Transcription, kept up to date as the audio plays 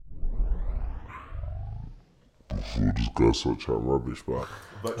All these guys start chatting rubbish, but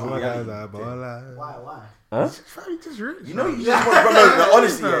Why? Huh? Just rich. You know, you just want, bro, no,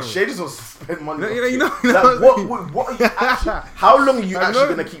 honestly, yeah, Shay just wants to spend money. You know, like, what are you actually? How long are you actually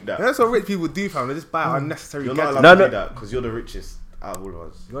gonna keep that? That's what rich people do, fam. They just buy unnecessary You're not gadgets. allowed to do that because you're the richest out of all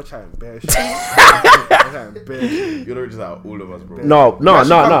of us. You're trying bare shit. You're trying bare shit. You're the richest out of all of us, bro. No.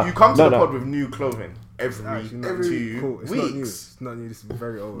 You come to the pod with new clothing every Actually, not 2 cool. It's not new. weeks. It's not new. This is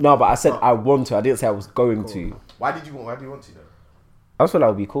very old. No, but I said I want to. I didn't say I was going to. Why do you want to though? I just thought that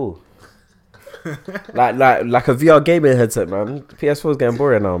would be cool. like a VR gaming headset, man. PS4 is getting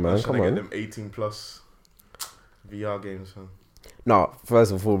boring now, man. Come on. Get them 18 plus VR games, fam. No,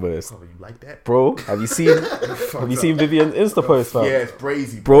 first and foremost, Oh, you like that? bro. Have you seen Vivian's Insta post, fam? Yeah, it's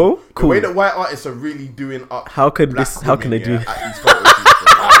crazy, Bro, The cool. way that white artists are really doing up. How can black this? How can they women, do? at these photo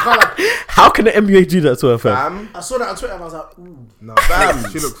shoots, How can the NBA do that to her, fam? fam. I saw that on Twitter and I was like, ooh. No,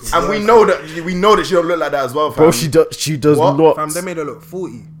 Fam. she looks. And we know that she don't look like that as well, fam. Bro, she does What? not. Fam, they made her look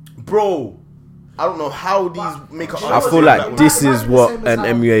 40. Bro, I don't know how these makeup I artists feel look like that this It might is be the what same as an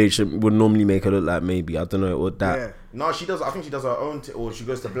how- MUH would normally make her look like. Maybe I don't know what that. Yeah. No, she does. I think she does her own, or she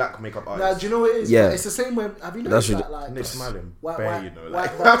goes to black makeup Nah, artists. do you know what it is? Yeah. It's the same way. Have you That's noticed really- that? Like, And they're smiling. Why- Bare, why- you know. why-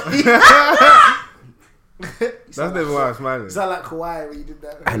 Like, That's never why I'm smiling. Is that like Kawhi when you did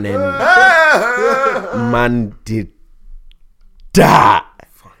that? And then man did that.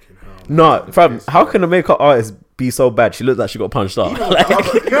 Fucking hell. No, fam. How can a makeup artist be so bad? She looks like she got punched out.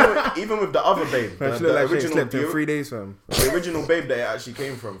 even with the other babe, Fam, the, she looked like she original, slept in 3 days, fam. the original babe that it actually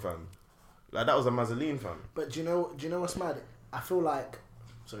came from, fam. Like that was a Mazzoline, fam. But do you know what's mad? I feel like,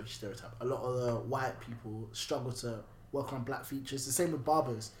 sorry, stereotype. A lot of the white people struggle to work on black features. The same with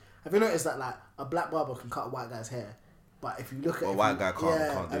barbers. Have you noticed that like a black barber can cut a white guy's hair, but if you look at Well, if white you- guy can't do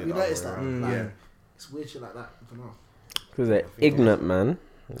have it you the noticed other that? way Like, around. Yeah. it's weird shit like that. I don't know. Because they're ignorant, man.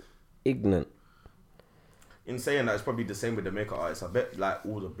 Ignorant. In saying that, it's probably the same with the makeup artists. I bet like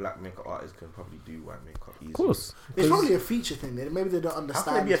all the black makeup artists can probably do white makeup easily. Of course. It's probably a feature thing. Maybe they don't How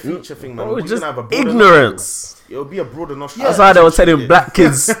understand. can it be a feature thing, man? Bro, We're it's just gonna have a broader ignorance. nostril. It'll be a broader nostril. That's why they were telling black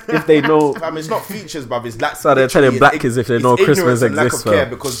kids if they know. Fam, it's not features, bruv. It's like So they're telling black kids if they know Christmas and lack exists, of care fam.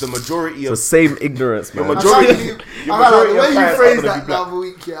 because the majority The of same ignorance, man. Your majority, the your majority way of you clients phrased are gonna that be the black. other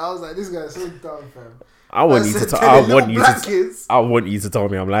week, yeah, I was like, this guy's so dumb, fam. I want you said to. telling I little want you black to. kids. I want you to tell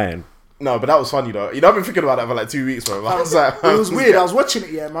me I'm lying. No, but that was funny though. You know, I've been thinking about that for like 2 weeks, bro. I was like, It was weird. I was watching it,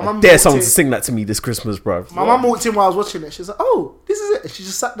 yeah. My mum Dare walked someone in. to sing that to me this Christmas, bro. My mum walked in while I was watching it. She was like, "Oh, this is it." And she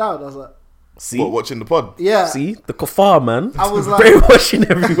just sat down. I was like, See, What, watching the pod? "Yeah." see the kafar, man. I was like- brainwashing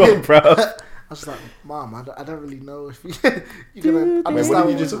everyone, bro. I was like, "Mom, I don't really know if you're gonna Wait, understand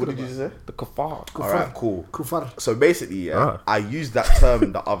what did we're you talking say? The kafar. All right, cool. about." Kufar. So basically, yeah, Ah. I used that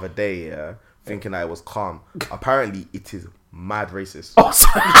term the other day, yeah, thinking that it was calm. Apparently, it is mad racist. Oh,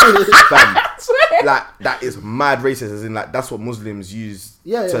 sorry. Fam, like that is mad racist. As in, like that's what Muslims use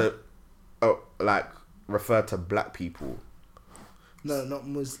Yeah, to, like refer to black people. No, not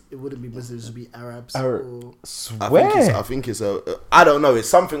Muslim. It wouldn't be Muslims. It would be Arabs. Arab. Or... Swear. I think it's a. I don't know. It's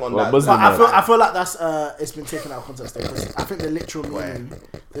something on Well, that. Muslim- But I feel like that's it's been taken out of context. Though, 'cause I think the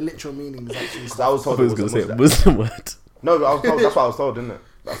literal meaning is actually. Because I was told I it was was gonna a say a Muslim. Muslim word. No, but I was told, that's what I was told, didn't it?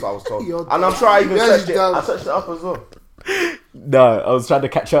 That's what I was told. You're And I'm sure I even dumb. searched it. You're I searched it up as well. No, I was trying to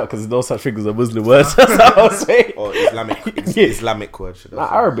catch up because there's no such thing as a Muslim word. That's what I was saying. Or Islamic, Yeah. Islamic word. Should I Not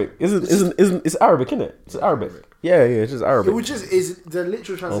say. Arabic. Isn't it's Arabic, isn't it? It's Arabic. Yeah, it's just Arabic. Which is the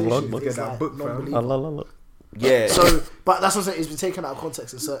literal translation look is at that like book, fam. non-believable. Allah. Yeah. So, but that's what I'm saying. It's been taken out of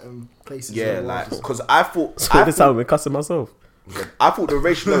context in certain places. Yeah, where like it's- because I thought So this time I'm cussing myself. I thought the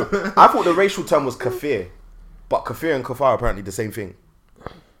racial I thought the racial term was kafir, but kafir and kafar are apparently the same thing. I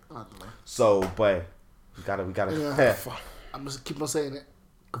don't know. So boy, we gotta. Yeah. I'm just keep on saying it.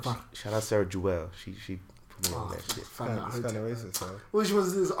 Kufar. Shout out Sarah Jewel. She put me on that shit. Find out It's how kind to- of racist, man. All she wants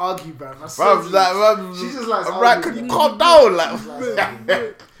to do is argue, bro. Bro, like, She just likes I'm right. arguing. Can you calm down? Like,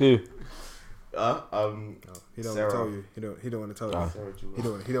 Who? He don't Sarah. tell you. He don't want to tell you. Sarah Jewel.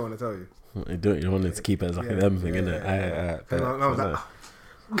 He don't want to tell you. You don't want to keep it as like Yeah, a them thing, yeah, innit? yeah. Alright, And I was fair. like,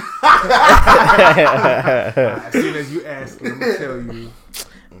 as soon as you ask, let me tell you.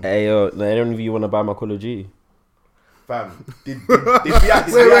 Hey yo, no, any of you want to buy my Call of Duty? Fam, did VI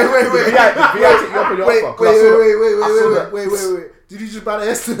take you up on your Wait, offer? 'Cause I saw that- wait. Did you just buy that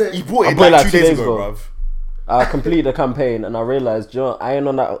yesterday? He bought I it bought it like like 2 2 days days ago, ago. bruv. I completed the campaign and I realized, you know, I ain't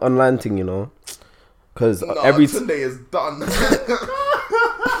on that online thing, you know, because No, every Sunday is done.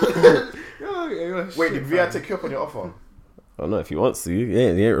 Wait, did VI take you up on your offer? I don't know if he wants to.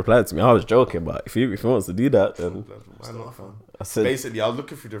 Yeah, he ain't replied to me. I was joking, but if he wants to do that, then Why not, fam? I said, Basically, I was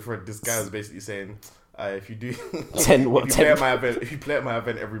looking through the thread. This guy was basically saying, If you do 10 what? if you play 10 at my event, if you play at my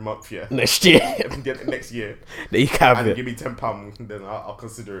event every month, yeah, next year. next year, Then you can have and it. give me £10, then I'll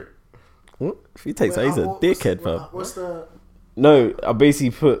consider it. What? If he takes that, he's a dickhead, fam. What's the? No, I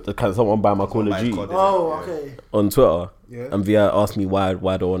basically put can someone buy my Call of Buy his Duty COD, Oh, yeah. okay. on Twitter, Yeah. and VI asked me why do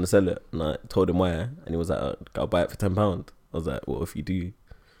I want to sell it, and I told him why, and he was like, "I'll buy it for £10." I was like, "Well, if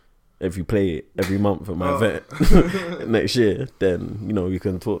you play it every month at my event next year, then we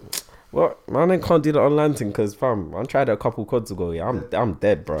can talk." Well, man, I can't do the online thing because fam, I tried it a couple CODs ago. Yeah, I'm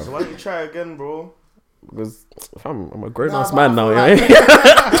dead, bro. So why don't you try again, bro? Because fam, I'm a grown ass but man I now. feel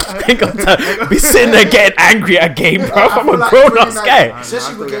Yeah, ain't got to be sitting there getting angry at game, bro. I'm a grown ass guy.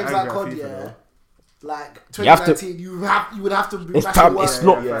 Especially with I games still like get COD, angry at yeah. FIFA, Like You have to- 2019, you would have to be It's back time. to work It's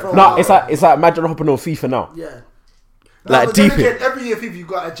not. for a No, while. it's like imagine hopping on FIFA now. Yeah. Like, but then deep again, it. every year FIFA you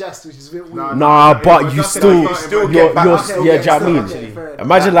got to adjust, which is a bit weird. Nah, but but you that's still, enough, still but get you're, back. you're, Okay, yeah, okay, do you know what I still, mean? okay, fair enough.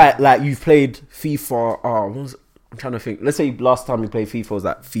 Imagine like you've played FIFA. I'm trying to think. Let's say last time you played FIFA was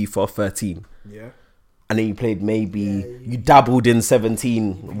like FIFA 13, Yeah. and then you played you dabbled in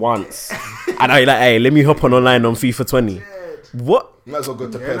 17 once, and now you're like, hey, let me hop online on FIFA 20. What? You might as well go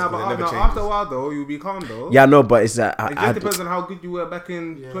to Yeah, PES, no, but but it never after changes. a while though, you'll be calm though. Yeah, no, but it's that It just depends on how good you were back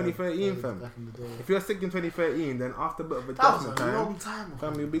in 2013, fam. Back in the day. If you're sick in 2013, then after a bit of That was adjustment a time, long time.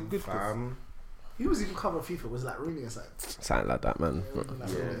 fam, you'll be good. He was even covering FIFA. Was it like Rooney or something? something like that, man. Like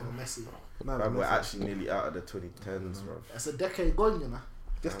Rooney or Messi. Fam, we're actually nearly out of the 2010s, bro. That's a decade gone, you know.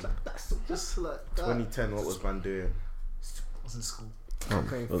 Just like that. Just like that. 2010, what was man doing? I was in school.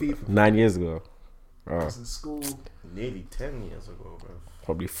 Playing FIFA. 9 years ago. I was in school. Nearly 10 years ago, bro.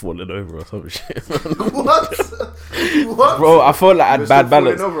 Probably falling over or some shit. What? What? Bro, I feel like I You were had still bad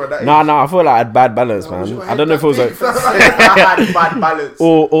balance. falling over at that Nah, I feel like I had bad balance, Was your man. I head don't know if it was that like, big, fam? I had bad balance.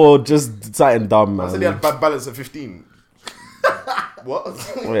 or just something dumb, I said he man. had bad balance at 15. What?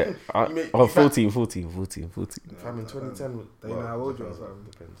 Wait, You make- 14. Fam, in 2010, They know how old you are,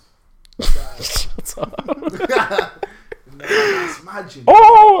 depends, fam. depends. That's magic.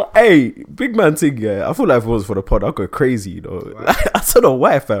 Oh, hey, big man thing, yeah. I feel like if it was for the pod, I'd go crazy, you know. Like, I don't know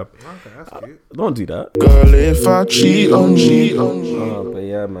why, fam. Okay, that's cute. Don't do that. Girl, if I cheat on you, But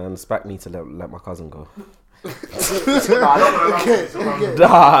yeah, man, Spack need to let my cousin go. Okay.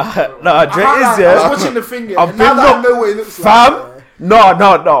 Nah, Dre is, I was yeah. watching the thing, yeah, I've and now been that I not- know what it looks Fam? like. Yeah.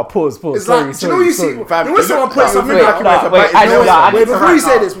 No, pause. It's Sorry, like, do you know what you see? Fam, You know when you someone look- points something wait, out? nah, wait, Wait, actually, nah, I need to before write you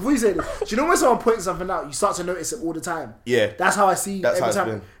say now. this, do you know when someone points something out, you start to notice it all the time? Yeah. That's how I see That's every how it's time.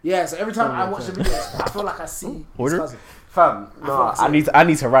 been. Yeah, so every time I watch the video, I feel like I see his Order? cousin. Fam, no, I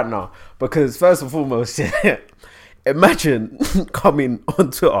need to rant now because first and foremost, imagine coming on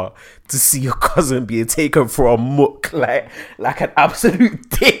Twitter to see your cousin being taken for a muck like an absolute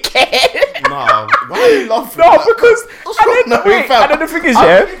dickhead. Nah, why are you laughing? No, because wrong now, fam? and then the thing is, How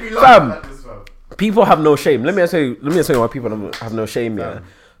yeah, can you be laughing at fam, this, fam? people have no shame. Let me tell you why people have no shame. Yeah,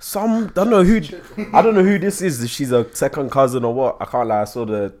 some I don't know who this is. If she's a second cousin or what. I can't lie. I saw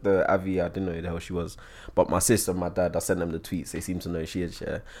the Avi. I didn't know who the hell she was. But my sister and my dad, I sent them the tweets. They seem to know who she is.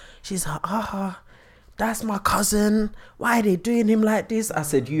 Yeah, she's like, that's my cousin. Why are they doing him like this? I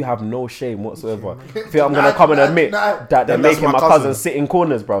said, you have no shame whatsoever. Feel I'm gonna come and admit that they're That's making my my cousin. cousin sit in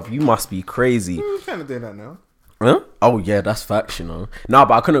corners, bruv. You must be crazy. Who's trying to do that now? Huh? Oh yeah, that's facts, you know. No,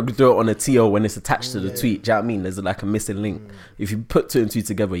 but I couldn't do it on a TL when it's attached to the tweet. Do you know what I mean? There's like a missing link. If you put 2 and 2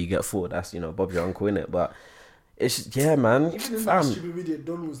 together, you get 4. That's Bob's your uncle, innit? But it's just, yeah, man. Even in that Fam. stupid video,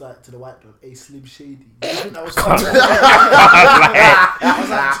 Don was like to the white dog, "Hey, Slim Shady." You think that was funny? I was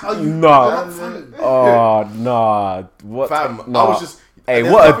like, "Are you No. not funny?" Oh nah. What? Fam, nah. I was just. Hey,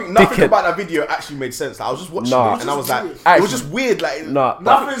 there's what a nothing dickhead. about that video actually made sense. Like, I was just watching Nah. it and I was like, Actually- it was just weird. Like, Nah.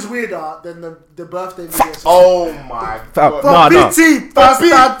 Nothing's weirder than the birthday video. oh my Fam, god. nah, nah. BT, But that's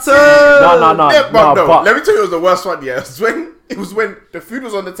that turn. No. Yeah, but no, but let me tell you, it was the worst one. Yeah, it was when the food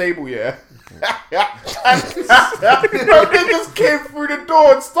was on the table. Yeah, and they just came through the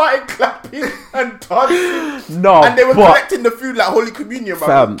door and started clapping and dancing, no, and they were but collecting the food like Holy Communion,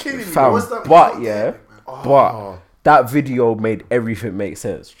 man. Killing me. What's that- but what's yeah, that, but that video made everything make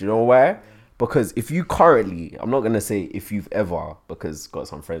sense. Do you know why? Because if you currently, I'm not gonna say if you've ever, because got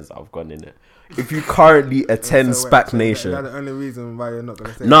some friends that have gone in it. If you currently attend So wait, SPAC so Nation, That's the only reason why you're not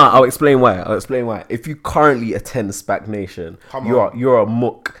gonna say. nah, I'll explain why. If you currently attend SPAC Nation, you're a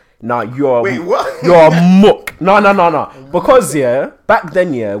muck. Nah, Wait, what? You're a muck. No. Because back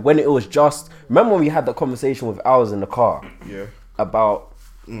then, when it was just, remember when we had that conversation with Owls in the car Yeah. about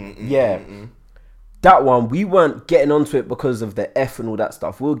that one, we weren't getting onto it because of the F and all that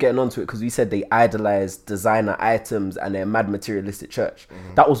stuff. We were getting onto it because we said they idolized designer items and they're mad materialistic church.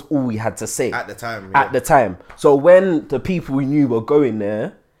 That was all we had to say At the time, At the time. So when the people we knew were going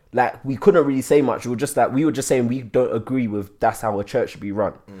there, like we couldn't really say much. We were just saying we don't agree with that's how a church should be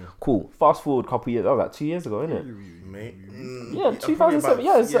run. Cool. Fast forward a couple years. Oh, like 2 years ago, isn't it? Mate. Yeah, 2007.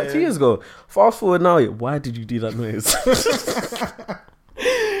 Yeah, it's like 2 years ago. Fast forward now. Why did you do that noise?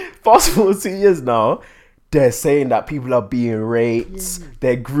 Fast forward 2 years now. They're saying that people are being raped.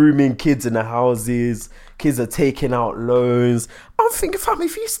 They're grooming kids in the houses. Kids are taking out loans. I'm thinking, fam,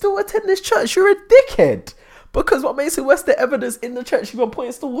 if you still attend this church, you're a dickhead. Because what makes it worse, the evidence in the church even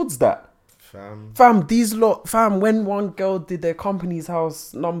points towards that. Fam, when one girl did their company's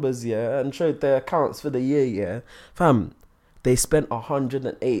house numbers, yeah, and showed their accounts for the year, yeah, fam, they spent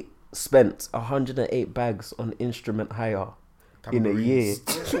 108 bags on instrument hire in a year.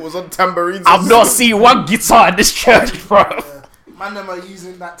 It was on tambourines. I've not seen one guitar in this church, bro. Man, them are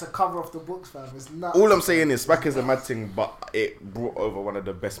using that to cover off the books, fam. It's nuts. All I'm saying is, Spack is a mad thing, but it brought over one of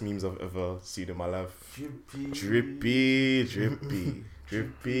the best memes I've ever seen in my life. Drippy, drippy,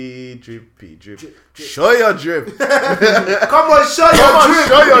 drippy, drippy, drip. Show your drip. Come on, show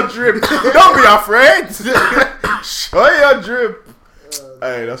your drip. Don't be afraid. Show your drip.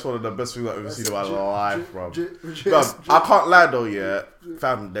 Hey, that's one of the best things I've ever seen in my life, bro. I can't lie though, yeah,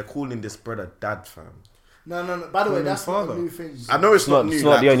 fam. They're calling this brother dad, fam. No. By the way, that's not a new thing. I know it's not new. It's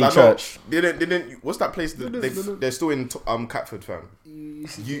not the only church. They didn't. What's that place? They're still in Catford, fam.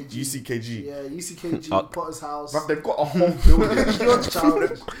 UCKG. Yeah, UCKG. Potter's House. Bruv, they've got a whole building. Your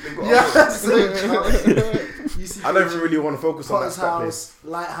child. I don't even really want to focus on that Potter's SPAC House,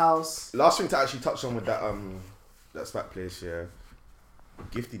 place. Lighthouse. Last thing to actually touch on with that SPAC place, yeah.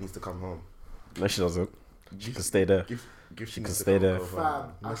 Gifty needs to come home. No, she doesn't. She can stay there. She can stay there.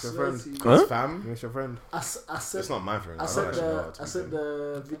 Fam, I That's your swear friend. to you. Huh? Fam? That's your friend. I said, It's not my friend. I don't sent actually know how to the be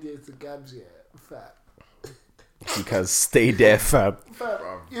the video to Gabs, yeah. Fam. She can stay there, fam.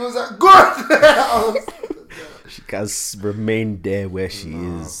 He was like, good! She can remain there where she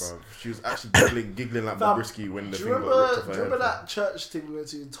Nah, is. bruv. She was actually giggling like Fam, Bobrisky when the do thing you got ripped off her remember head. that church thing we went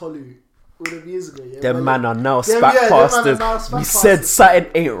to in Tolu all them years ago? Yeah, Them man are now Them- SPAC yeah, them man are pastors. now SPAC We said pastors. something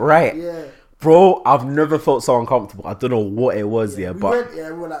ain't right. Yeah. Bro, I've never felt so uncomfortable. I don't know what it was, yeah, We but went, yeah,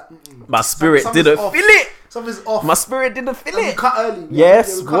 we were like, my spirit something's didn't off. feel it. Something's off. My spirit didn't feel And we it. cut early.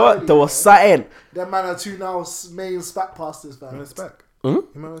 Yes, we cut what? early, There was something. Them man are two now main SPAC pastors, fam. Respect. Hmm? You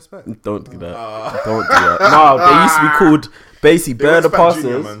might respect. Don't do that. Don't do that. No, they used to be called basically They Bear the were SPAC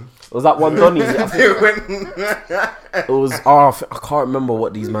Junior, Pastors. man. Was that one Donny? They went. It was I can't remember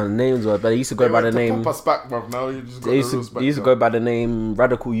what these man's names were, but they used to go by the name. Proper SPAC, bruv. Now you just got They the real used to go by the name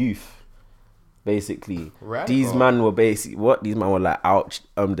Radical Youth. Basically, these man were basically what these man were like. Ouch!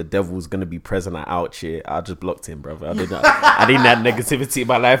 The devil's gonna be present at Ouch here. I just blocked him, brother. I didn't have negativity in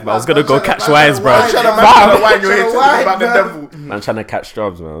my life, but I was gonna go catch wines, bro. I'm trying to wine your head about the devil. Man, trying to catch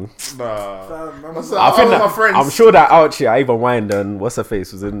jobs, man. Nah. I think my that, friends. I'm sure that Ouch here, I even whined and what's her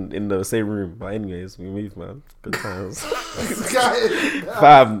face was in the same room. But anyways, we moved, man. Good times,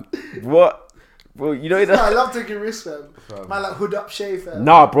 fam. What? Bro, you know I that. love taking risks, fam. Man, like hood up shave, fam.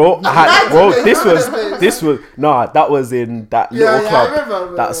 Nah, bro. This was that was in that little club, I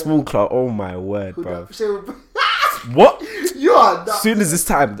remember, that small club. Oh my word, Hood bro. up shave. What? You are As soon as it's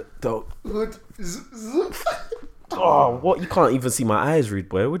time, though. hood. Oh, what? You can't even see my eyes read,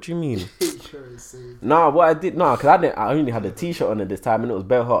 boy. What do you mean? Nah, what I did, because I only had a t-shirt on at this time and it was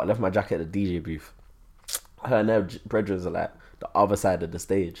bare hot. I left my jacket at the DJ booth. Her and her brethren are like the other side of the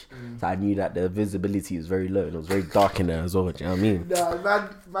stage. So I knew that the visibility was very low and it was very dark in there as well. Do you know what I mean? Nah, man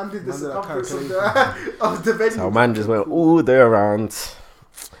did the Man did that circumference of calculation. the venue. So man just went all the way around.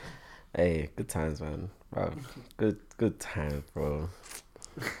 Hey, good times, man. Bro, good times, bro.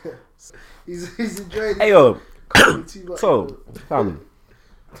 He's enjoying Hey, yo. it too much. So, fam.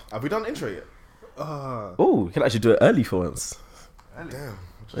 Have we done intro yet? Oh, you can actually do it early for once. Damn.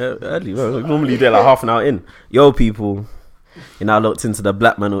 Yeah, early. Well, normally you do it like half an hour in. Yo, people. You're now locked into the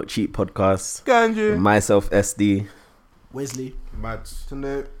Black Man Not Cheap podcast. Ganju. With myself, SD. Wesley. Mad.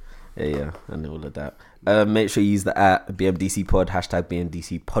 Yeah, and all of that. Make sure you use the @BMDC Pod,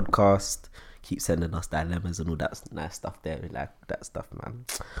 #BMDC Podcast. Keep sending us dilemmas and all that nice stuff there. We like that stuff, man.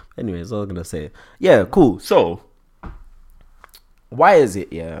 Anyways, I was gonna say, yeah, cool. So, why is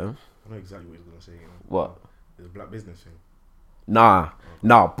it? Yeah, I know exactly what he's gonna say. You know? what? It's a black business thing. Nah,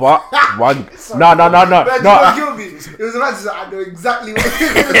 but one. Man, No. you don't kill me. It was about to say, I know exactly what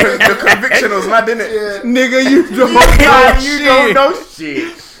The conviction was mad, didn't it? Yeah. Nigga, you don't You don't know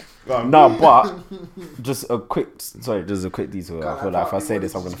shit. No, but just a quick detour. I feel like if I say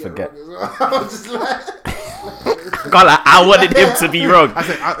this, I'm gonna forget. I was just like, God, like, I wanted him to be wrong. I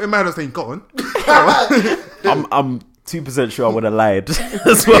said, in my head I was saying, go on. I'm 2% sure I would have lied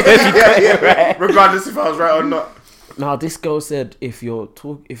as well. If you got it right. Regardless if I was right or not. Now, this girl said if you're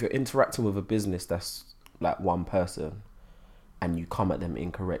interacting with a business that's like one person, and you come at them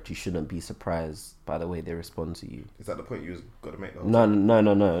incorrect, you shouldn't be surprised by the way they respond to you. Is that the point you was got to make? No,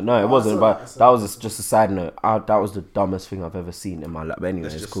 it wasn't. But that was just a side note. That was the dumbest thing I've ever seen in my life. But anyway,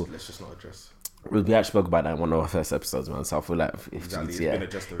 it's cool. Let's just not address. We actually spoke about that in one of our first episodes, man. So I feel like Exactly.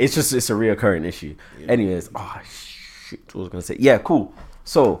 it's a reoccurring issue. Yeah. Anyways, shit, what was I gonna say? Yeah, cool.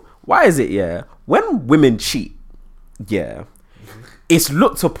 So why is it when women cheat, it's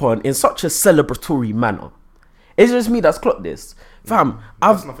looked upon in such a celebratory manner? It's just me that's clocked this, fam.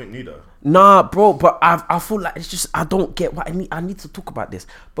 That's nothing new though. Nah, bro, but I feel like it's just I don't get what I need to talk about this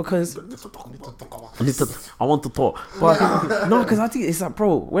because I want to talk, but no, because I think it's like,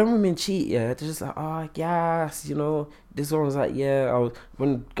 bro, when women cheat, they're just like, yes, this one was like,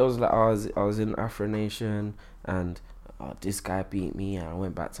 when girls like, I was in Afro Nation and this guy beat me and I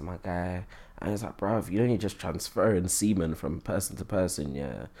went back to my guy. And it's like, bruv, you don't need just transferring semen from person to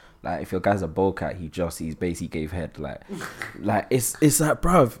person, Like, if your guy's a bowcat, he's basically gave head, like it's like,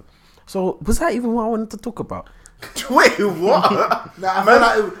 bruv. So, was that even what I wanted to talk about? Wait, what? Nah,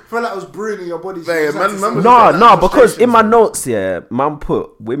 I felt like it was brewing in your body. No, because in my notes, man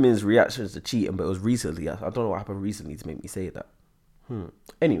put women's reactions to cheating, but it was recently. I don't know what happened recently to make me say that.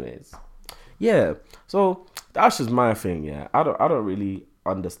 Anyways, so that's just my thing, I don't really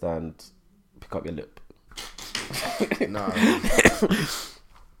understand. Pick up your lip. Nah,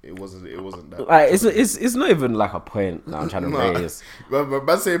 it wasn't that. Like it's not even like a point that I'm trying to raise. But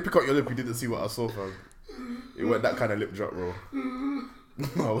man saying pick up your lip, you didn't see what I saw, fam. It went that kind of lip drop, bro.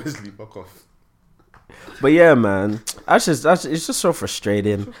 No, Wesley, fuck off. But yeah, man, it's just so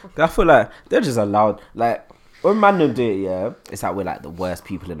frustrating. I feel like they're just allowed, like when man don't do it, it's like we're like the worst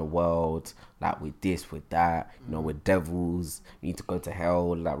people in the world. Like with this, with that, we're devils. We need to go to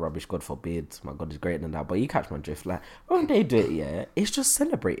hell. Like rubbish, God forbid. My God is greater than that. But you catch my drift. Like when they do it, it's just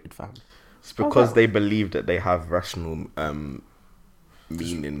celebrated, fam. It's because they believe that they have rational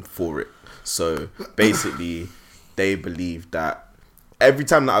meaning for it. So basically, they believe that every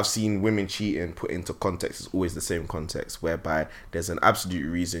time that I've seen women cheating put into context, it's always the same context, whereby there's an absolute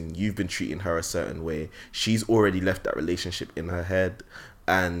reason you've been treating her a certain way. She's already left that relationship in her head.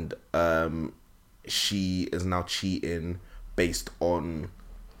 And she is now cheating based on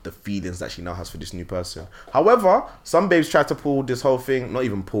the feelings that she now has for this new person. However, some babes try to pull this whole thing. Not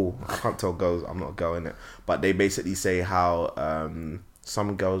even pull. I can't tell girls. I'm not a girl in it. But they basically say how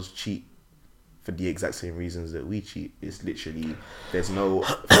some girls cheat for the exact same reasons that we cheat. It's literally, there's no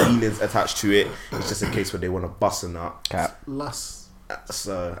feelings attached to it. It's just a case where they want to bust a nut. Lust.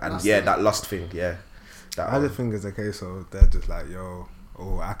 So, and lust that lust thing, I just think it's a case of they're just like,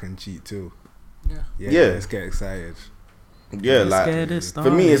 I can cheat too. Yeah. Let's get excited. Yeah, like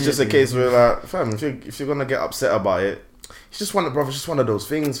for me, it's just a case where like, fam, if you're gonna get upset about it, it's just one of those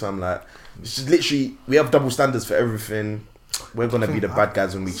things, fam. Like, it's just literally we have double standards for everything. We're gonna be the bad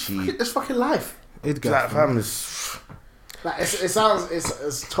guys when we cheat. It's fucking life. It's like, fam, it's it sounds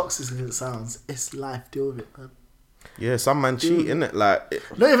as toxic as it sounds. It's life. Deal with it, man. Yeah, some man cheat, innit? Like,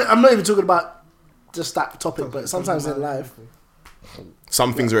 I'm not even talking about just that topic, but sometimes in life.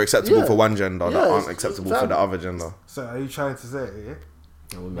 Some things are acceptable for one gender that aren't acceptable for the other gender. So are you trying to say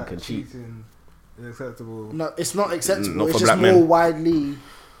women can cheat? Cheating is acceptable? No, it's not acceptable. Not it's for just black more men. widely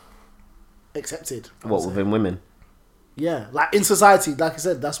accepted. What, within women? Yeah, like in society, like I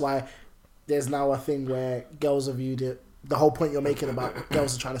said, that's why there's now a thing where girls are viewed it. The whole point you're making about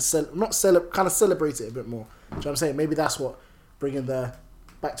girls are trying to kind of celebrate it a bit more. Do you know what I'm saying? Maybe that's what bringing the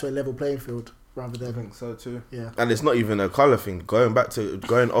back to a level playing field. Rather than, I think so too. Yeah, and it's not even a colour thing. Going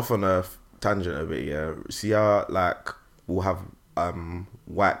off on a tangent a bit. See how like we'll have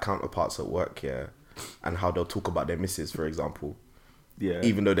white counterparts at work, and how they'll talk about their missus, for example. Yeah.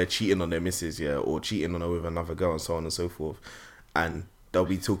 Even though they're cheating on their missus, or cheating on her with another girl and so on and so forth, and they'll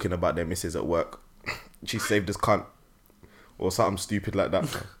be talking about their missus at work. She saved this cunt, or something stupid like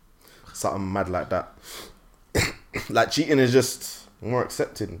that, something mad like that. Like cheating is just more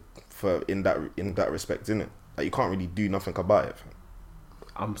accepted. In that respect, innit? Like you can't really do nothing about it.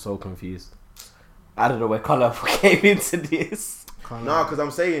 I'm so confused. I don't know where colour came into this. No, because I'm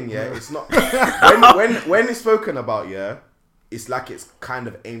saying it's not when it's spoken about, it's like it's kind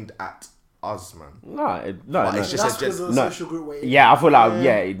of aimed at us, man. No. It's just a social group way. Yeah, I feel like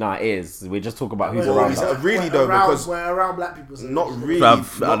it is. We just talk about who's around us. Really though, because we're around black people. So not really.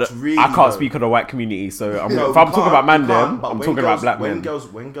 I can't speak on the white community, so if I'm talking about man, them, I'm talking about black men.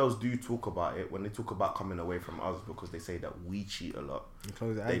 When girls do talk about it, when they talk about coming away from us because they say that we cheat a lot,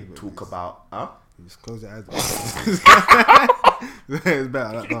 they talk about You just close your eyes. It's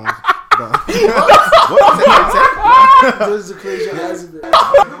better. Just to close your eyes a bit.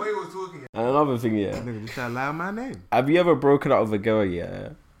 The way he was talking. And another thing, yeah. Nigga, just lie on my name. Have you ever broken up with a girl, yeah?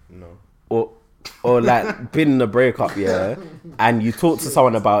 No. Or like been in a breakup, yeah? And you talk to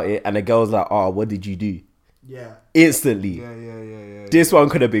someone about it, and the girl's like, "Oh, what did you do?" Yeah. Instantly. Yeah. This one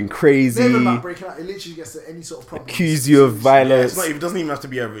could have been crazy. Never about breaking up. It literally gets to any sort of problem. Accuse you of violence. It doesn't even have to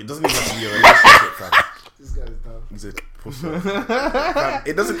be a relationship, fam. This guy's dumb.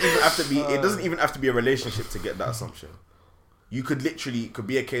 It doesn't even have to be a relationship to get that assumption. You could literally, it could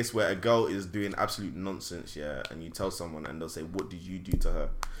be a case where a girl is doing absolute nonsense, yeah, and you tell someone and they'll say, "What did you do to her?"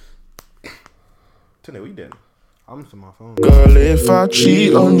 Tony, what you doing? I'm to my phone. Girl, if I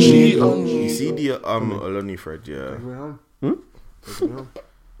cheat on you, You see the Oloni thread, yeah. Take me home. Take me home.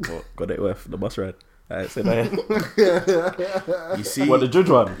 What? Got it worth the bus ride. Alright, say that. You see, What, the judge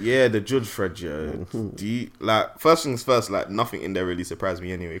one? yeah, the judge thread, yeah. Do you like first things first? Like nothing in there really surprised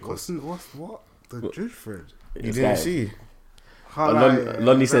me anyway. Cause What? The juice fridge. you didn't see.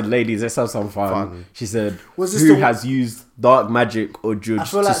 Lonnie said, "Ladies, let's have some fun." She said, Was this "Who the- has used dark magic or I judge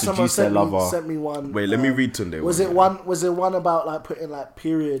feel to like someone seduce their lover?" sent me one. Wait, let me read Tunde. Was it one about like putting like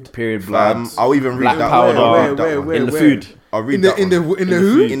period? Period blood. I'll even read Black that powder. one. Wait, in the food. I'll read In that the one.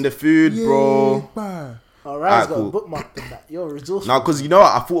 who? In the food, bro. Yeah, Alright, got cool. a bookmark in that. You're resourceful. Now, because you know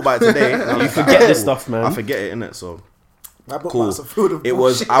what, I thought about it today. and I was You like, forget this cool. stuff, man. I forget it, innit? So My cool. bookmarks are filled with It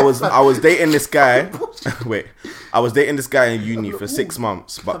was. bullshit. I was dating this guy. Wait, I was dating this guy in uni for 6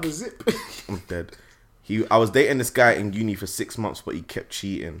 months, Have but a zip. I'm dead. I was dating this guy in uni for 6 months, but he kept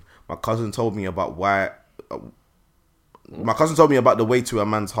cheating. My cousin told me about why. My cousin told me about the way to a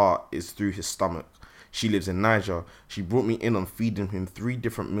man's heart is through his stomach. She lives in Niger. She brought me in on feeding him 3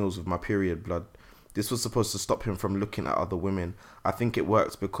 different meals with my period blood. This was supposed to stop him from looking at other women. I think it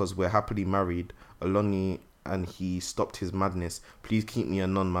works because we're happily married. Aloni and he stopped his madness. Please keep me a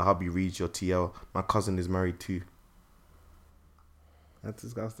nun. My hubby reads your TL. My cousin is married too. That's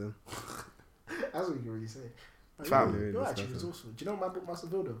disgusting. That's what you can really say. Fam. You're actually resourceful. Do you know what my bookmarks are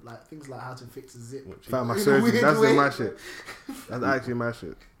filled with? Like things like how to fix a zip. Fam, I In a swear, weird that's way. my shit. That's actually my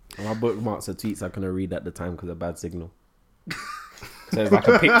shit. My bookmarks are tweets I couldn't read at the time because of bad signal. So it's like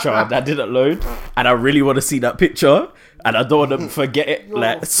a picture that didn't load, and I really want to see that picture, and I don't want to forget it. No,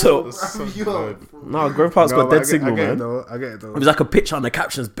 Grove Park's got dead signal, man. I get it though. It was like a picture and the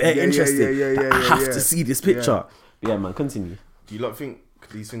caption's bare interesting. Yeah, I have to see this picture. Yeah, man, continue. Do you lot think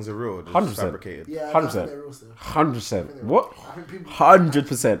these things are real or 100%. fabricated? Yeah, 100%. 100%. What? I think people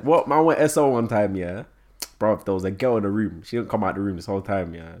 100%. What? Man went SO one time, yeah. Bro, there was a girl in the room. She didn't come out of the room this whole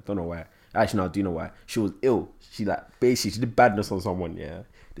time, yeah. Don't know why. Actually, no, I do know why. She was ill. She basically, she did badness on someone, yeah.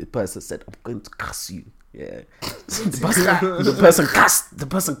 The person said, "I'm going to cuss you," yeah. the person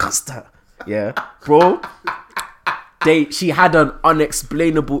cussed her, yeah. Bro, she had an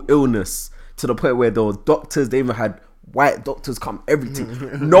unexplainable illness to the point where there were doctors, they even had white doctors come,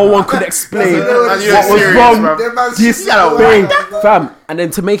 everything. No one could explain what was wrong. This thing, fam. And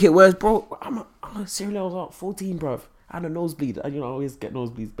then to make it worse, bro, I'm a serial, I was like 14, bro. I had a nosebleed. And I always get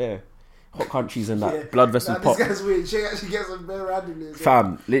nosebleeds bare. Hot countries and that blood vessels pop. This guy's weird. She actually gets some bare randomness.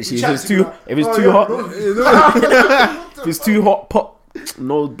 Fam, literally, if it's too hot, pop.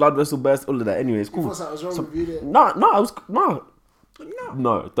 No blood vessel burst, all of that. Anyway, it's cool. What's that was wrong with you?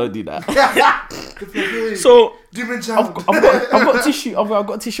 No, don't do that. So I've got tissue. I've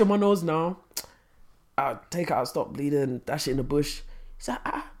got tissue on my nose now. I take it out, stop bleeding, dash it in the bush. He's like,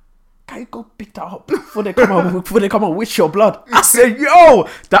 can you go pick that up before they come out with your blood? I said, yo,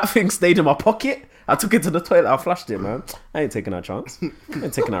 that thing stayed in my pocket. I took it to the toilet. I flushed it, man. I ain't taking that chance. I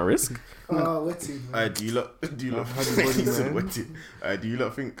ain't taking that risk. Oh, wetty, man. Do you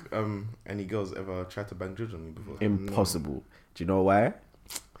lot think any girls ever tried to bang judge on you before? Impossible. Do you know why?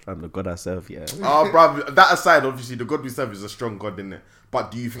 I'm the God I serve, yeah. Oh, bro, that aside, obviously, the God we serve is a strong God, isn't it?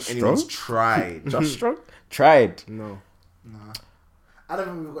 But do you think anyone's tried? Just strong? Tried. No. Nah. I don't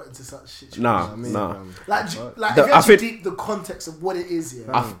think we've got into such situations. Nah. Like I if you actually think- deep the context of what it is,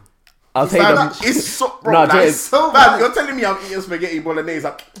 yeah. I'll tell you Fam, them. it's so, bro. Nah, like, Jay, so fam, bad. you're telling me I'm eating spaghetti bolognese,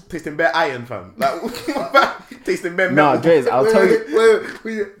 like tasting bare iron, fam. Like, tasting bare Nah, metal. Jays, I'll tell you.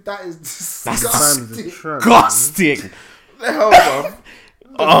 Wait, that is Man's disgusting. a trap. Disgusting. The hell, bro.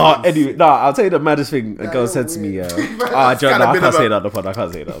 Oh, anyway, I'll tell you the maddest thing a girl said to me. I That's kinda can't bit of say a- that on the pod. I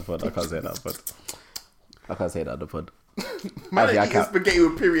can't say that on the pod. Man, Actually, I eating can't. spaghetti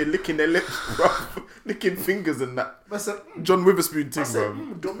with period, licking their lips, bro. Licking fingers and that. John Witherspoon thing, bro.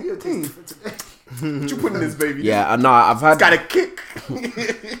 Don't be a taste different today. What you putting in this baby? Yeah, I know. I've had. Got a kick.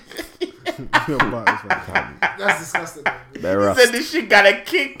 Your butt is fine. That's disgusting. Man. He said this shit got a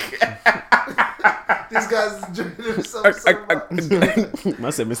kick. This guy's enjoying himself so much. I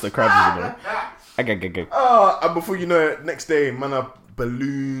said Mr. Krabs, you know. And before you know it, next day, man, up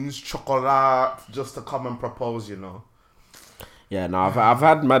balloons, chocolate, just to come and propose, you know. Yeah, no, I've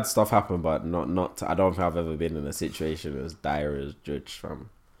had mad stuff happen, but not. I don't think I've ever been in a situation as dire as Judge from.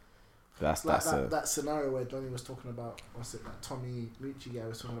 That's that scenario where Johnny was talking about, what's it, that Tommy Mucci guy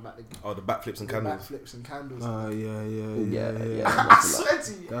was talking about the backflips and candles. Backflips and candles. Oh yeah. I swear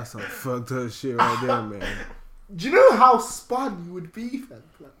to you. That's some fucked up shit right there, man. Do you know how spun you would be, fam?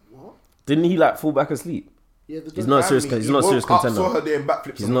 Like, what? Didn't he like fall back asleep? Yeah, he's not serious. He's not serious contender. Saw her doing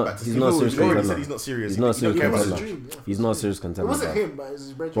backflips. He's not serious contender. Said he's not serious. He's not serious contender. He's not serious It contender. wasn't him, but it was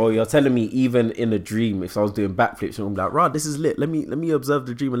his brother. Bro, you're telling me even in a dream, if I was doing backflips, I'm like, "Rah, this is lit. Let me observe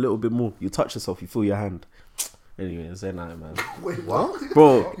the dream a little bit more." You touch yourself, you feel your hand. Anyway, say that, man. Wait, what?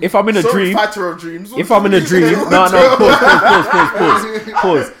 Bro, if I'm in a dream, fighter of dreams. if I'm in a dream, no,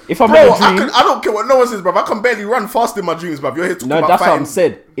 pause. If I'm in a dream, I don't care what no one says, bro. I can barely run fast in my dreams, bro. You're here talking about that's fighting. what I'm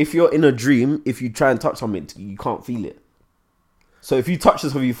said. If you're in a dream, if you try and touch something, you can't feel it. So if you touch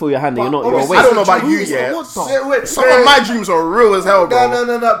this with you feel your hand, you're awake. I don't know about you, yeah. Some of my dreams are real as hell, bro.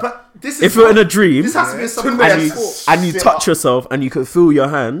 No. But this is If you're in a dream, this has to be something and you touch yourself and you can feel your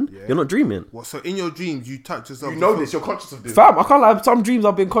hand, you're not dreaming. What? So in your dreams, you touch yourself. You know this. You're conscious of this. Fam, I can't lie. Some dreams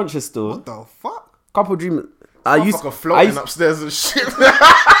I've been conscious still. What the fuck? Couple dreams. Floating upstairs and shit.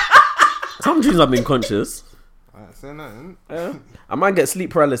 Some dreams I've been conscious. Alright, say nothing. Yeah. I might get sleep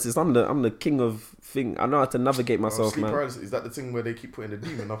paralysis. I'm the king of thing. I know how to navigate myself, sleep man. paralysis, is that the thing where they keep putting the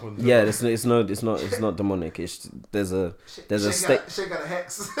demon up on? Yeah, it's not demonic. It's there's a state. She got a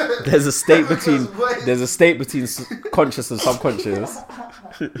hex. There's a state between conscious and subconscious.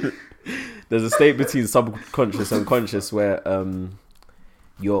 There's a state between subconscious and conscious where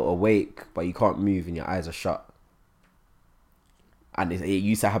you're awake but you can't move and your eyes are shut. And it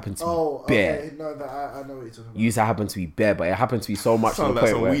used to happen to me bare. Okay. No, I know what you're talking about. Used to happen to me bare, but it happened to me so much to the Sound like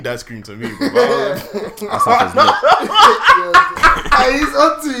point some where weed ice cream to me, bro. that stuff is lit. He's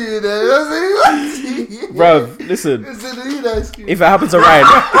onto you there. Bruv, listen. It's in the weed ice cream. If it happens to Ryan,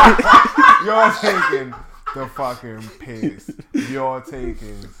 You're taking the fucking piss. You're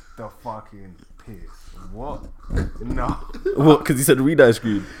taking the fucking piss. What? No. what? Because he said weed ice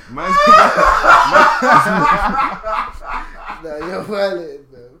cream. Man's No, you're violating,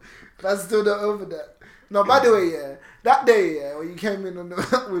 man. That's still not over that. No, by the way, yeah, that day, yeah, when you came in on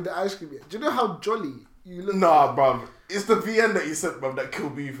with the ice cream, yeah, do you know how jolly you look? Nah, bruv. It's the VN that you sent, bruv, that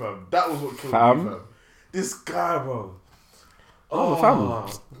killed me, fam. That was what killed me, fam. This guy, bro. Fam.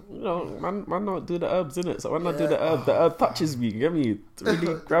 You know, man don't do the herbs, innit? So when I do the herb touches me, get me? It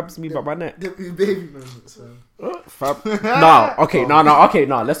really grabs me by my neck. The baby moments, man. Fam. Okay,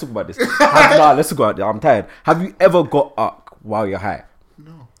 let's talk about this. Let's talk about this. I'm tired. Have you ever got up while you're high?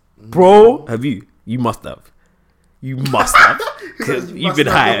 No. Bro, have you? You must have. You must have. Because you've been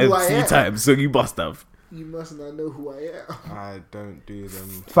high a few times, so you must have. You must not know who I am. I don't do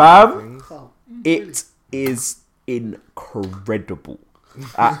them. Fam, it is incredible.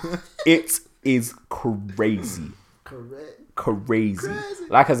 It is crazy. Crazy.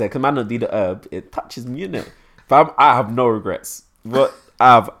 Like I said, because man don't do the herb, it touches me, innit? Fam, I have no regrets. But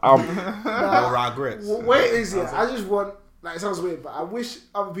I have No regrets. Wait, is it? I just want. Like, it sounds weird, but I wish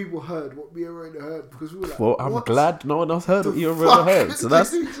other people heard what me and Rona heard because we were like, well, I'm glad no one else heard what you and Rona heard. So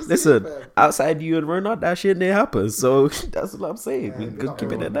that's listen. Outside you and Rona, that shit didn't happen. So that's what I'm saying. We could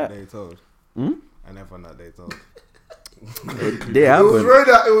keep it at that. They told. And everyone that they told. They It was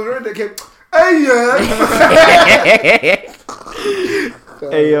Rona that came. Hey yeah.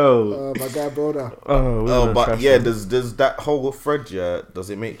 Hey yo. My guy Broda. But yeah, does that whole thread? Yeah,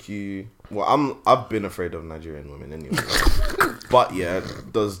 does it make you? Well, I've been afraid of Nigerian women anyway. But yeah,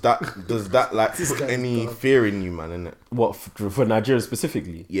 does that like put any fear in you, man? Innit? What for Nigeria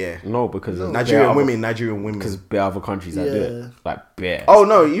specifically? Yeah. No, because Nigerian women. Because bare other countries that do it, like bare. Oh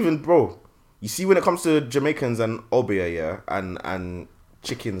no, even bro. You see, when it comes to Jamaicans and Obia, yeah, and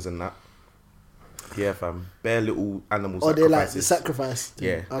chickens and that. Yeah, fam. Bare little animal sacrifices. They like the sacrifice.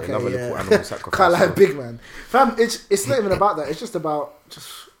 Yeah. Okay, Another yeah. little animal sacrifice. Can't like big man. Fam, it's not even about that. It's just about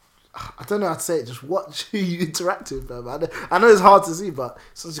I don't know how to say it. Just watch who you interact with, fam. I know it's hard to see, but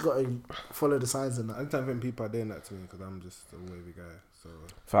since you got to follow the signs and that. I don't think people are doing that to me because I'm just a wavy guy. So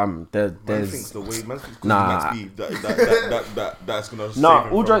fam, there's thinks the way man thinks that's gonna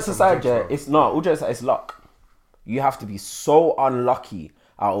all jokes aside, yeah, it's luck. You have to be so unlucky.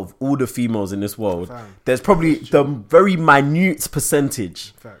 Out of all the females in this world, there's probably the very minute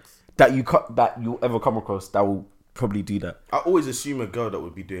percentage that you'll ever come across that will probably do that. I always assume a girl that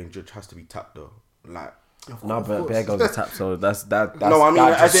would be doing judge has to be tapped though. Like, No, but bare girls are tapped, so that's no, I mean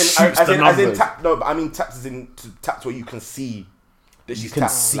that as just in shoots as the in as in numbers. tap. No, but I mean taps as in taps where you can see that You she's can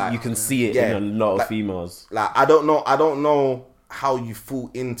tapped. see, Like, you can see it yeah, in a lot like- of females. Like I don't know how you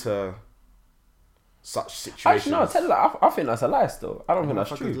fall into such situations. Actually, no, tell you that. I think that's a lie. Still, I don't think that's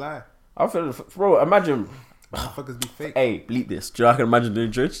true. Motherfuckers lie. I feel, bro. Imagine, Motherfuckers be fake. hey, bleep this. Do you know I can imagine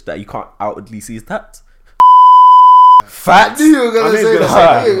doing judge that you can't outwardly see his tapped? Facts. I knew you were gonna say that.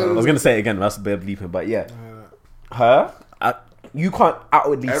 I was gonna say it again. That's bare bleeping, but yeah, her. You can't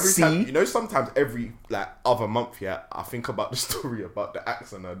outwardly Every see. time, you know, sometimes every like other month, yeah, I think about the story about the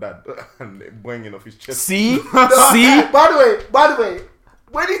axe on her dad and it boinging off his chest. See, see. By the way,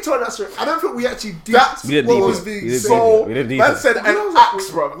 when he told that story, I don't think we actually did That's We didn't what deep was it. being We didn't said. deep So We didn't deep man it. said I an was like, axe,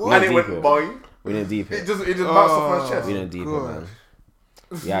 bro, what? and it We went didn't deep boing. We didn't deep It it. just bounced off my chest. We didn't deep it, man.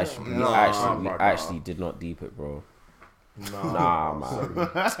 We actually, Nah, we brother. actually did not deep it, bro. Nah, Nah, man.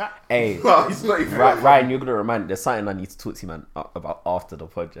 Hey, No, he's not even. Ryan, you're gonna remind. There's something I need to talk to you, man, about after the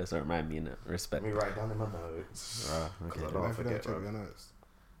podcast. So remind me, innit? Respect. Let me write down in my notes. Okay. I don't forget, bro.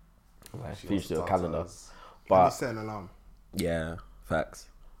 Right, She finish wants your to calendar. talk to us. But set an alarm. yeah, facts.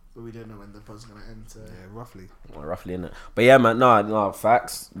 But we don't know when the pod's gonna end. So. Yeah, roughly. Well, roughly in it. But yeah, man, no,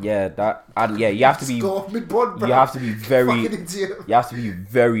 facts. Yeah, that and yeah, you have to be. Go off mid-pod, bro. You have to be very. Fucking idiot. You have to be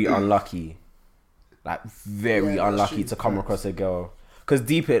very unlucky, like very Yeah, that's unlucky true. to come across a girl. Cause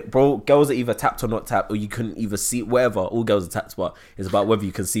deep it, bro, girls are either tapped or not tapped, or you couldn't either see whatever. All girls are tapped, but it's about whether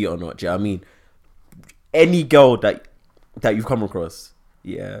you can see it or not. Do you know what I mean? Any girl that you've come across,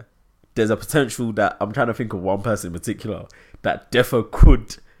 yeah, there's a potential that I'm trying to think of one person in particular that defo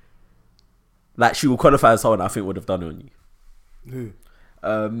could, like, she will qualify as someone I think would have done it on you.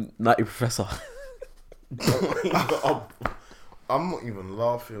 Who? Nutty Professor. I'm not even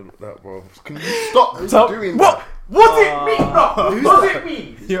laughing at that, bro. Can you stop doing what? that? What it mean? No, what it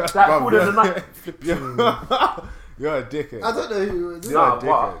mean? Yeah, That bruv, called it a nut. You're a dickhead. I don't know who it is. You're a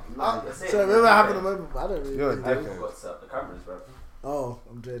Nah, dickhead. So remember having a moment, but I don't really. You're a know. dickhead. The cameras, bro. Oh,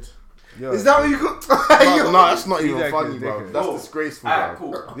 I'm dead. You're Is a that what you got? No, that's not even Exactly, funny, bro. dickhead. That's Oh, disgraceful, alright,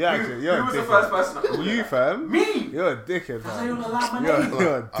 bro. cool. Yeah, actually, you're Who a was the dickhead. first person? You, fam? Me. You're a dickhead, How you man. gonna lie my You're name?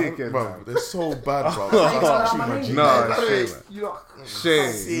 a dickhead, Bro, man. they're so bad, bro. No, By the way, shit, man. you know,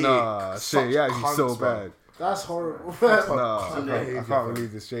 Shit, nah, Such shit, you're actually cunts, so bro. bad. that's horrible. Nah, I can't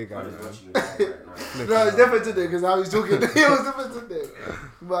believe this shit guy, man. No, it's different today because how he's talking. It was different today.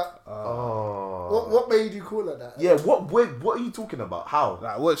 But Oh. what made you call her that? Yeah, what are you talking about? How?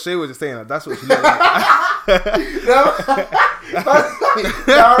 Like, what Shay was just saying, like, that's what she looked like.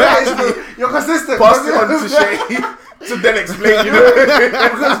 No, right, you're consistent. Pass it on to Shay to then explain, you know?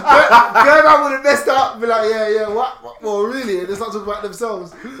 Because German would have messed up, be like, yeah, what? Well, really, and they start talking about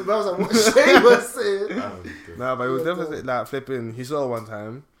themselves. But I was like, what Shay was saying. Nah, but it was definitely like flipping. He saw her one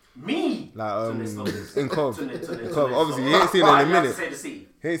time, Me. like in Cov. Cov. Obviously, he ain't seen her in a minute.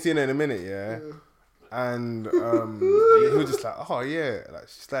 He ain't seen her in a minute, yeah. And he was just like, oh yeah, like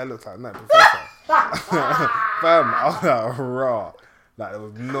she started looks like Nat Professor. Fam, I was like, raw. Like there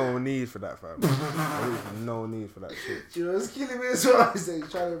was no need for that, fam. There was no need for that shit. You know, it's killing me as well. He's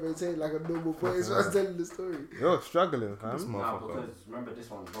trying to maintain like a normal voice while he's telling the story. You're struggling, fam. Nah, because remember this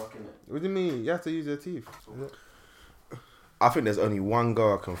one's rocking it. What do you mean? You have to use your teeth. I think there's only one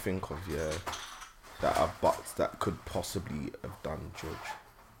girl I can think of, yeah, that I've bucked that could possibly have done George.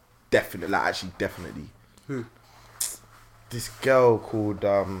 Definitely, like actually, definitely. Who? This girl called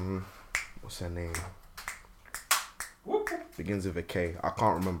what's her name? Begins with a K. I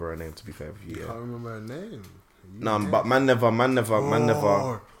can't remember her name, to be fair with you. I Yeah. can't remember her name. No, but man never.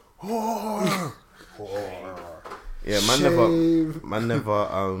 Yeah,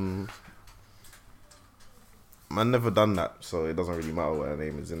 man never done that, so it doesn't really matter what her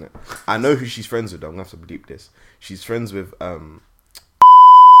name is, innit? I know who she's friends with though. I'm gonna have to bleep this. She's friends with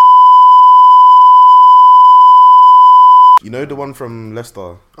you know the one from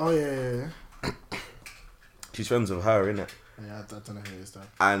Leicester? Oh, yeah. She's friends with her, innit? Yeah, I don't know who it is though.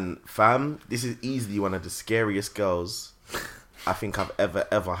 And fam, this is easily one of the scariest girls I think I've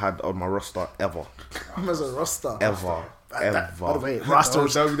ever had on my roster, ever. I'm as a roster. Ever. By the way, Oh,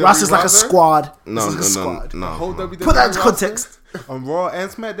 Rasta's WWE like a roster? squad. No, This is a squad. no. Whole WWE Put that into roster context. on Raw and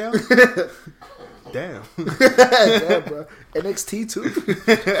SmackDown. Damn. Yeah, bro. NXT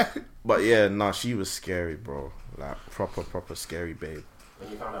too. But yeah, nah, she was scary, bro. Like proper scary babe. When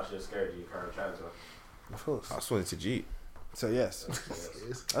you found out she was scared, you kind of tried to. Of course. I just wanted to cheat. So yes.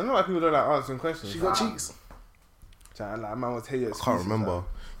 I don't know why people don't like answering questions. She got cheeks. Like, man was here. I can't remember.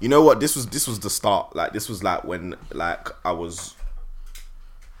 You know what? This was the start. Like this was like when like I was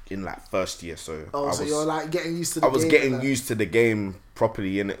in like first year, so So you're like getting used to the game. I was getting used to the game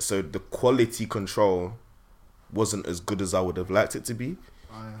properly in it, so the quality control wasn't as good as I would have liked it to be.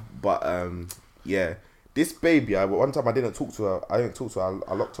 But yeah, this baby, one time I didn't talk to her.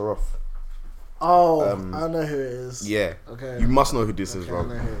 I locked her off. Oh, I know who it is. Yeah. Okay. You must know who this is, I bro.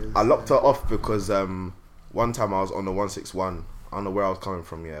 know who it is, I locked her off because one time I was on the 161. I don't know where I was coming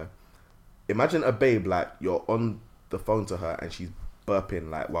from. Yeah. Imagine a babe like you're on the phone to her and she's burping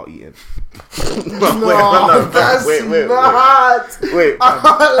like while eating. That's wait. Wait, bro.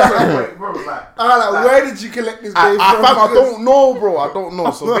 Where did you collect this babe from? I don't know, bro. I don't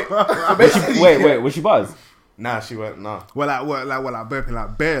know. So basically, Wait, was she buzzed? Nah, she went nah. Well, like burping,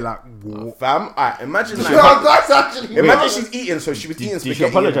 like bear, like what? Fam, imagine like That's actually. imagine she's eating, so she was eating Did spaghetti. she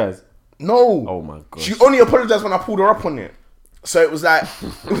apologize? No. Oh my god. She only apologized when I pulled her up on it. So it was like,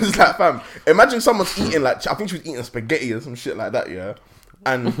 fam, imagine someone's eating like, I think she was eating spaghetti or some shit like that, yeah.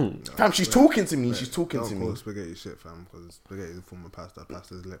 And fam, she's talking to me. She's talking to Don't me. call spaghetti shit, fam, because spaghetti is a form of pasta.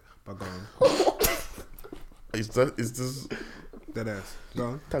 Pasta's lit. But go on. It's just Dead ass. Go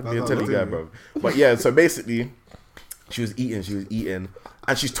on. tag me a telly guy, bro. But yeah, so basically, she was eating,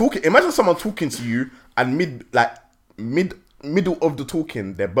 and she's talking. Imagine someone talking to you, and middle of the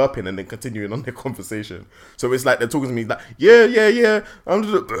talking, they're burping and then continuing on their conversation. So it's like they're talking to me like, yeah. I'm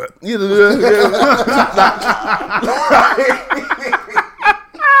just,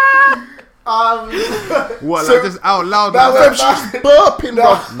 What? So- Like just out loud. Fam, Like, she's burping,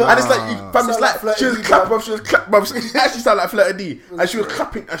 bro. And it's like, fam, it's like, she was clapping, bro. She actually sounded like Flirty D. And she was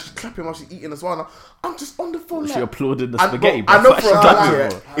clapping while she's eating as well. And I'm just on the phone. She like, applauded the and, spaghetti. bro, I bro. know for a She fact, done it, yeah,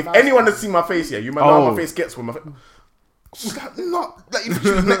 bro. if anyone has seen my face, yeah, you might know how my face gets when my face. She's like, no, like if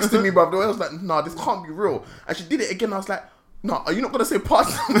she was next to me, bro. The way I was like, nah, this can't be real. And she did it again. I was like, no, are you not gonna say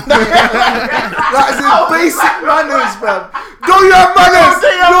pass? That is basic manners, fam. Do your manners. Do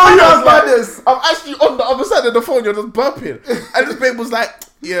your manners. I'm actually on the other side of the phone. You're just burping, and this babe was like,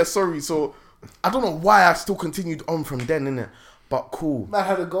 yeah, sorry. So I don't know why I still continued on from then, innit? But cool, Man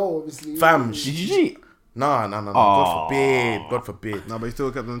had a goal, obviously. fam. Did you cheat? Nah. Aw. God forbid. no, but you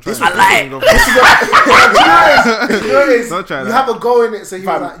still kept on This trying. was Don't try You that. have a goal in it, so he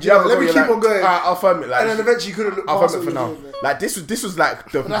was Fam, like, do you have a let goal? me You're keep like, on going. alright, I'll firm it. Like, And then eventually you couldn't look I'll past firm it for what now. you were doing. Like this was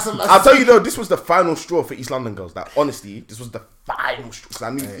like the. That's I'll tell you though, this was the final straw for East London girls. Like honestly, this was the final straw. 'Cause I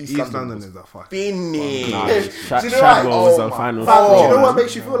knew East London was is a fuck. finished. Nah, Do you know Shadwell was Oh the my final Fam, do you know straw. what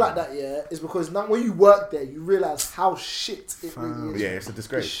makes you feel like that, yeah? Is because now when you work there, you realise how shit it really is. Yeah, it's a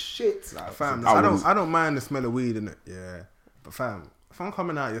disgrace. Shit. Fam, I I don't mind the smell of weed in it. Yeah, but fam, if I'm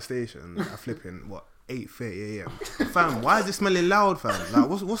coming out your station, I'm flipping 8:30 a.m. Fam, why is it smelling loud, fam? Like,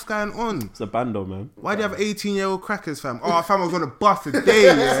 what's going on? It's a bando, man. Why do you have 18-year-old crackers, fam? Oh, fam, I was gonna bust today,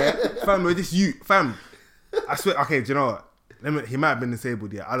 yeah. Fam, with this you, fam. I swear. Okay, do you know what? He might have been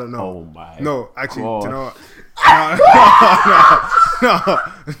disabled, yeah. I don't know. Oh my. No, actually, God. do you know what?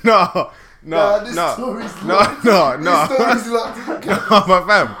 No. This story's No, locked. This story's locked. but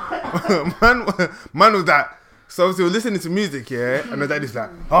fam, man was like, so obviously we're listening to music, yeah, and the daddy's like,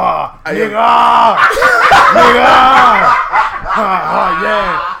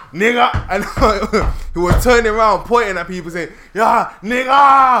 nigga, and he was turning around, pointing at people, saying, yeah,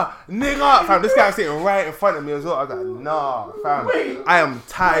 nigga. Fam, this guy was sitting right in front of me as well. I was like, nah, fam, I am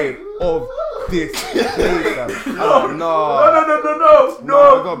tired of this place, fam. You know,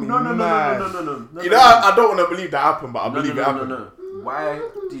 I don't want to believe that happened, but I believe it happened. Why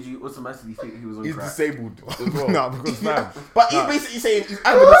did you automatically think he was on He's crack? disabled as well. No, because fam, But he's basically saying he's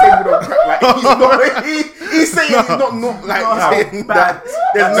either disabled or crack. Like he's not. He's saying he's not like saying that.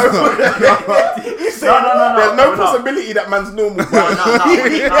 There's no. He's saying there's no possibility that man's normal. No. We're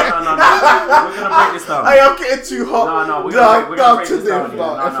gonna break this down. I am getting too hot. No, we're gonna break this down.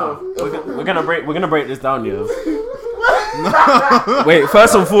 We're gonna break this down, yeah. Wait,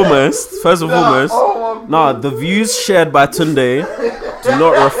 first and foremost, nah, the views shared by Tunde do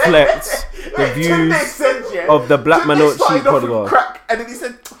not reflect the views of the Black Man Don't Cheat podcast. Crack, and then he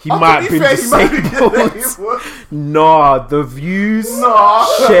said He might have been disabled. Nah, the views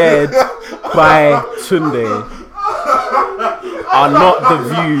shared by Tunde are not the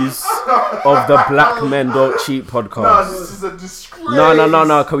views of the Black Men Don't Cheat podcast. This is a disgrace.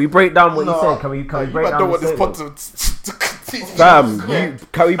 No. Can we break down what he said? Can we break I down don't want the this pod statement? to continue. Fam,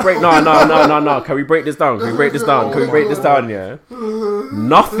 can we break? No. Can we break this down? Yeah.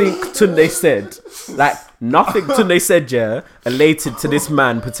 Nothing Tunde said, yeah, related to this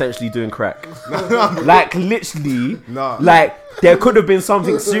man potentially doing crack. Like literally, No. like there could have been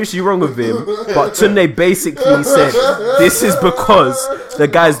something seriously wrong with him, but Tunde basically said this is because the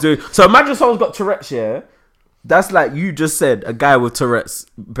guy's doing. So imagine someone's got Tourette's, yeah. That's like you just said a guy with Tourette's.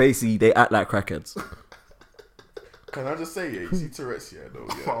 Basically, they act like crackheads. Can I just say, yeah, you see Tourette's, yeah, though,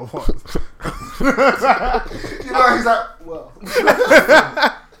 yeah. What? You know, he's like, well.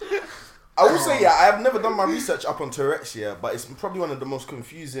 I will say, yeah, I have never done my research up on Tourette's, yeah, but it's probably one of the most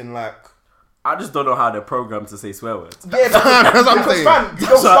confusing, like... I just don't know how they're programmed to say swear words. Yeah, That's what I'm saying. fam, you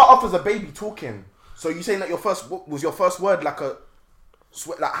don't start off as a baby talking. So you saying that was your first word like a...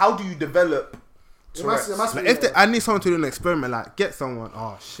 Like, how do you develop Tourette's? It must Like, be, I need someone to do an experiment, like get someone.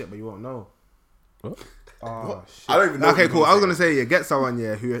 Oh shit, but you won't know. What? Oh shit. I don't even know. Okay, what cool. you're I was gonna gonna say, yeah, get someone,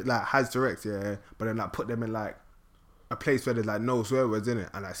 yeah, who like has Tourette's, yeah, but then like put them in like a place where there's like no swear words in it,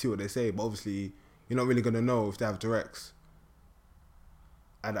 and like see what they say. But obviously, you're not really gonna know if they have Tourette's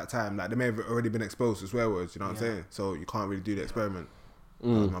at that time. Like they may have already been exposed to swear words. You know what I'm saying? So you can't really do the experiment.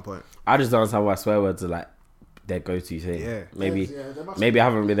 That's my point. I just don't understand why swear words are like their go-to thing. Yeah. Maybe there must maybe I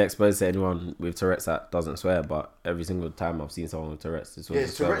haven't been exposed to anyone with Tourette's that doesn't swear, but every single time I've seen someone with Tourette's, it's Yeah, always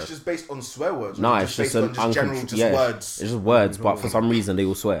is a swear Tourette's word. just based on swear words? Or No, is it's it just based an on just general, uncontrolled. just Yeah, words. it's just words, but for some reason they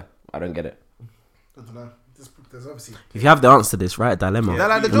all swear. I don't get it. I don't know. There's obviously... If you have the answer to this, write a dilemma. They're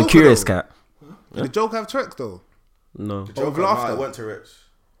like the I'm Joker, curious, though. cat. Did the joke have Tourette's though? No, The Joker, laughter. no, it weren't Tourette's.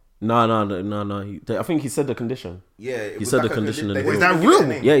 no. I think he said the condition. Yeah, it He was said like the a condition they in didn't the- Is that even give it a real?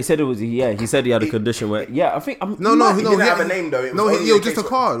 name. Yeah, he said it was. Yeah, he said he had a condition where. Yeah, I think. No, He no. didn't have a name though. It was only It was a just a case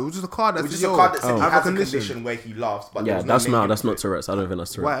card. It was just a card. It That's was just yo, a card that said I he have has a condition where he laughs, but there Yeah, was no that's name not. given That's to not it. Tourette's. I don't think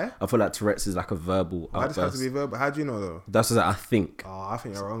that's Tourette's. Why? I feel like Tourette's is like a verbal Why does it have to outburst. be verbal? How do you know though? That's just I think. Oh, I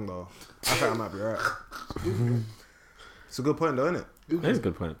think you're wrong though. I think I might be right. It's a good point though, isn't it? That's a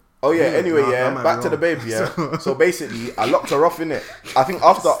good point. Oh yeah. Anyway, Nah, I yeah. might Back be to the wrong. baby. Yeah. So basically, I locked her off in it. I think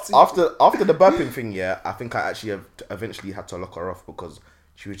after the burping thing, yeah. I think I actually have eventually had to lock her off because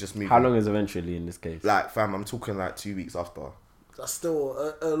she was just moving. How long is eventually in this case? Like, fam, I'm talking like 2 weeks after. That's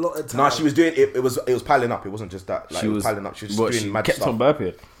still a lot of time. No, she was doing it. It was piling up. It wasn't just that. Like, She it was was piling up. She was just What, doing she mad kept stuff. on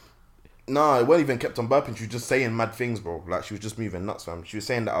burping. No, it wasn't even kept on burping. She was just saying mad things, bro. Like, she was just moving nuts, fam. She was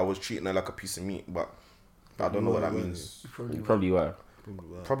saying that I was treating her like a piece of meat, but I don't know what that means. You probably were.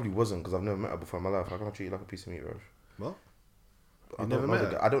 Probably wasn't because I've never met her before in my life. How can I treat you like a piece of meat, bro? What? I never don't know met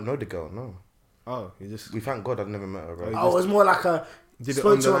the her? I don't know the girl. No, Oh, you just Oh, we thank God I've never met her, bro. you it was more like a Did it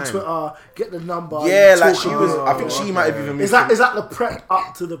Spoke on to the her on line? Twitter, get the number. Yeah, you like talk she to was. her. I think she might have even moved. Is that the prep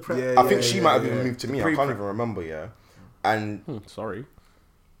up to the prep? Yeah, I think she might have yeah. even moved to me. I can't even remember. Yeah, and Sorry.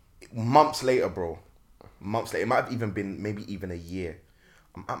 months later, bro. Months later, it might have even been maybe even a year.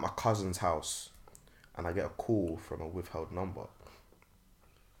 I'm at my cousin's house, and I get a call from a withheld number.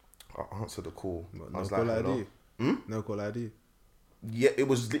 I answered the call. I No was call like, hello? ID. No call ID. Yeah, it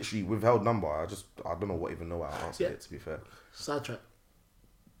was literally withheld number. I don't know what even know why I answered it. To be fair, Sidetrack.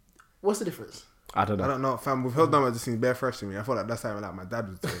 What's the difference? I don't know. I don't know, fam. With held number just seems bare fresh to me. I feel like that's something like my dad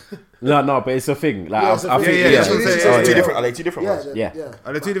would say. No, but it's a thing. Like Yeah, it's a I thing. think, Yeah, yeah, that's what I'm saying. Oh, Yeah. two yeah. different. Are they two different Yeah, ones? Yeah.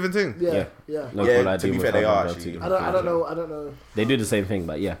 Are they two different things? Yeah. No Yeah, call ID. to be with fair, they held are number, actually. two I different don't things, know. I don't know. They do the same thing,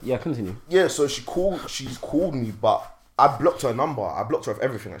 but yeah, continue. Yeah, so she's called me, but I blocked her number. I blocked her off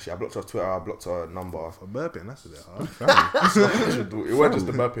everything actually. I blocked her off Twitter. I blocked her number. For burping, that's a bit hard. It wasn't just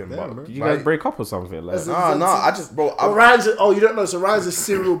the burping, but Did you guys break up or something? Like, no. I just, bro. Well, Ryan's you don't know. So Ryan's a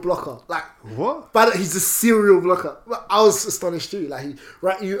serial blocker. Like, What? but he's a serial blocker. I was astonished too. Like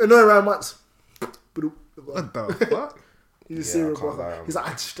you annoy Ryan once. What the fuck? He's a Yeah, serial I can't blocker. lie. He's like,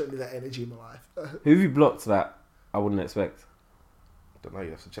 I just don't need that energy in my life. who have you blocked that I wouldn't expect? don't know.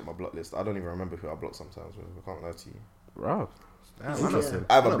 You have to check my block list. I don't even remember who I blocked sometimes. I can't lie to you. Wow. Damn, Yeah.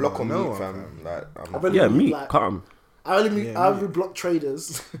 I have I a don't block on know me, one, fam. Like, I've only Yeah, been, me. like, Cut 'em. I only Yeah, I only block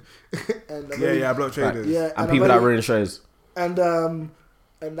traders. And I've Yeah, only- yeah, I block traders. Yeah, And I've people that only- ruin shows. and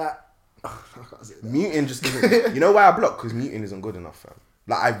that. I can't say that. muting just isn't. You know why I block? Because muting isn't good enough, fam.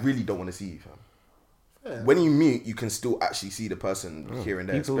 Like, I really don't want to see you, fam. Yeah. When you mute, you can still actually see the person here and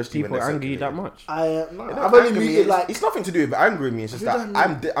there. especially People when they're anger you that circulating. much. No, It don't I've only anger me. muted It's- like it's nothing to do with angering me. It's just Who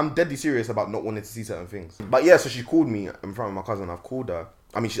that done I'm deadly serious about not wanting to see certain things. But yeah, so she called me in front of my cousin. I've called her.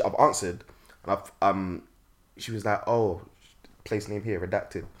 I mean, I've answered, and she was like, "Oh, place name here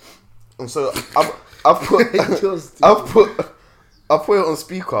redacted," and so I've put I've put it on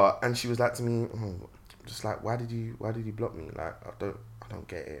speaker, and she was like to me, just like, why did you block me? Like, I don't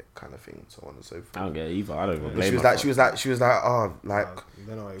get it, kind of thing, so on and so forth. I don't get it either. I don't even And blame she was myself. like, oh, like. You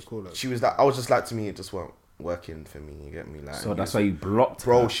don't know what you call it. She was like, I was just like, to me, it just weren't working for me. You get me? Like, So that's why you blocked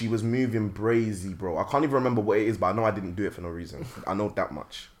bro. her. She was moving brazy, bro. I can't even remember what it is, but I know I didn't do it for no reason. I know that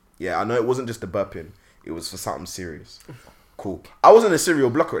much. Yeah, I know it wasn't just the burping. It was for something serious. Cool. I wasn't a serial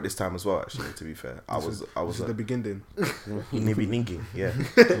blocker at this time as well. Actually, to be fair, I was. This is the beginning. In the beginning, yeah.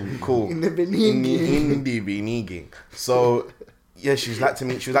 Cool. In the beginning. In the beginning. So, yeah, she was like to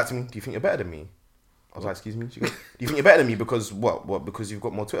me, do you think you're better than me? I was like, excuse me? She goes, do you think you're better than me because what? What? Because you've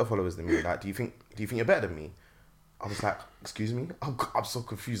got more Twitter followers than me? Like, do you think you're better than me? I was like, excuse me? I'm so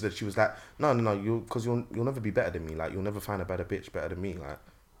confused that she was like, no, because you'll never be better than me. Like, you'll never find a better bitch better than me. Like,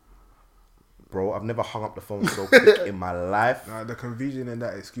 bro, I've never hung up the phone so quick in my life. Nah, the confusion in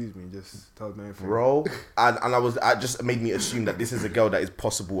that, excuse me, just told me everything. Bro, and I just made me assume that this is a girl that is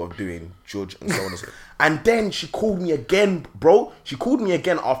possible of doing George and so on and so on. And then she called me again, bro. She called me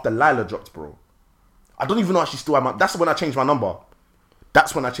again after Lila dropped, bro. I don't even know if she still had my... That's when I changed my number.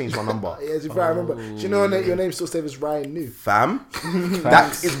 That's when I changed my number. Yeah, if I remember. Do you know your name still saved as Ryan New? Fam,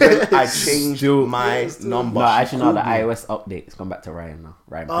 that is when I changed my number. No, actually, no. The iOS update. It's gone back to Ryan now.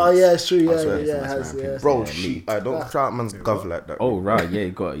 Ryan. Oh yeah, it's true. Yeah, swear yeah, it's it has. Yeah. Bro, don't try out man's gov like that. Oh right, yeah,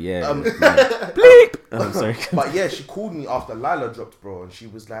 you got bleep. I'm sorry. But yeah, she called me after Lila dropped, bro, and she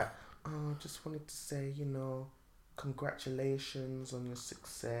was like, "Oh, just wanted to say, congratulations on your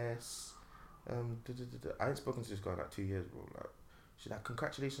success." I ain't spoken to this girl in like 2 years, bro. Like, she's like,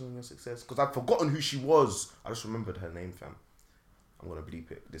 "Congratulations on your success," because I'd forgotten who she was. I just remembered her name, fam. I'm gonna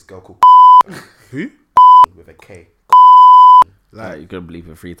bleep it. This girl called Who? with a K. Like, you couldn't believe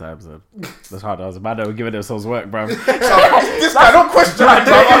it 3 times then. That's hard. I was mad. They were giving themselves work, bro. This guy, don't question me.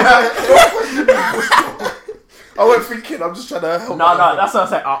 I wasn't thinking. I'm just trying to help. No, that's what I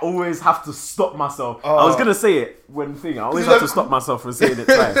said. I always have to stop myself. I was gonna say it when thing. I always have to stop myself from saying it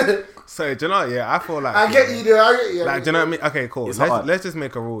twice. So, do you know what, yeah, I feel like... I get you, dude. I get you. Like, do you know what I mean? Okay, cool. It's hard. Let's just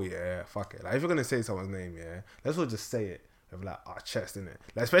make a rule, yeah. Fuck it. Like, if you're gonna say someone's name, yeah, let's all just say it with like our chest, innit?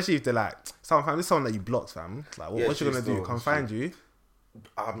 Like, especially if they're like, fam, this is someone that you blocked, fam. Like, what you gonna do? Come find you?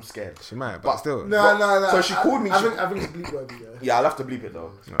 I'm scared. She might, but still. No. So she called me. I think it's bleep worthy, yeah. Yeah, I'll have to bleep it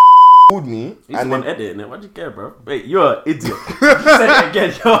though. Called me He's and one then editing it. Why'd you care, bro? Wait, you're an idiot. You said it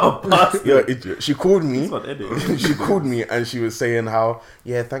again. You're a bastard. you're an idiot. She called me. He's one editing. She called me and she was saying how,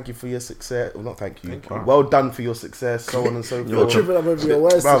 yeah, thank you for your success. Well, not thank you. Well done for your success. So on and so forth. You're tripping up over your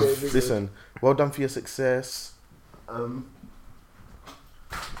words Bruv, today. listen, well done for your success.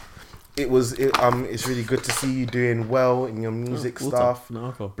 It's really good to see you doing well in your music stuff. No,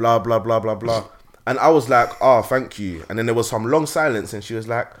 okay. Blah blah blah blah blah. And I was like, oh, thank you. And then there was some long silence, and she was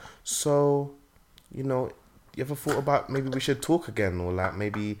like, so, you ever thought about maybe we should talk again, or like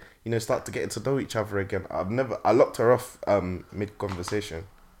maybe start to get to know each other again? I locked her off mid conversation.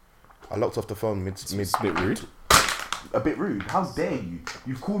 I locked off the phone mid. It's a bit rude. A bit rude. How dare you?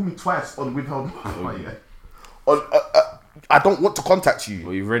 You've called me twice on withheld. I don't want to contact you.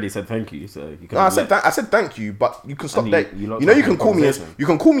 Well, you've already said thank you, so you can. No, I said thank you, but you can stop And that. you You can call me. You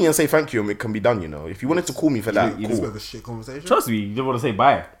can call me and say thank you, and it can be done. If you wanted to call me for that, This cool. was a shit conversation. Trust me, you didn't want to say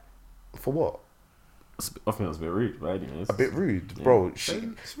bye. For what? I think that was a bit rude, but anyways. A bit rude, bro.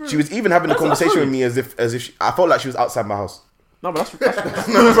 She was even having a conversation with me as if I felt like she was outside my house. No, but that's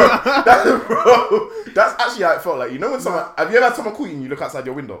No, bro, that's actually how it felt. Like, when someone, have you ever had someone call you and you look outside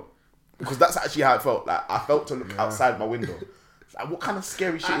your window? Because that's actually how it felt. Like, I felt to look outside my window. Like, what kind of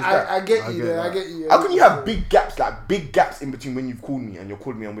scary shit is that? I get you there. I get you. How can you have big gaps in between when you've called me and you're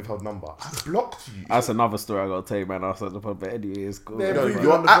calling me on withheld number? I blocked you. That's another story I gotta tell you, man. Outside the pub, but anyways, cool. Yeah,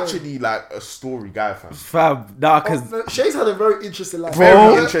 You're actually like a story guy, fam. Fam, nah, cause Shay's had a very interesting life.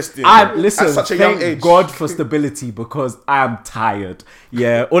 Very interesting. Listen, At such a young thank age. God for stability because I'm tired.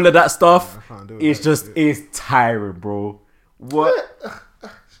 Yeah, all of that stuff, I can't do it's that just shit. it's tiring, bro. What?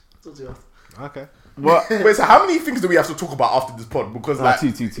 Okay. What? Wait, so how many things do we have to talk about after this pod? Because Two.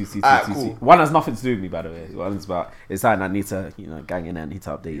 Alright, cool. One has nothing to do with me, by the way. One is about it's something I need to, gang in and need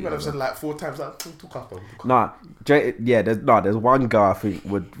to update you you. might have said like 4 times. Like, talk after. Nah, there's one girl I think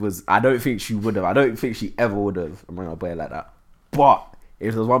was I don't think she would have. I don't think she ever would have. I'm not gonna put it like that. But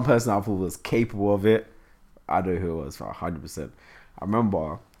if there's one person I thought was capable of it, I know who it was for 100%. I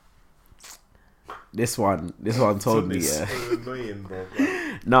remember this one told me. Yeah. Annoying, bro.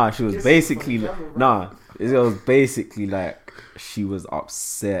 Nah, she was basically it was basically like she was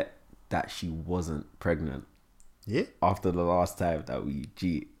upset that she wasn't pregnant. Yeah. After the last time that we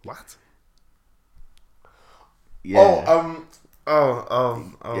cheat. What? Yeah.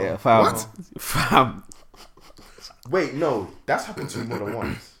 Yeah, fam. What? Fam. Wait, no, that's happened to you more than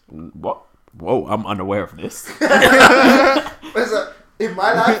once. What? Whoa, I'm unaware of this. In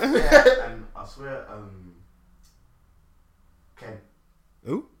my life, And I swear, Ken.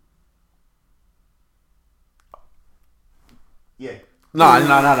 Who? Yeah. No.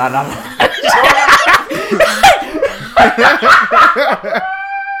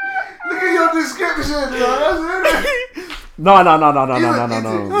 look at your description, bro.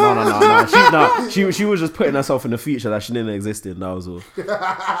 She was just putting herself in the future that she didn't exist in. That was all.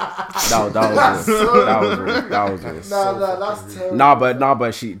 That was all. That's terrible.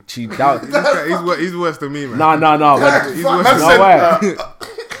 But she He's worse than me, man. He's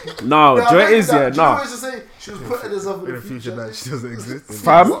she was putting herself in the future that she doesn't exist in.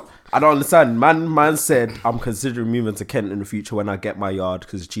 Fam, I don't understand. Man said I'm considering moving to Kent in the future when I get my yard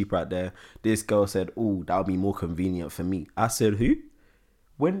because it's cheaper out there. This girl said, "Oh, that'll be more convenient for me." I said, "Who?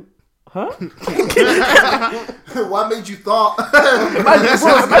 When? Huh?" What made you thought? It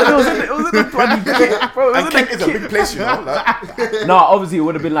was in the bloody kit, bro. And Kent is a big place, you know. Like. No, obviously it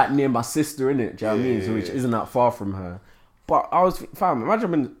would have been like near my sister, innit? Do you know what I mean? So which isn't that far from her. But I was, fam,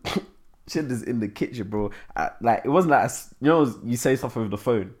 imagine when shit is in the kitchen, bro. Like it wasn't like you say stuff over the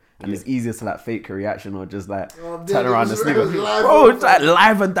phone. And it's easier to like fake a reaction or just like turn around and sneak. Bro, it's like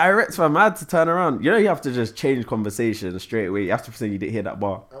live and direct, fam. I had to turn around. You know, you have to just change conversation straight away. You have to pretend you didn't hear that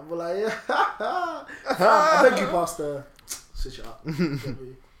bar. I'm like, yeah. I beg you, Pastor. Switch it up.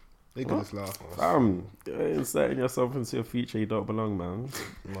 They can just laugh. You're setting yourself into your future you don't belong, man.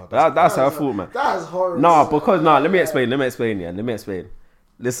 That's how I thought, man. That is horrible. Let me explain.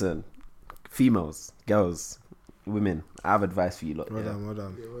 Listen, females, girls, women, I have advice for you lot. Well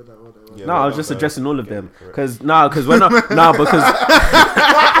done. Yeah, I was just addressing all of them because because I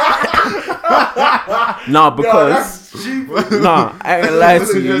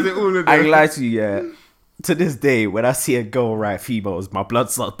ain't lie to you. Yeah, to this day, when I see a girl write females, my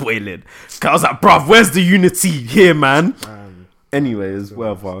blood starts boiling. Cause I was like, bruv, where's the unity here, man? Anyways,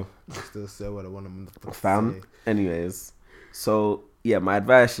 whatever. I still say what I want to fam. Anyways, so yeah, my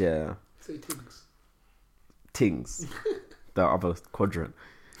advice, yeah. Say things. The other quadrant.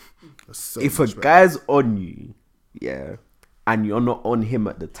 So if a guy's on you, yeah, and you're not on him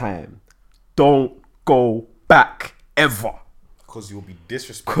at the time, don't go back ever. Because you'll be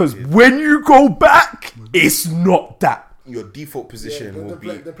disrespected. Because when you go back, it's not that. Your default position will be.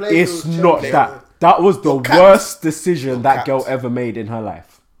 It's not that. That was the worst decision that girl ever made in her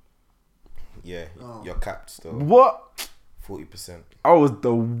life. Yeah, you're capped still. What? 40%. I was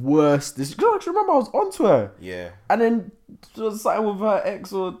the worst. Do you remember I was onto her? Yeah. And then she was starting with her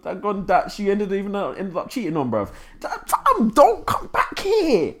ex or that she ended up cheating on, bruv. Fam, don't come back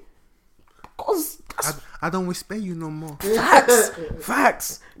here. Because I don't respect you no more.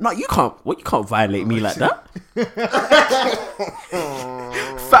 Facts. No, you can't violate me like that.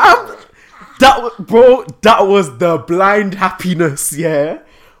 Fam, that was the blind happiness, yeah?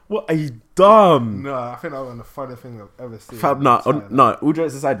 What are you dumb? No, I think that was one of the funniest things I've ever seen. Fam, all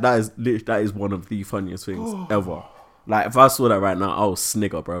jokes aside, that is one of the funniest things ever. Like, if I saw that right now, I would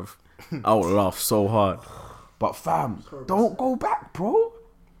snigger, bruv. I would laugh so hard. But fam, don't go back, bro.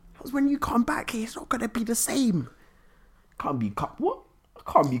 Because when you come back here, it's not going to be the same. Can't be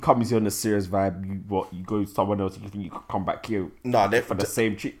coming here on a serious vibe. You go to someone else, you think you can come back here for the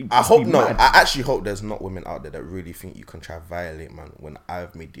same treat. I actually hope there's not women out there that really think you can try violate, man, when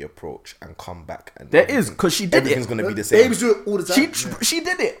I've made the approach and come back. And there is, because she did everything's it. going to be the same. Babes do it all the time. She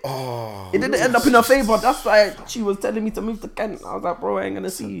did it. Oh, it didn't end up in her favour. That's why she was telling me to move to Kent. I was like, bro, I ain't going to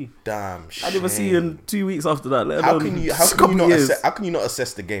see you. Damn shame. I didn't even see you in 2 weeks after that. How can you not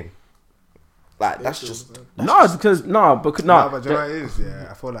assess the game? Like, that's just... But you know what it is, yeah?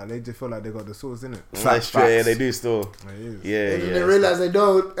 I feel like they just feel like they got the sauce, innit? That's true, yeah, they do still. It is. Yeah, And then they realise they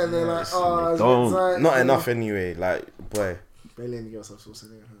don't, and they're like, don't. Not enough anyway, like, boy. Barely any girls have sauce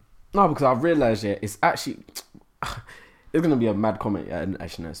in it. No, because I've realised, yeah, it's actually... It's going to be a mad comment, yeah, and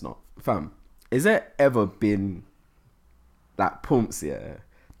actually, no, it's not. Fam, is there ever been, like, pumps, yeah,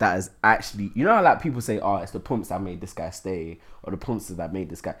 that is actually... You know how, like, people say, it's the pumps that made this guy stay, or the pumps that made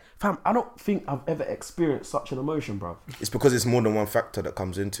this guy... Fam, I don't think I've ever experienced such an emotion, bro. It's because it's more than one factor that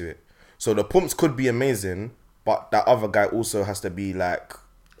comes into it. So the pumps could be amazing, but that other guy also has to be, like,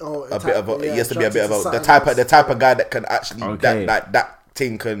 the type of guy that can actually... That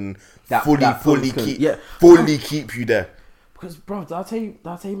thing can fully keep you there. Because, bro, did I tell you,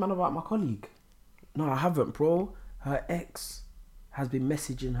 man, about my colleague? No, I haven't, bro. Her ex has been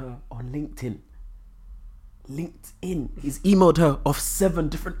messaging her on LinkedIn. He's emailed her off 7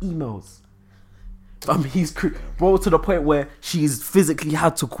 different emails. He's bro, to the point where she's physically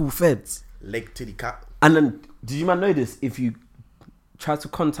had to call feds. Leg to the cat. And then, did you man know this? If you try to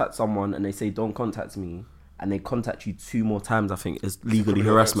contact someone and they say don't contact me, and they contact you 2 more times, I think it's legally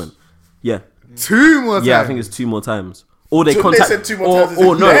harassment. Yeah. 2 more times? Yeah, I think it's 2 more times. or they They contact, said 2 more times.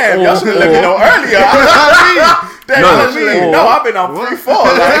 or no, Damn, y'all should have let me know earlier. No, I've been on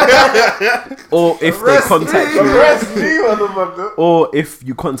 3-4. or if they contact you, Arrest me, motherfucker. or if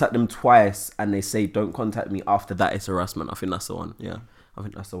you contact them twice and they say don't contact me after that, it's harassment. I think that's the one. Yeah, I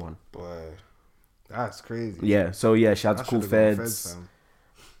think that's the one. Boy, that's crazy. Yeah, so yeah, she had to That call should've gone feds.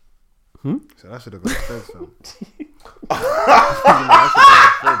 fam. So that should have gone feds, fam.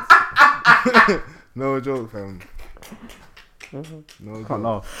 No joke, fam. No Can't joke.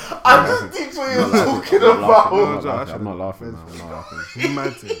 laugh. I just think what you're talking about. I'm not laughing, man. I'm not laughing. You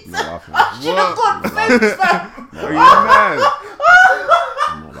mad thing. I'm not laughing. What? Are you mad?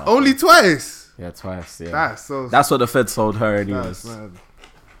 I'm not laughing. Only twice. Yeah, twice. Yeah, That's so. that's what the feds told her, That's anyways. mad.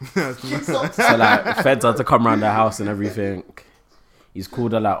 That's mad. So like, feds had to come around the house and everything. He's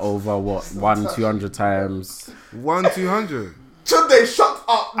called her like over 200 times. 1-200. Should they shut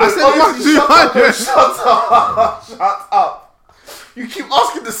up? I said 1-200. Shut up. Shut up. You keep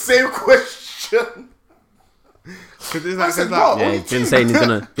asking the same question. Because it's I like, said, it's what? like, Yeah, he's been saying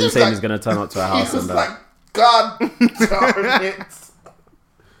he's gonna turn up to a house He's and just like, God darn it.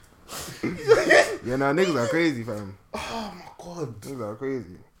 yeah, nah, niggas are crazy, fam. Oh my God. Niggas are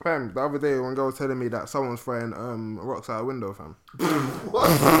crazy. Fam, the other day, one girl was telling me that someone's throwing rocks out a window, fam.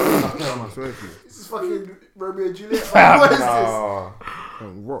 I swear to you. This is fucking Romeo and Juliet. What is this? Oh.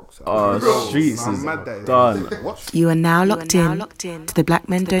 Rocks out oh, a window. streets I'm is mad that done. What? You are now locked in to the Black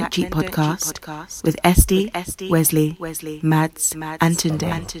Men Don't Cheat podcast with SD, Wesley, Mads, and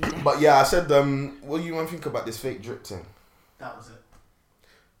Tunde. But yeah, I said, what do you want to think about this fake drip thing? That was it.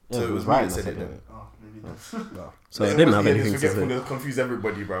 So it was me that said it then. Oh, maybe not. So I didn't have anything to say. to confuse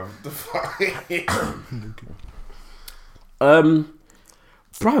everybody, bro. The fuck? Bruv,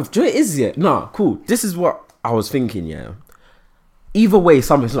 do you know what it is, yeah? Nah, cool. This is what I was thinking, yeah. Either way,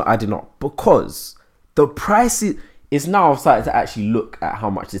 something's not adding up because the price is now I've started to actually look at how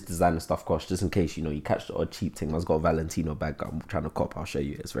much this designer stuff costs, just in case, you know, you catch the odd cheap thing. I've got a Valentino bag I'm trying to cop. I'll show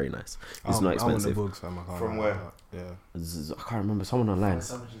you. It's very nice. It's not expensive. I want the books, fam. I can't From lie where? about that. Yeah. I can't remember. Someone online.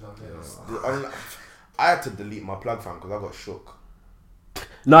 I had to delete my plug fam because I got shook.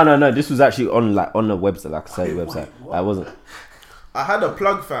 No. This was actually on the website, like a certain website. I wasn't. I had a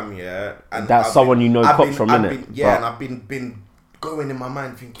plug fam, yeah, and That's I've someone been- you know I've cops been- from, I've innit? been- Yeah, But- and I've been going in my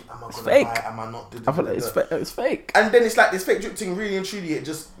mind thinking, am I gonna fake. buy it? Am I not? I feel like it's fake. And then it's like this fake drip thing. Really and truly, it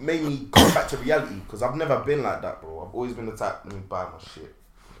just made me go back to reality because I've never been like that, bro. I've always been the type. Let me buy my shit,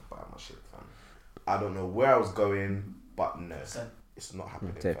 fam. I don't know where I was going, but no, it's not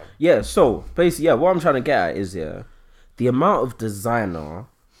happening. Okay. Fam. Yeah, so basically, yeah, what I'm trying to get at is, yeah, the amount of designer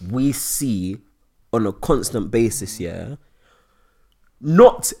we see on a constant basis, yeah,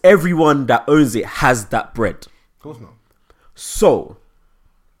 not everyone that owns it has that bread. Of course not. So,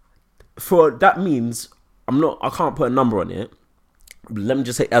 for that means, I can't put a number on it, but let me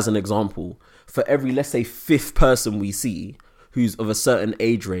just say as an example, for every, let's say, 5th person we see who's of a certain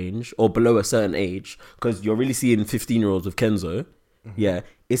age range or below a certain age, because you're really seeing 15-year-olds with Kenzo, yeah,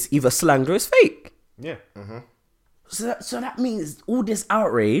 it's either slanged or it's fake. Yeah. So that means all this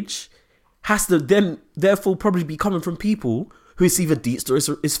outrage has to then therefore probably be coming from people who it's either deets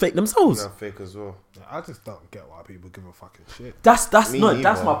or it's fake themselves. Yeah, fake as well. I just don't get why people give a fucking shit. That's Me my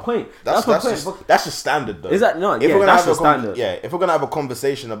neither. point. That's my point. just standard though. Is that no? If Yeah, we're gonna that's have a the standard. if we're gonna have a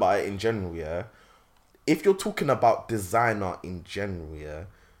conversation about it in general, yeah. If you're talking about designer in general, yeah,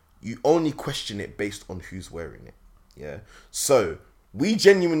 you only question it based on who's wearing it, yeah. So we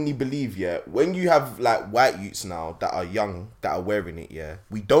genuinely believe, yeah, when you have like white youths now that are young that are wearing it, yeah,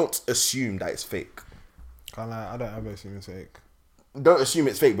 we don't assume that it's fake. Can't lie, I don't ever assume it's fake. Don't assume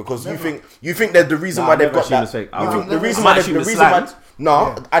it's fake because you think that the reason why I they've never got assume that. it's fake. You I think the would- reason I why might they- assume the it's reason why slang. no,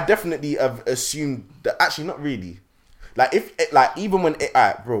 Yeah. I definitely have assumed that actually not really. Like if like even when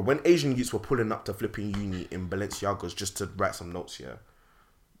bro, when Asian youths were pulling up to flipping uni in Balenciagas just to write some notes here,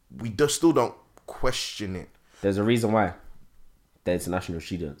 we just still don't question it. There's a reason why. They're international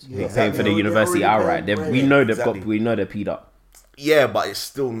students. They're exactly. paying for the They're university already outright. paying We rent. know they've Exactly. we know they're peed up. Yeah, but it's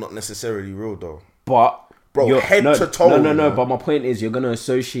still not necessarily real though. But Bro, you're- head no, to toe, No, you know. But my point is, you're gonna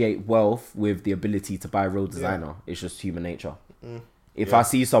associate wealth with the ability to buy real designer. It's just human nature. If I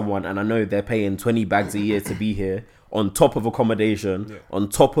see someone and I know they're paying 20 bags a year to be here, on top of accommodation, on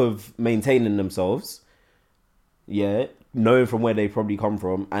top of maintaining themselves, yeah, knowing from where they probably come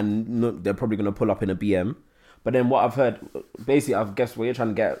from, and they're probably gonna pull up in a BM. But then what I've heard, basically, I guess what you're trying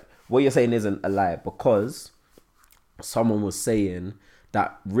to get, what you're saying isn't a lie, because someone was saying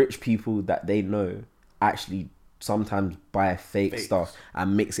that rich people that they know actually sometimes buy fake stuff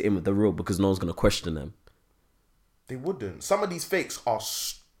and mix it in with the real because no one's going to question them. They wouldn't. Some of these fakes are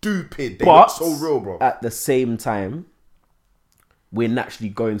stupid. They But look so real, bro. at the same time, we're naturally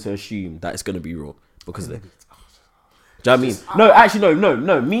going to assume that it's going to be raw because of it. Do you know what I mean? No, actually,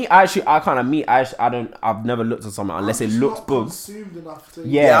 no. Me, actually, I can't. I've never looked at something unless it looks good.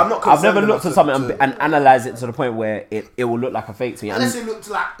 Yeah, I'm not I've never concerned looked at enough something to- and analyze it to the point where it will look like a fake to me. Unless it looked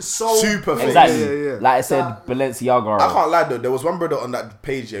like so Super fake. Exactly. Yeah. Like I said, Balenciaga. I can't lie though. There was one brother on that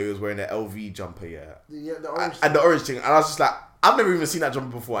page who was wearing an LV jumper, the orange and the orange thing, and I was just like, I've never even seen that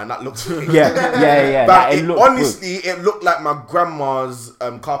jumper before, and that looked. Yeah. But Like, it looked honestly, it looked like my grandma's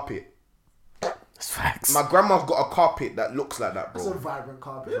carpet. It's facts. My grandma's got a carpet that looks like that, It's a bro. vibrant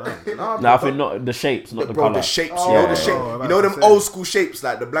carpet. Nah, No, I think not the shapes, not the bro, color. the shapes, Oh, you know yeah. the shape, Oh, you know them that's old school shapes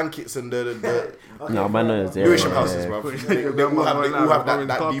like the blankets and the No, man, knows. Yeah, Lewisham yeah, houses, yeah. bro. They all have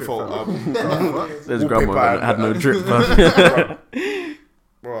that default. This Wallpaper grandma and- had no drip. Fam.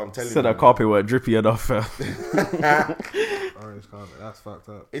 Bro, I'm telling Said you, that carpet weren't drippy enough. Fam. Orange carpet. That's fucked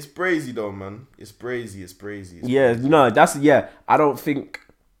up. it's brazy though, man. It's brazy. Yeah, no, I don't think.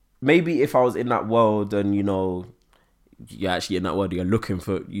 Maybe if I was in that world and you're actually in that world, you're looking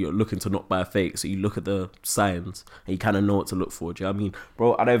to not buy a fake, so you look at the signs and you kind of know what to look for. Do you know what I mean,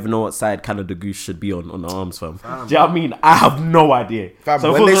 bro? I don't even know what side Canada Goose should be on the arms, fam. Do you know what I mean? I have no idea. Fam,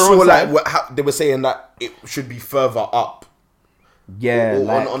 So when if it they was saw the wrong like side- how they were saying that it should be further up, yeah, or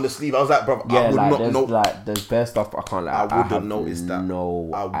like, on the sleeve, I was like, bro, yeah, I would like not there's know. there's bare stuff I can't like. I wouldn't have notice that.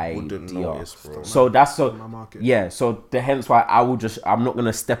 No I wouldn't idea. notice, bro. So that's My market. yeah. So hence why I'm not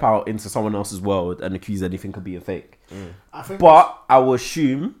gonna step out into someone else's world and accuse anything of being fake. I think But I will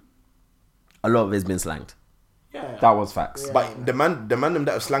assume a lot of it's been slanged. yeah. That was facts. Yeah. But the man them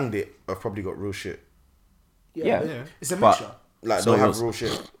that have slanged it have probably got real shit. Yeah. It's a But- mixture. Like So they have yours. real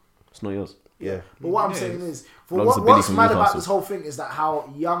shit. It's not yours. Yeah. But what I'm saying is, for Lots of what's Billy from mad about Newcastle. this whole thing is that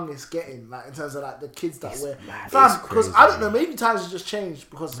how young it's getting, like in terms of like the kids that wear. mad. Fam, It's because crazy, I don't know, maybe times have just changed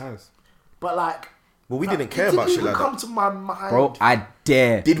because, Nice. but like, Well, we fam, didn't care it about didn't shit even like come that. to my mind, Bro, I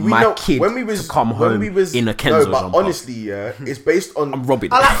dare Did we my know kid when we was to come when home we was in a Kenzo No, but jumper. honestly, yeah, it's based on. I'm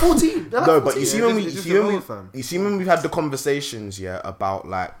robbing. I like 14. They're like No, 14. but you see Yeah, when it's just you see when we've had the conversations, yeah, about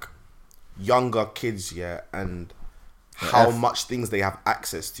like younger kids, yeah, and how much things they have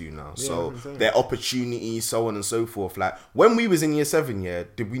access to now. So their opportunities, so on and so forth. Like when we was in year 7, yeah,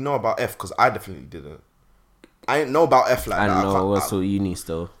 did we know about F? Because I definitely didn't. I didn't know about F like I that. don't know. can't- We're still uni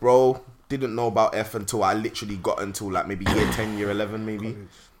still. bro, didn't know about F until I literally got until like maybe year 10, year 11, maybe.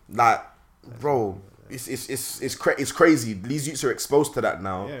 Like, bro, it's crazy. These youths are exposed to that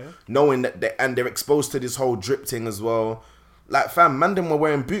now, knowing that they're exposed to this whole drip thing as well. Like, fam, man, them were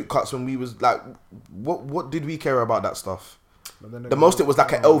wearing boot cuts when we was like, what did we care about that stuff? The most it was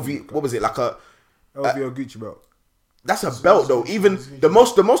like a LV. What was it like a? LV or Gucci belt. That's a belt though. Even the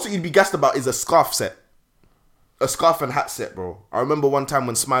most that you'd be gassed about is a scarf set. A scarf and hat set, bro. I remember one time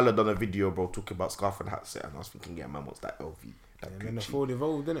when Smiler done a video, bro, talking about scarf and hat set, and I was thinking, yeah, man, what's that LV? That And then the Gucci? Ford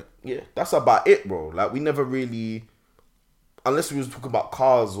evolved, didn't it? Yeah, that's about it, bro. Like, we never really, unless we was talking about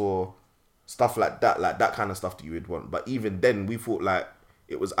cars or stuff like that kind of stuff that you would want. But even then, we thought like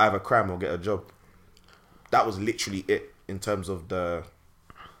it was either crime or get a job. That was literally it in terms of the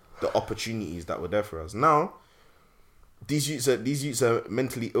opportunities that were there for us. Now, these youths are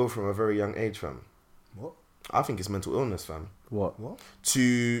mentally ill from a very young age, fam. What? I think it's mental illness, fam. What?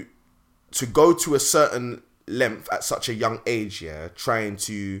 To go to a certain length at such a young age, yeah, trying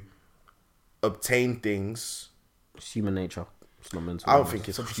to obtain things. It's human nature. It's not mental. I don't illness. think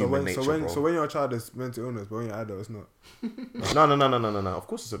it's So human when, nature, so when, bro. so when you're a child, it's mental illness, but when you're adult, it's not. No. Of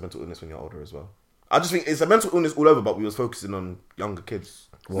course, it's a mental illness when you're older as well. I just think it's a mental illness all over, but we was focusing on younger kids.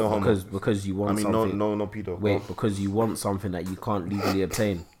 No homo. because you want I mean, something. no pedo. Wait, because you want something that you can't legally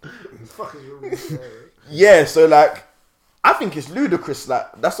obtain. Yeah, so like, I think it's ludicrous.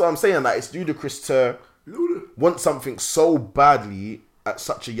 Like, that's what I'm saying. Like, it's ludicrous to want something so badly at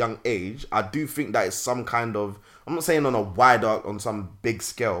such a young age. I do think that it's some kind of, I'm not saying on some big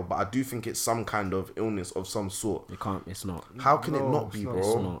scale, but I do think it's some kind of illness of some sort. It can't. It's not. How can it No, not be, it's not. bro?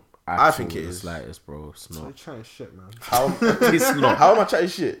 It's not. I think it It's is. like it's bro. It's You're not. trying shit, man. How, It's not. how am I chatting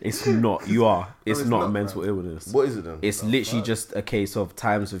shit? It's not. You are. It's, it's not, not, a mental illness. What is it then? It's literally just a case of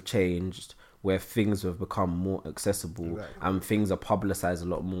times have changed where things have become more accessible and things are publicized a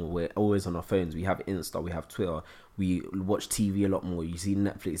lot more. We're always on our phones. We have Insta, we have Twitter, we watch TV a lot more. You see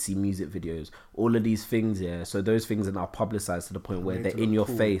Netflix, see music videos, all of these things, yeah. So those things are now publicized to the point where they're in your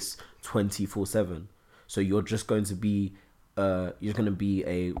face 24/7. So you're just going to be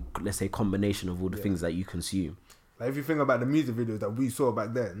a, let's say, combination of all the things that you consume. Like if you think about the music videos that we saw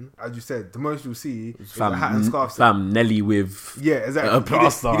back then, as you said, the most you'll see is a hat and scarf. set. Fam, Nelly with Yeah, exactly. a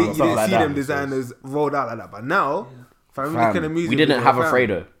plaster. You didn't something like see that. them designers rolled out like that. But now, fam, we look at the music we didn't video, have a fam,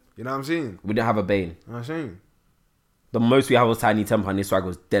 Fredo. You know what I'm saying? We didn't have a Bane. You know what I'm saying? The most we have was Tiny Temper, and his swag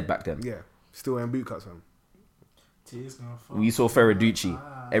was dead back then. Yeah, still wearing boot cuts, fam. We saw Ferraducci.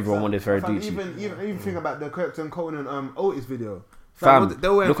 Everyone wanted Ferraducci. Even think about the Krypton Conan Otis video. Fam, they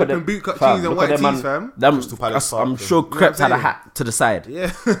were wearing look at flipping them boot cut fam, jeans and look at white them, tees, man. fam. Crystal Palace I'm Park, sure what Krept had a I'm hat to the side.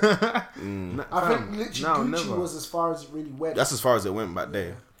 Yeah. I think literally Gucci was as far as it really went. That's as far as it went back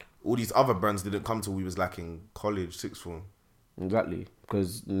there. All these other brands didn't come till we was like in college, sixth form. Exactly,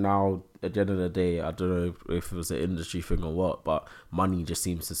 because now at the end of the day, I don't know if it was an industry thing or what, but money just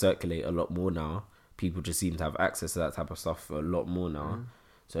seems to circulate a lot more now. People just seem to have access to that type of stuff a lot more now.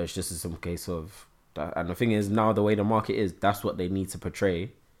 So it's just some case of that. And the thing is, now the way the market is, that's what they need to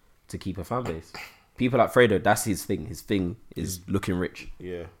portray to keep a fan base. People like Fredo, that's his thing. His thing is looking rich.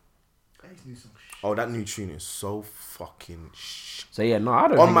 Yeah. Oh, that new tune is so fucking So yeah, no, I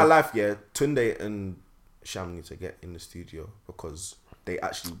don't. On my life, yeah, Tunde and Sham need to get in the studio because they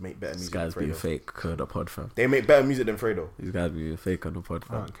actually make better This music guy's than being Fredo. fake on the pod, fam. They make better music than Fredo. These guys being fake on the pod,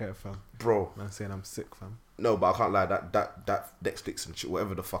 I fam. don't care, fam. Bro. Man saying I'm sick, fam. No, but I can't lie, that Dex Dixon shit,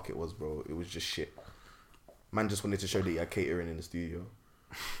 whatever the fuck it was, bro, it was just shit. Man just wanted to show that he had catering in the studio.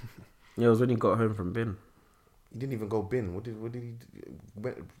 Yeah, it was when he got home from bin. He didn't even go bin. What did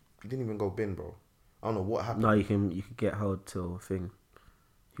he didn't even go bin, bro. I don't know what happened. No, you can get held till thing.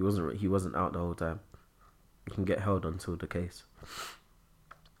 He wasn't out the whole time. You can get held until the case.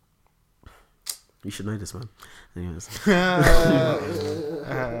 You should know this, man. Anyways.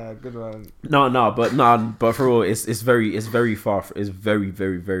 Good one. But for all, it's very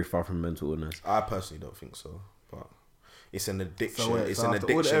very, very far from mental illness. I personally don't think so, but it's an addiction. So wait, it's so an after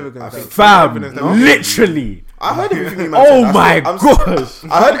all the addiction. evidence I think. that- Fam, evidence that- literally. I heard everything you man Oh said. my I'm gosh.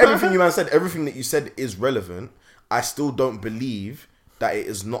 I heard everything you man said. Everything that you said is relevant. I still don't believe that it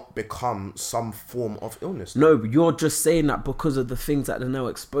has not become some form of illness. No, you're just saying that because of the things that they're now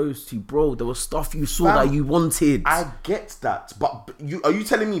exposed to, bro. There was stuff you saw Fam, that you wanted. I get that, but are you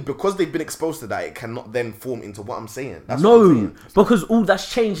telling me because they've been exposed to that, it cannot then form into what I'm saying? That's what I'm No, saying. because all that's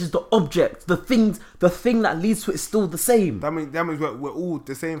changed is the object. The thing that leads to it is still the same. That means we're all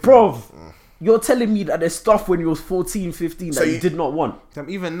the same, Bro, you're telling me that there's stuff when you was 14, 15 So that you you- did not want. fam.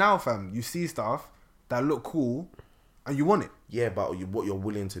 Even now, fam, you see stuff that look cool and you want it. Yeah, but what you're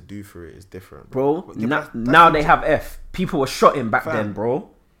willing to do for it is different, Bro, Yeah, that's now the they have F. People were shotting back Fam. then, bro.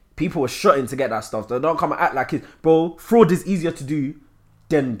 People were shotting to get that stuff. They don't come and act like it. Bro, fraud is easier to do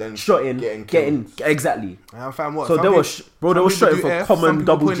than shotting, getting exactly. And fam, what? So Some they were, people- bro, they some were people shotting do for F, some common people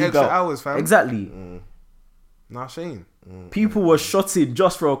double put in G extra belt. hours, fam. Exactly. Nah, Shane. People were shotting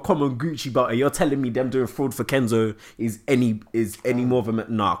just for a common Gucci belt, and you're telling me them doing fraud for Kenzo is any more of a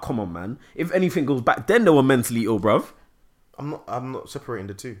nah? Come on, man. If anything goes back, then they were mentally ill, bruv. I'm not separating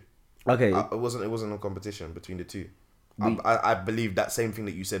the two. Okay, It wasn't a competition between the two. I believe that same thing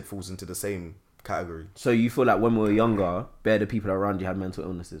that you said falls into the same category. so you feel like when we were younger, bare the people around you had mental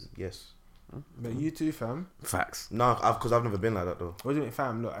illnesses? Yes. But you too, fam. Facts. No, because I've never been like that though. What do you mean,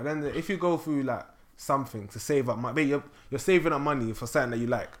 fam? Look, and then if you go through like something to save up money, you're saving up money for something that you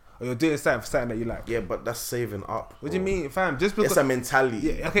like, or you're doing something for something that you like. Yeah, but that's saving up. What do you mean, fam? Just because It's a mentality.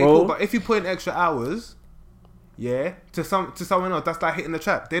 yeah, okay, Bro. cool. But if you put in extra hours, yeah, to someone else, that's like hitting the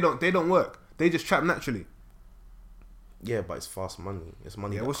trap. They don't work. They just trap naturally. Yeah, but it's fast money. It's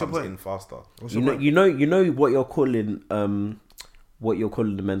money that what's your comes point? in faster. What's You your know, point? you know what you're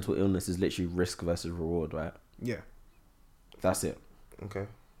calling the mental illness is literally risk versus reward, right? Yeah. That's it. Okay.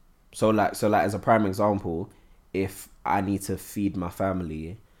 So like as a prime example, if I need to feed my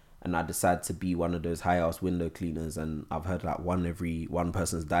family and I decide to be one of those high house window cleaners, and I've heard like one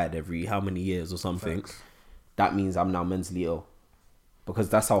person's died every how many years or something, that means I'm now mentally ill. Because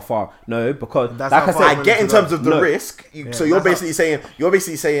that's how far. No, because That's like how I far said, I get in terms of the No. risk. So you're that's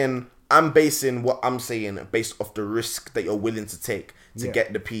basically saying I'm basing what I'm saying based off the risk that you're willing to take to Yeah.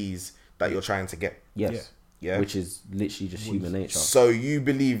 get the peas that you're trying to get. Yes. Yeah. Which is literally just human nature. So you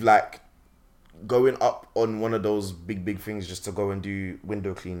believe like going up on one of those big things just to go and do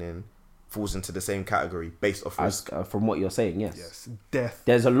window cleaning falls into the same category based off risk. From what you're saying, yes. Yes. Death.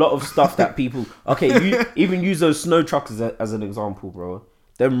 There's a lot of stuff that people... Okay, you even use those snow trucks as an example, bro.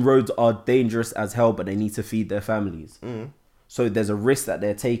 Them roads are dangerous as hell, but they need to feed their families. So there's a risk that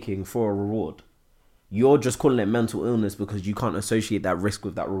they're taking for a reward. You're just calling it mental illness because you can't associate that risk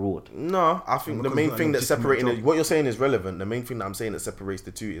with that reward. No, I think the Because main not thing a that's legitimate separating job. it, what you're saying is relevant. The main thing that I'm saying that separates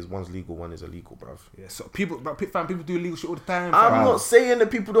the two is one's legal, one is illegal, bruv. Yeah. So people do illegal shit all the time. I'm fam. not saying that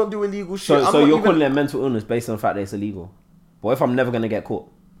people don't do illegal shit. So I'm so not you're even... calling it mental illness based on the fact that it's illegal. What if I'm never going to get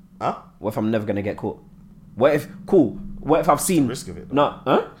caught? Huh? What if I'm never going to get caught? What if I've seen... risk of it, though. No,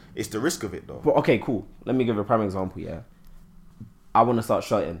 huh? It's the risk of it, though. But okay, cool. Let me give you a prime example, yeah. I want to start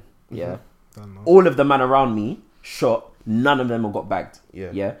shouting, yeah. Don't know. All of the man around me shot, none of them have got bagged.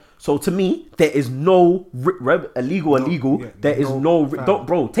 Yeah. So to me, there is no illegal. Yeah, there is no don't,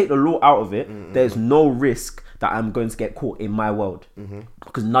 bro. Take the law out of it. There's no risk that I'm going to get caught in my world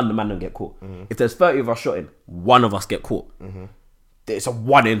because none of the man don't get caught. If there's 30 of us shooting, one of us get caught. It's a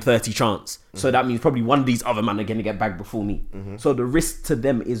 1 in 30 chance. So that means probably one of these other men are going to get bagged before me. So the risk to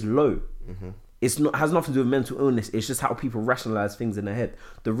them is low. It's not has nothing to do with mental illness. It's just how people rationalize things in their head.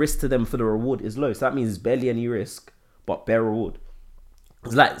 The risk to them for the reward is low. So that means it's barely any risk, but bare reward.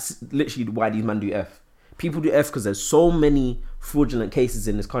 It's like literally why these men do F. People do F because there's so many fraudulent cases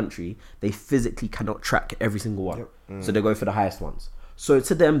in this country. They physically cannot track every single one. So they go for the highest ones. So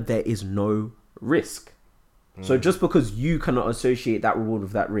to them, there is no risk. So just because you cannot associate that reward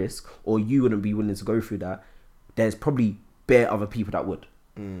with that risk, or you wouldn't be willing to go through that, there's probably bare other people that would.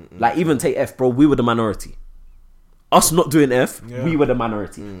 Like even take F, bro, we were the minority. Us not doing F, we were the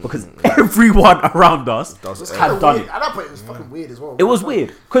minority because everyone around us had done it. At that point, it was fucking weird as well. It was weird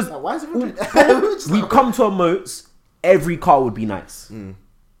because Like, why is it we come to a moats, every car would be nice. Do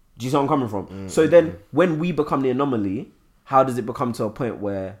you see where I'm coming from? So then when we become the anomaly, how does it become to a point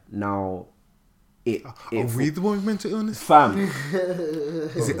where now Are we the one with mental illness? fam,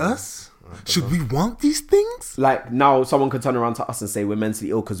 Is it us? Should we want these things? like now someone could turn around to us and say we're mentally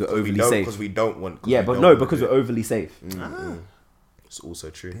ill because we're overly safe. Because we don't want. Yeah, but no, because we're overly safe. It's also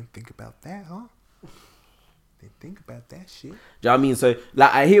true. Didn't think about that, huh? Didn't think about that shit. Do you know what I mean? So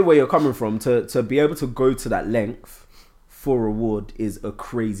like I hear where you're coming from. To be able to go to that length for reward is a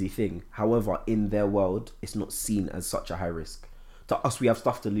crazy thing. However, in their world, it's not seen as such a high risk. To us, we have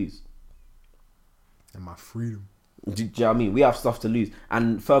stuff to lose. And my freedom. Do you know what I mean? We have stuff to lose.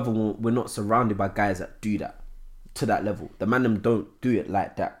 And furthermore, we're not surrounded by guys that do that to that level. The man them don't do it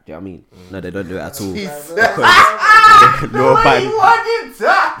like that. Do you know what I mean? No, they don't do it at all.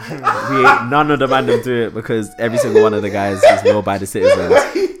 None of the man them do it because every single one of the guys is law by the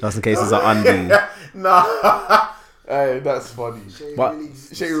citizens. Just in case it's an undue. Nah. Hey, that's funny. But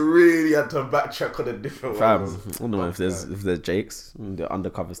Shay really had to backtrack on a different fam, one. I don't know if there's Jakes, the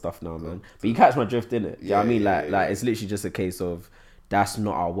undercover stuff now, man. But you catch my drift, innit? Yeah, you know what I mean, like it's literally just a case of that's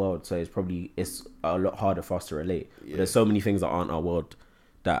not our world, so it's a lot harder for us to relate. But there's so many things that aren't our world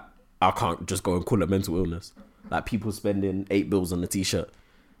that I can't just go and call it mental illness. Like people spending $8 on a t-shirt.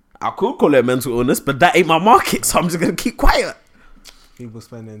 I could call it mental illness, but that ain't my market, so I'm just gonna keep quiet. People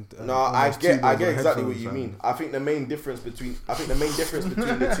spending. No, I get exactly what you mean. I think the main difference between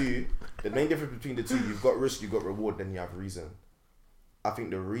the two, you've got risk, you've got reward, then you have reason. I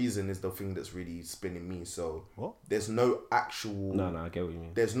think the reason is the thing that's really spinning me. So What? there's no actual. No, I get what you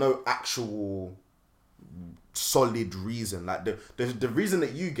mean. There's no actual solid reason. Like the reason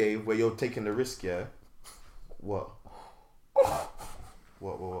that you gave where you're taking the risk. Yeah. What?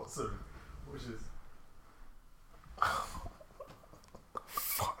 What? Sorry, which is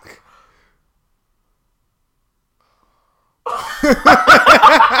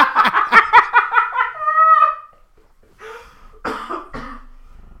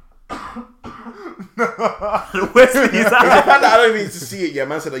Wesley's The fact that I don't even need to see it. Yeah,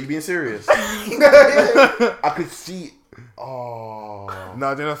 man said, "Are you being serious?" I could see it. Oh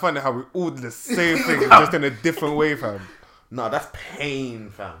No, they're not funny how we all did the same thing, just in a different way, fam. no, that's pain,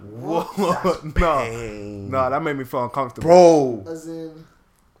 fam. What? Pain, No, that made me feel uncomfortable. bro. As in,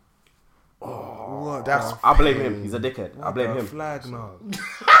 What? That's I blame him. He's a dickhead. I blame him. Flag now.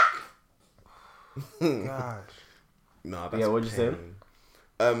 Gosh. no. That's Yeah, what'd you say?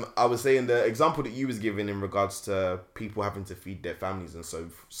 pain. I was saying the example that you was giving in regards to people having to feed their families and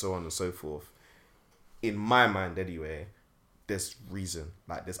so on and so forth. In my mind, anyway, there's reason.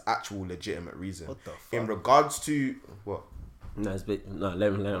 Like there's actual legitimate reason. What the fuck? In regards to what? No, it's bit. No,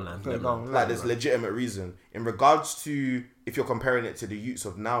 let him land. Like there's legitimate reason in regards to if you're comparing it to the youths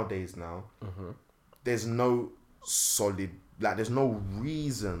of nowadays now. There's no solid, like there's no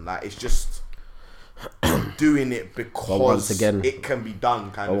reason. Like it's just doing it because once again- it can be done.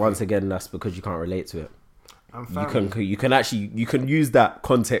 Kind But of. once again, that's because you can't relate to it. I'm You can use that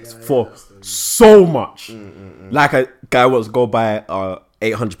context for so much. Like a guy wants to go buy a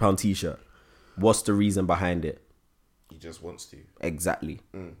 £800 t-shirt. What's the reason behind it? He just wants to. Exactly.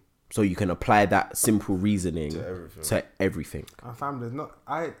 So you can apply that simple reasoning To to everything. And fam, there's not.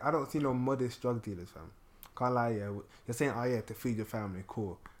 I don't see no modest drug dealers, fam. Can't lie, yeah. You're saying, oh yeah, to feed your family,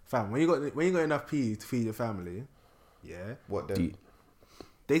 cool, fam. When you got enough peas to feed your family, yeah. What then? Do you-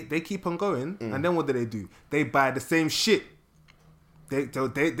 They keep on going, and then what do? They buy the same shit. They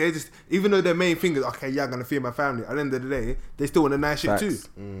just, even though their main thing is, okay, yeah, I'm gonna feed my family. At the end of the day, they still want the nice shit Facts.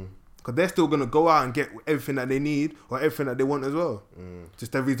 too. Because they're still gonna go out and get everything that they need or everything that they want as well.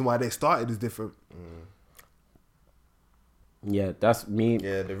 Just the reason why they started is different. Yeah, that's me.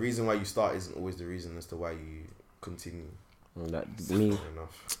 Yeah, the reason why you start isn't always the reason as to why you continue. That, me, Fair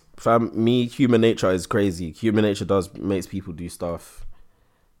enough. fam, me, human nature is crazy. Human nature makes people do stuff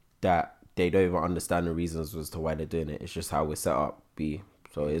that they don't even understand the reasons as to why they're doing it. It's just how we're set up.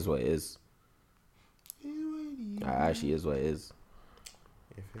 So it is what it is. It actually is what it is.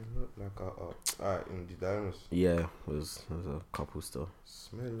 If it look like alright, in the diamonds. Yeah, there's a couple still.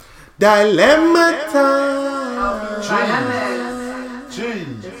 Smell. Dilemma time.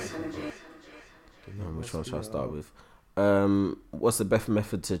 Which one should I start with? What's the best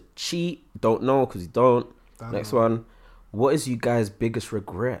method to cheat? Don't know because you don't. Next one. What is you guys' biggest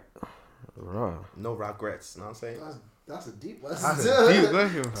regret? Right. No regrets. Know what I'm saying? That's a deep one. That's a deep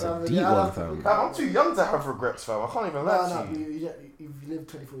question, fam. So, Deep I'll one, have to fam. think Fam, about I'm too young to have regrets, fam. I can't even lie to you. You've lived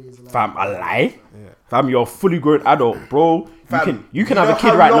 24 years alive. Fam, a lie? Yeah. Fam, you're a fully grown adult, bro. Fam, you can you have know a kid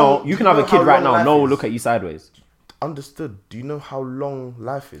how right long- now. You do can you have a know kid how right long now. No, life is? look at you sideways. Understood. Do you know how long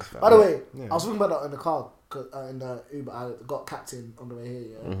life is, fam? By the way, Yeah. I was talking about that in the car, in the Uber. I got captain on the way here,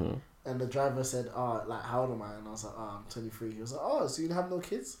 yeah. Mm-hmm. And the driver said, "Oh, like how old am I?" And I was like, "Oh, I'm 23." He was like, "Oh, so you have no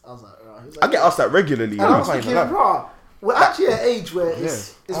kids?" I was like, "Oh." He was like, I get asked that regularly. And I was can't thinking, even lie. bro, we're actually at an age where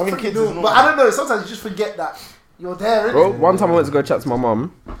it's Having pretty kids is normal. normal. But I don't know. Sometimes you just forget that you're there, innit? Bro, one time I went to go chat to my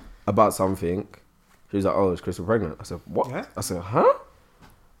mum about something. She was like, "Oh, is Crystal pregnant?" I said, "What?" Yeah? I said, "Huh?"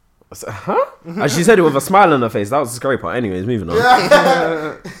 I said, "Huh?" And she said it with a smile on her face. That was the scary part. Anyways, moving on.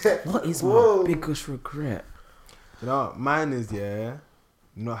 What is Whoa. my biggest regret? You know, mine is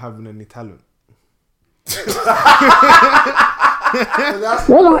not having any talent.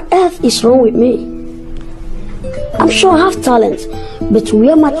 What on earth is wrong with me? I'm sure I have talent, but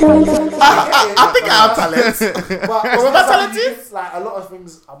where my talent is? I think I have talent. But What my talent is? like a lot of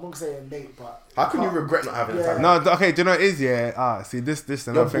things, I'm not gonna say innate, but How can you regret not having talent? No, okay, do you know what it is? See, this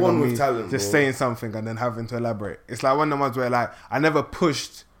another thing born on with me, talent, just bro. saying something and then having to elaborate. It's like one of the ones where like I never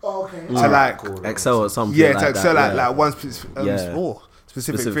pushed oh, okay. to like Cool. Excel or something. to like excel that, at yeah. like one Yeah. specific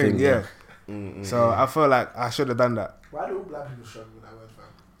Specific thing. thing, Yeah. yeah. So I feel like I should have done that. Why do all black people struggle with that word, fam?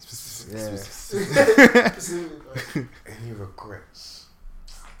 Yeah. Specifically, Any regrets?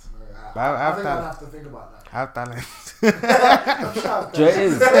 I I think have I'll have to think about that. I have talent. I'm sure Do you know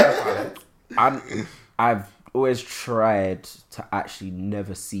what it is? I've always tried to actually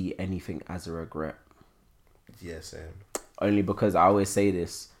never see anything as a regret. Yeah, same. Only because I always say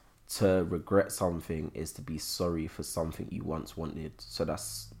this, to regret something is to be sorry for something you once wanted. So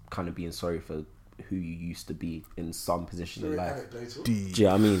that's kind of being sorry for who you used to be in some position in life. anecdotal. Do you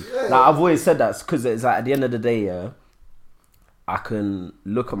know what I mean? Like I've always said that because it's like at the end of the day, yeah, I can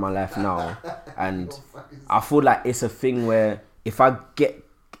look at my life now and I feel like it's a thing where if I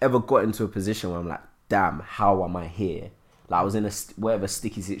ever got into a position where I'm like, damn, how am I here? Like I was in whatever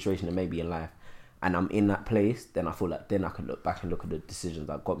sticky situation it may be in life and I'm in that place, then I feel like then I can look back and look at the decisions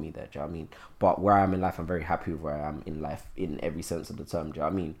that got me there, do you know what I mean? But where I am in life, I'm very happy with where I am in life in every sense of the term, do you know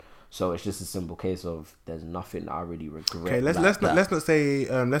what I mean? So it's just a simple case of there's nothing that I really regret. Okay, let's not say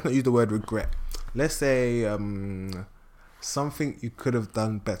let's not use the word regret. Let's say something you could have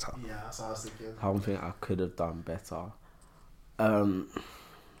done better. Yeah, that's what I was thinking. Something I could have done better.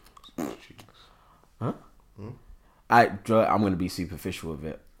 I'm gonna be superficial with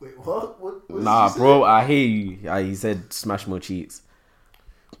it. Wait, what did Nah, you say? bro, I hear you. He said smash more cheats.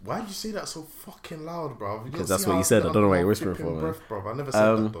 Why did you say that so fucking loud, bro? Because that's what you said. I don't know why you're whispering for, man. Breath, bro. I never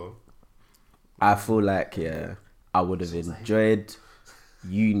said that though. I feel like I would have enjoyed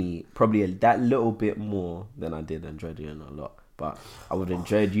uni probably that little bit more than I did enjoy uni a lot. But I would have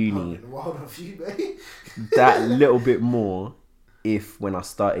enjoyed uni Wild of you, mate. that little bit more if when I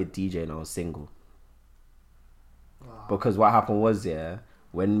started DJing I was single. Because what happened was,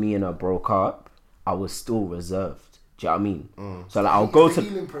 when me and her broke up, I was still reserved. Do you know what I mean? So like I'll go The to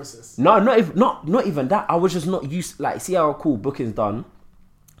healing process. not even that. I was just not used. Like, see how cool booking's done.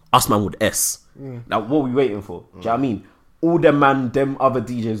 Us man would S. Like, what we waiting for? Do you know what I mean? All them other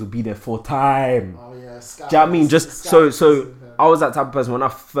DJs will be there for time. Oh yeah, Do you know what I mean? Just so I was that type of person when I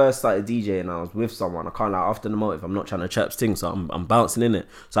first started DJing. I was with someone. I can't like after the motive. I'm not trying to chirp things, so I'm bouncing in it.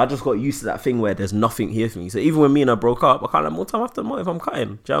 So I just got used to that thing where there's nothing here for me. So even when me and her broke up, I can't like more time after the motive. I'm cutting.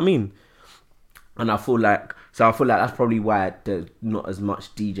 Do you know what I mean? And I feel like that's probably why there's not as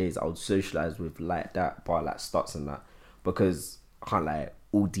much DJs I would socialize with like that, bar like Stutz and that, because I can't like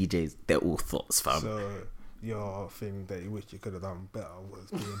all DJs. They're all thoughts, fam. So your thing that you wish you could have done better was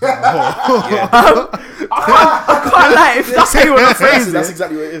being I can't lie if that's how you want to phrase it. That's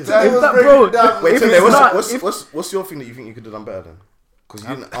exactly what it is. If that, bro, Wait, if tell me, there was not- what's your thing that you think you could have done better then? Because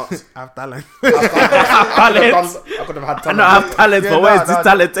you didn't answer. I have talent. I could have had I talent. know I have talent, Yeah, but where's nah, this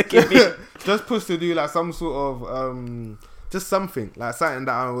talent taking me? Just pushed to do like some sort of just something like something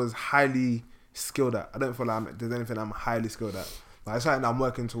that I was highly skilled at. I don't feel like there's anything I'm highly skilled at. Like it's something that I'm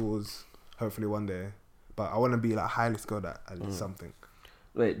working towards, hopefully one day. But I want to be like highly skilled at least something.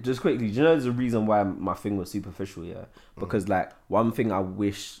 Wait, just quickly, do you know there's a reason why my thing was superficial? Yeah, because like one thing I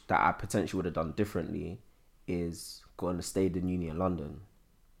wish that I potentially would have done differently is gone to stayed in uni in London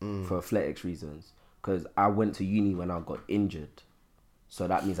for athletics reasons. Because I went to uni when I got injured, so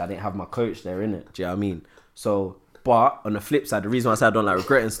that means I didn't have my coach there, innit? Do you know what I mean? So, but on the flip side, the reason why I say I don't like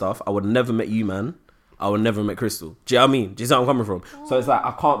regretting stuff, I would never met you, man. I would never met Crystal. Do you know what I mean? Do you see where I'm coming from? So it's like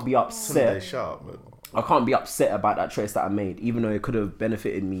I can't be upset. I can't be upset about that choice that I made, even though it could have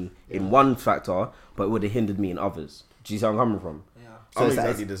benefited me in one factor, but it would have hindered me in others. Do you see where I'm coming from? Yeah. So I'm it's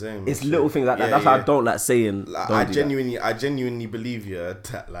exactly like, the same. It's little things like that. That's why I don't like saying. Like, I genuinely believe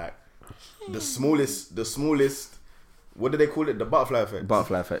that like the smallest. What do they call it? The butterfly effect.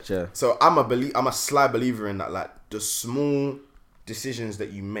 Butterfly effect, yeah. So I'm a sly believer in that. Like the small decisions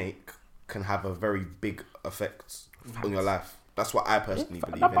that you make can have a very big effect on your life. That's what I personally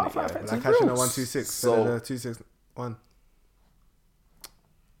believe in. Like catching a 126, so 261.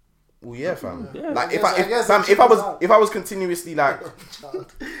 Well, yeah, fam. Yeah. Like if I was continuously like,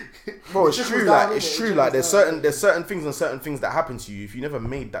 bro, it's true. Like it's true. Like there's certain things and certain things that happen to you. If you never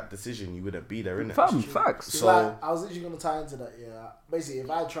made that decision, you wouldn't be there, innit? Fam, facts. So like, I was literally gonna tie into that. Yeah, basically, if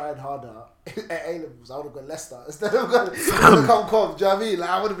I tried harder at A levels, I would have got Leicester instead of going to come. Do you know what I mean? Like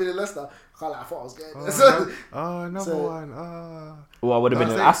I would have been in Leicester. I thought I was getting number one. Oh. Well, I would have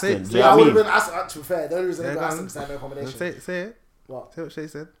been in Aston. I would have been Aston. To be fair, the only reason I got Aston is I had no accommodation. Say it. What? Say what Shay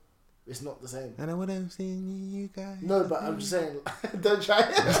said. It's not the same. And I would have seen you guys. No, but I'm just saying, don't try it.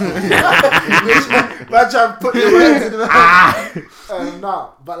 Man, try and put your words in the mouth.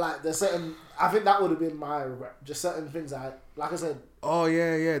 No, but like there's certain. I think that would have been my regret. Just certain things like I said. Oh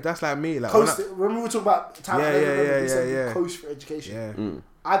yeah, that's like me. Like remember we were talking about the time. Yeah. Coast for education. Yeah.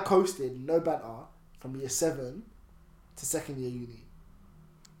 I coasted, no banter, from year 7 to second year uni.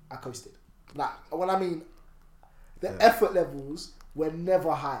 I coasted. Like when I mean, the effort levels were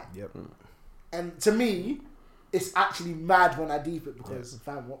never high. Yep. And to me, it's actually mad when I deep it because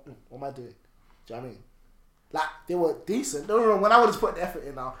fam, what am I doing? Do you know what I mean? Like they were decent. No. When I would have put the effort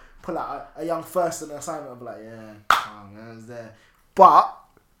in, I'll pull out a young first and an assignment. I'll be like, man, it's there. But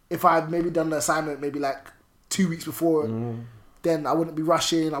if I had maybe done the assignment maybe like 2 weeks before, then I wouldn't be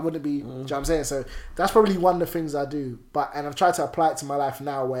rushing. I wouldn't be. Do you know what I'm saying? So that's probably one of the things I do. And I've tried to apply it to my life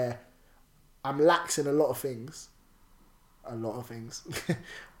now, where I'm lax in a lot of things.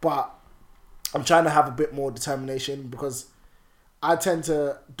 But I'm trying to have a bit more determination because I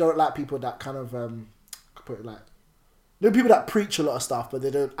don't like people that kind of put it like, people that preach a lot of stuff but they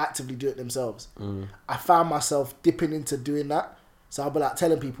don't actively do it themselves. I found myself dipping into doing that, so I'll be like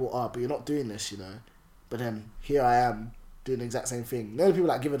telling people, but you're not doing this, you know. But then here I am doing the exact same thing. The people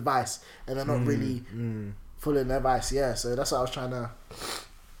that give advice and they're not really following their advice. Yeah, so that's what I was trying to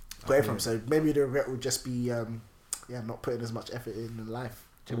get away from. So maybe the regret would just be not putting as much effort in life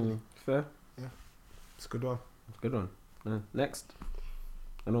generally. Fair. Yeah, it's a good one. Next.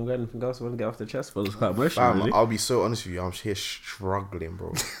 I don't got anything else I want to get off the chest, but it's quite emotional. Really. I'll be so honest with you. I'm here struggling,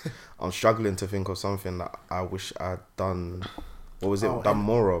 bro. I'm struggling to think of something that I wish I'd done. What was it? Done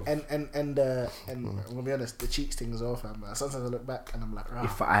more of. And I'm gonna be honest, the cheeks thing as well, fam. Sometimes I look back and I'm like,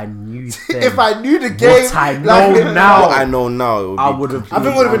 if I knew if I knew the game, what I know now, what I know now, I would have. I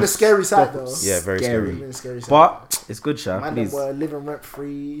think it would have been a scary side though. Yeah, very scary. But it's good, Sha. Man, them were living rent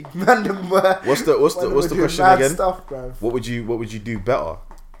free. Man, them were. What's the question again? Stuff, bro. What would you do better?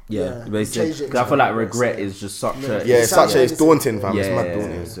 Yeah, basically. Because I feel like regret is just such a... Yeah, it's daunting, fam. It's mad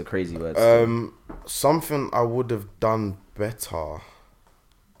daunting. It's a crazy word. Something I would have done better.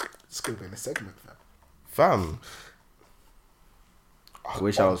 This could have been a segment, fam. I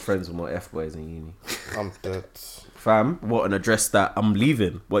wish I was friends with more F-boys in uni. I'm dead. Fam, what, an address that I'm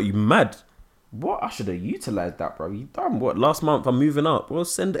leaving? What, you mad? What? I should have utilised that, bro. You done what? Last month I'm moving up. Well,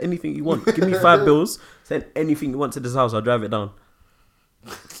 send anything you want. Give me 5 bills. Send anything you want to this house. I'll drive it down.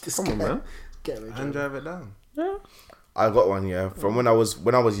 Come on, man. And drive it down. Yeah. I got one, yeah. From when I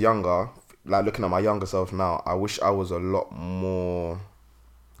was younger, like looking at my younger self now, I wish I was a lot more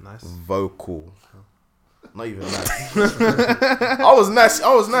vocal. Not even nice. I was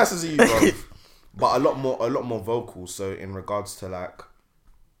nice as a youth, bro. But a lot more vocal. So in regards to like,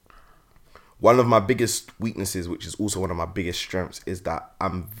 one of my biggest weaknesses, which is also one of my biggest strengths, is that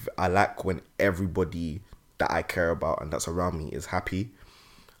I like when everybody that I care about and that's around me is happy.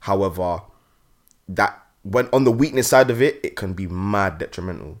 However, that when on the weakness side of it, it can be mad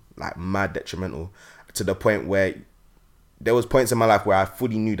detrimental to the point where there was points in my life where I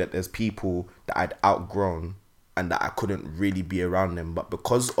fully knew that there's people that I'd outgrown and that I couldn't really be around them. But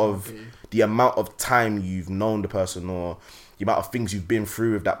because of the amount of time you've known the person, or the amount of things you've been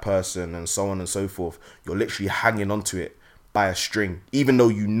through with that person, and so on and so forth, you're literally hanging onto it by a string, even though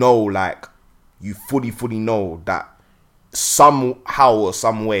you know, like, you fully know that somehow or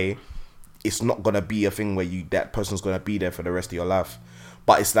some way it's not gonna be a thing where that person's gonna be there for the rest of your life.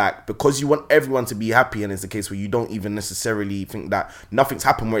 But it's like, because you want everyone to be happy, and it's the case where you don't even necessarily think that nothing's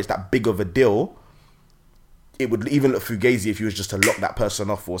happened where it's that big of a deal. It would even look fugazi if you was just to lock that person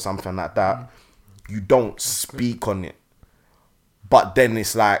off or something like that. You don't speak on it. But then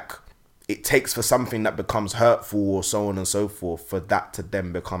it's like, it takes for something that becomes hurtful or so on and so forth for that to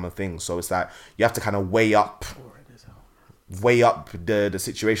then become a thing. So it's like, you have to kind of weigh up the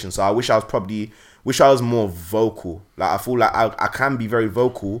situation. So I wish I was more vocal. Like, I feel like I can be very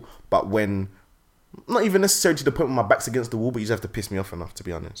vocal, but when, not even necessarily to the point where my back's against the wall, but you just have to piss me off enough, to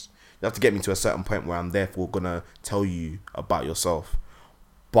be honest. You have to get me to a certain point where I'm therefore gonna tell you about yourself.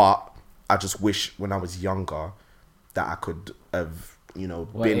 But I just wish when I was younger that I could have,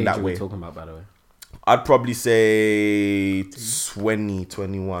 What been age that are way. we talking about, by the way? I'd probably say 20,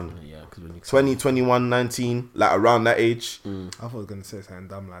 21. Yeah, because when you 20, 21, 19, like around that age. I thought I was gonna say something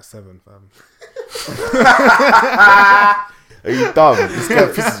dumb like 7, fam. Are you dumb? This guy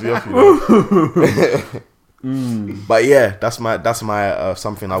pisses me off, But yeah, that's my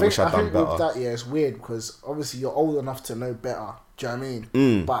something I wish I'd done better. With that, it's weird because obviously you're old enough to know better. Do you know what I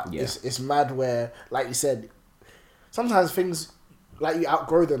mean? But it's mad where, like you said, sometimes things, like, you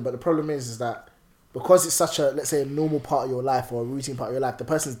outgrow them, but the problem is that because it's such a, let's say, a normal part of your life or a routine part of your life, the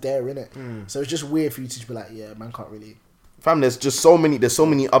person's there, innit? So it's just weird for you to just be like, yeah, man can't really. Fam, there's so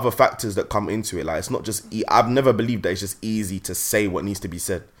many other factors that come into it. Like, it's not just, I've never believed that it's just easy to say what needs to be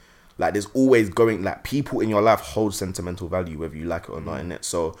said. Like, there's always people in your life hold sentimental value, whether you like it or not, innit?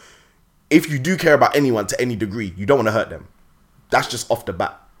 So if you do care about anyone to any degree, you don't want to hurt them. That's just off the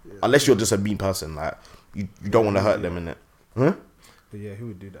bat. Yeah. Unless you're just a mean person, like, you don't want to hurt them, innit? Huh? But yeah, who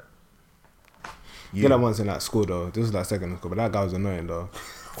would do that? You know that once in like school though. This was like secondary school, but that guy was annoying though.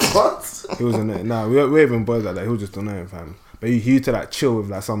 What? He was annoying. Nah, we're even boys like that. He was just annoying, fam. But he used to like chill with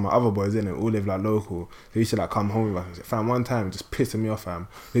like some of my other boys in it, all live like local. So he used to like come home with us and say, fam, one time just pissing me off, fam.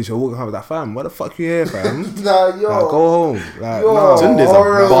 He used to walk home like, fam, what the fuck you here, fam? Nah, yo. Like, go home. Like, Yo, no. Tunde's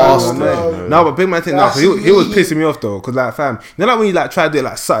a bastard. No, but big man thing, he was pissing me off though. Cause like, fam, you know, like when you like try to do it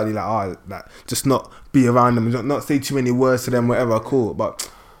like subtly, like, like just not be around them, not say too many words to them, whatever, cool. But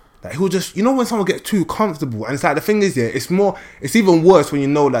like, he'll just, when someone gets too comfortable, and it's like, the thing is, it's even worse when you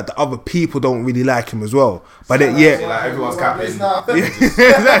know that the other people don't really like him as well. But then, like, everyone's capping. Yeah,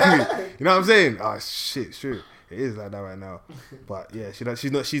 exactly. You know what I'm saying? Oh shit, true. It is like that right now. But yeah,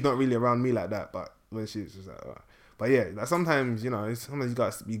 she's not really around me like that. But when she's just like, but yeah, like sometimes,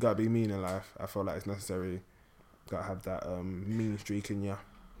 sometimes you gotta be mean in life. I feel like it's necessary. Gotta have that mean streak in you.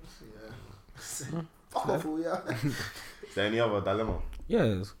 Yeah. Awful, yeah. Is there any other dilemma? Yeah,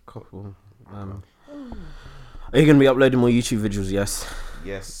 there's a couple. Are you going to be uploading more YouTube videos?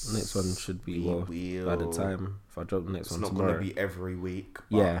 Yes. Next one should be by the time if I drop the next one tomorrow. It's not going to be every week.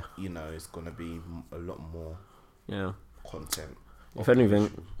 But, it's going to be a lot more content. If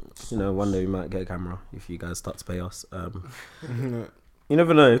anything, one day we might get a camera if you guys start to pay us. You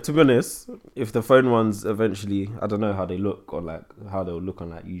never know. To be honest, if the phone ones eventually, I don't know how they look or like how they'll look on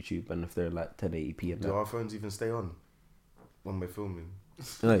like YouTube, and if they're like 1080p and do our phones even stay on when we're filming?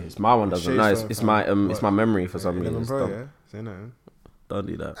 No, it's my one doesn't. No, it's my it's my memory for some reason. Pro, yeah? Say no. Don't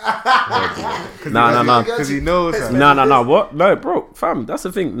do that. No. Because he knows. No. What? No, bro, fam. That's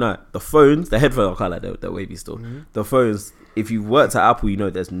the thing. No, the phones, the headphones, I can't like the wavy still. Mm-hmm. The phones. If you worked at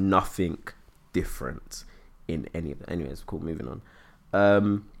Apple, there's nothing different in any of them. Anyways, cool. Moving on.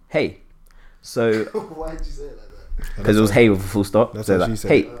 Hey. So. Why did you say it like that? Because it was hey with a full stop. That's so what like, she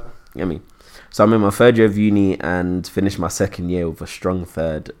said. Hey. So I'm in my third year of uni and finished my second year with a strong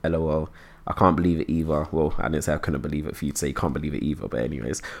third. LOL. I can't believe it either. Well, I didn't say I couldn't believe it for you to say you can't believe it either. But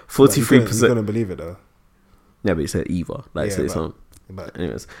anyways, 43%. You couldn't believe it though. Yeah, but you said either. Like, so it's not. But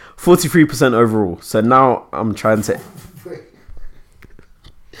anyways, 43% overall. So now I'm trying to.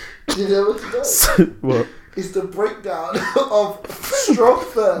 Do you know what it does? What? It's the breakdown of strong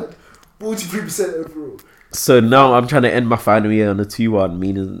third, 43% overall. So now I'm trying to end my final year on a 2-1,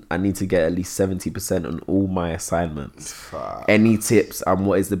 meaning I need to get at least 70% on all my assignments. Fuck. Any tips on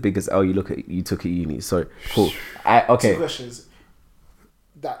what is the biggest L you took at uni? So cool. Okay. 2 questions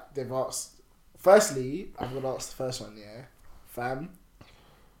that they've asked. Firstly, I'm gonna ask the first one. Yeah, fam,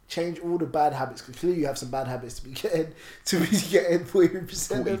 change all the bad habits because clearly you have some bad habits to be getting 43%.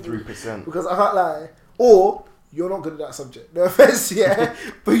 43%. Because I can't lie. Or you're not good at that subject. No offense, yeah,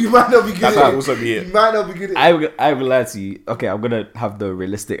 but you might not be good at it. Also be it. You might not be good at it. I will lie to you. Okay, I'm gonna have the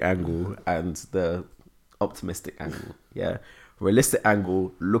realistic angle and the optimistic angle. Yeah, realistic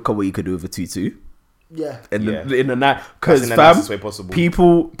angle. Look at what you could do with a 2-2. Yeah. In the night, because in the fam, nicest way possible.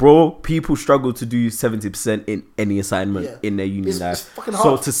 people struggle to do 70% in any assignment in their uni It's life. fucking So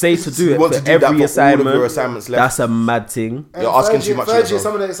hard. to say to do You it want for to do that for all every of your assignment, assignments left. that's a mad thing. And You're asking third too year- much of Third year, yourself.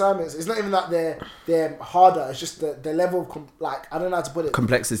 some of the assignments, it's not even that they're harder. It's just the level of I don't know how to put it.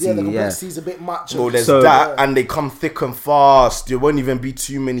 Complexity, Yeah, the yeah. complexity is a bit much. Bro, there's So- that, and they come thick and fast. There won't even be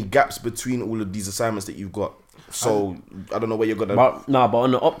too many gaps between all of these assignments that you've got. So I don't know where you're gonna. But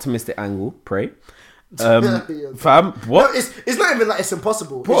on the optimistic angle, pray. Yeah. Fam, No, what? it's not even like it's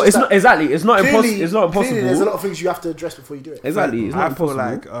impossible. Bro, just it's that not exactly. It's not impossible. clearly- It's not impossible. Clearly, there's a lot of things you have to address before you do it. Exactly. It's I not feel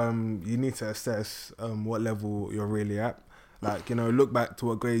impossible. like you need to assess what level you're really at. Like, you know, look back to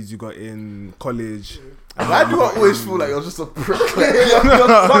what grades you got in college. Why do I always feel like you're just a prick?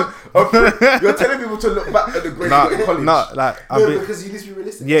 You're telling people to look back at the grades you got in college. Nah, like, No, because you need to be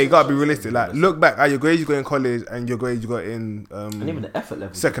realistic. yeah, you gotta be realistic. Like, look back at your grades you got in college and your grades you got in And even the effort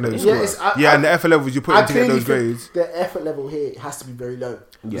level. secondary Yeah, school. I- And the effort levels you put I in to get clearly those think grades. the effort level here has to be very low.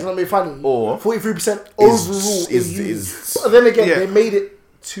 Yeah. It's not being funny. Or- 43% overall is- But then again, yeah. they made it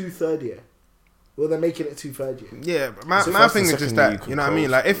to third year. Well, they're making it to third year. Yeah, but my So my first thing and is just second year that, you you know what I can mean?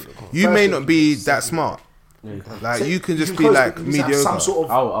 close Like, if the you First may year not you be can that see- smart, like, So you can just be close, like but you have some mediocre. sort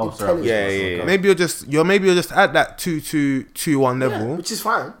of Oh, sorry. intelligence. Yeah. Maybe you're just at that 2-2-2-1 level, Which is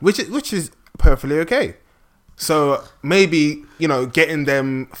fine. which is perfectly okay. So maybe, you know, getting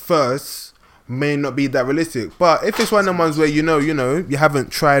them first may not be that realistic. But if it's one of them ones where you know, you haven't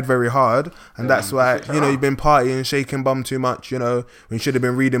tried very hard, and that's why, you know, you've been partying, shaking bum too much, you know, when you should have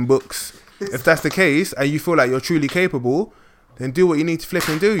been reading books. If that's the case, and you feel like you're truly capable, then do what you need to flip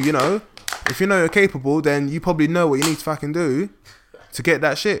and do, you know. If you know you're capable, then you probably know what you need to fucking do to get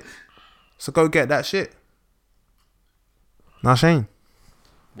that shit. So go get that shit. Now, Shane.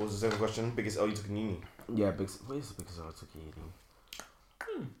 What was the second question? Biggest L you took in uni? Yeah, where's the biggest I took uni?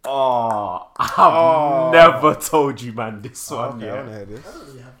 Oh, I've never told you, man. This one, Okay, I wanna hear this.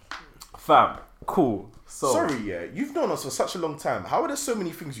 fam. Cool. So, Sorry, yeah, you've known us for such a long time. How are there so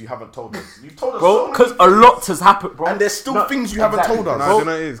many things you haven't told us? You've told us bro, so many because a things, lot has happened, bro. and there's still things you haven't told us. No, Bro. you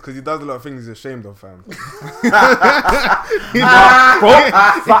know it is because he does a lot of things he's ashamed of, fam. bro. He does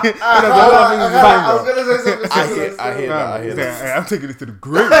a lot of things he's ashamed of. gonna say something. I hear that. I hear Yeah, that. hey, I'm taking this to the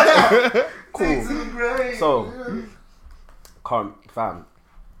grave. Cool. So, fam,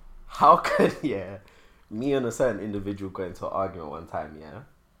 how could me and a certain individual got into an argument one time? Yeah,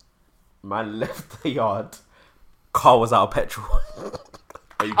 man left the yard. Car was out of petrol.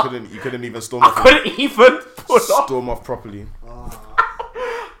 And you couldn't even storm I off. couldn't even pull up. Storm off properly.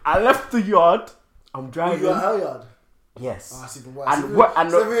 I left the yard. I'm You driving. got hell yard. Yes. Oh, that's even worse. And where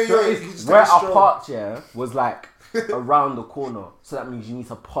where I parked, was like around the corner. So that means you need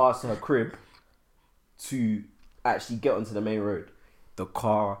to pass her crib to actually get onto the main road. The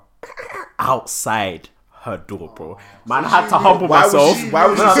car outside her door, bro. Man, I had to humble myself.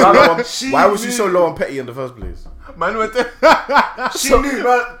 Why was she so low on petty in the first place? Man went to, She knew,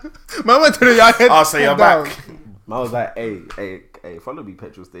 man. man went to the yard. I'll say you're down. back. I was like, hey, follow me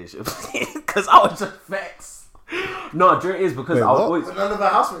petrol station. Because I was just vexed. No, do you know what it is? Because Wait, I was what? always... But none of her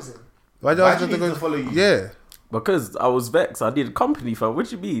housemates in. Why'd you Why ask do her you to need go to follow you? Yeah. Because I was vexed. I needed company, fam. What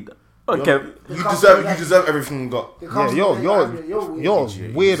do you mean? Okay. You deserve everything you got. Yeah, you're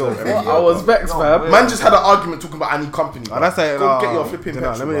weirdo. fam. I was vexed, fam. Man just had an argument talking about I need company. Oh, that's like, Go get your flipping Let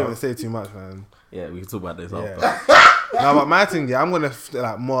petrol, me bro. even say too much, man. Yeah, we can talk about this Yeah. after. No, but my thing, I'm gonna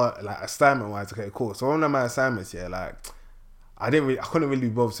like more like assignment wise. Okay, cool. So one of my assignments, like I couldn't really be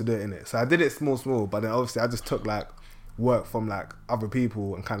bothered to do it in it. So I did it small, but then obviously I just took like work from like other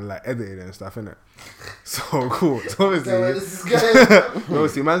people and kind of like edited it and stuff in it. So cool. So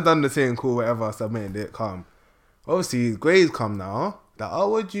obviously, man's done the thing, cool, whatever. Submitted it, calm. Obviously, grades come now. Like,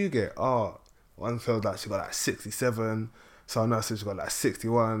 what'd you get? One felt like she got like 67. Someone else said she got like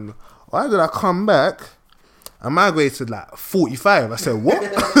 61. Why did I come back? And my grade said like 45. I said, what?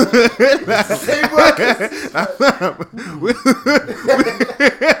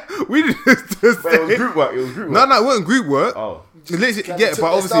 we just But it was group work. It was group work. No, it wasn't group work. Oh. Literally, yeah, but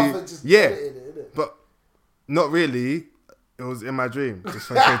obviously, but not really. It was in my dream. Just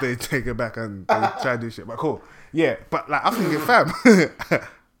for they take it back and they try to do shit. But cool. Yeah, but like I'm thinking, fam,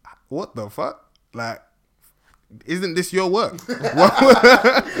 what the fuck? Like, isn't this your work?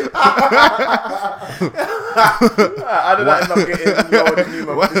 I did not end up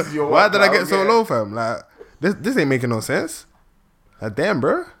getting this is your Why work, did I bro. get so low, fam? Like, this ain't making no sense. Like, damn,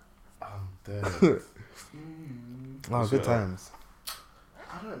 bro. Oh, good times.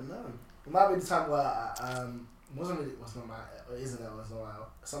 I don't know. It might be the time where wasn't really was not my or isn't it was not my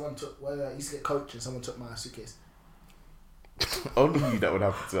someone took where I used to get coach and someone took my suitcase. Only you that would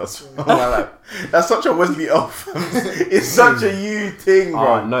happen to us. That's such a Wesley elf. It's such a you thing,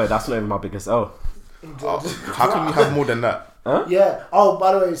 bro. Oh no, that's not even my biggest L. How can you have more than that? Huh? Yeah. Oh,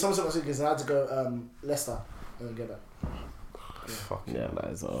 by the way, someone took my suitcase and I had to go Leicester and get that. Yeah, that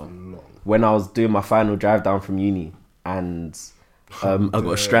is when I was doing my final drive down from uni and I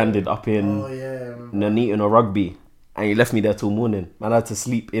got stranded up in Nuneaton or Rugby and you left me there till morning. Man, I had to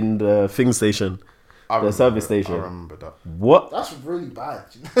sleep in the station. The service station. I remember that. What? That's really bad.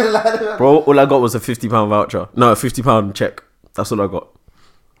 Bro, all I got was a £50 voucher. No, a £50 check. That's all I got.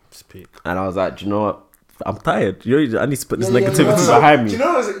 Speak. And I was like, do you know what? I'm tired. I need to put this negativity behind me. Do you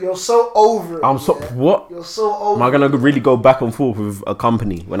know what? You're so over it. What? You're so over Am I going to really go back and forth with a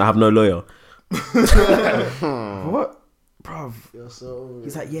company when I have no lawyer? What? Bruv. You're so over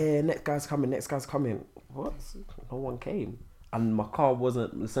He's like, yeah, next guy's coming. What? No one came. And my car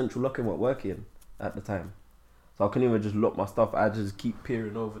wasn't, the central locking weren't working at the time. So I couldn't even just lock my stuff. I just keep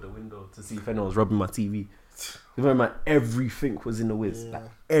peering over the window to see if anyone was rubbing my TV. Remember, everything was in the whiz. Like,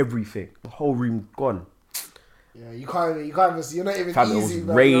 everything. The whole room gone. Yeah, you can't even, you're not even Fam, easy. it was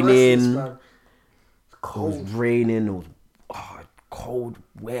man. raining. Man. Cold. It was raining. It was cold,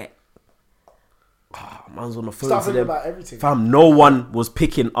 wet. Man's on the phone. Start thinking about everything. Fam, no one was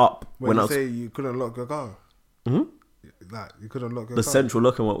picking up When I you was. say you couldn't lock your car. Hmm? Like, you couldn't lock your The car. central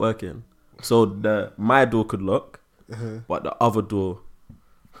locking weren't working. So my door could lock, but the other door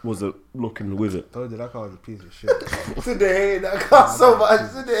wasn't locking with it. Told you that car was a piece of shit. Today hate that car so much.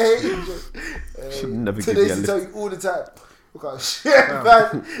 Today hate it. Should never give Today you a used to lift. tell you all the time. Your car's shit, man.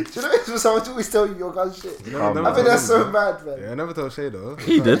 Do you know it's someone always tell you your car's shit? I think that's so bad, man. Yeah, I never told Shay though.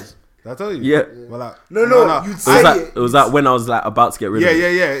 He did. Did I tell you? Yeah. Well, like, No, you'd It say was, like, it. it was like when I was like about to get rid of it.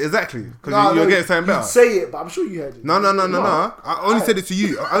 Yeah, exactly. Because you're getting something better. You'd say it, but I'm sure you heard it. No. I only said it to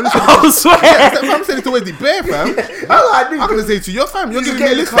you. I only said I swear. I'm saying it to Wesley Bear, fam. I'm gonna say it to your fam. You're You giving me a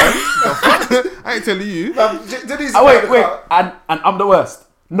get list, the fam. I ain't telling you. Wait, and I'm the worst.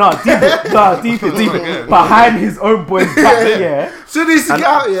 No, deep it. Behind his own boy's back, yeah. So they used to get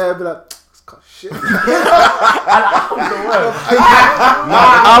out, yeah, and be like, this car's shit. I'm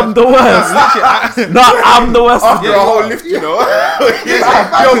the worst. No, I'm the worst. After a whole lift, you know.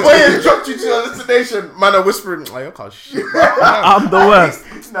 Your boy has dropped you to your destination. Man are whispering, like, your car's shit. I'm the worst.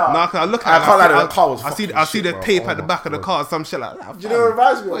 Nah, cause I look at I can't lie, the car was I see fucking the shit, tape bro. at the back of the car, some shit like that. Do you know what it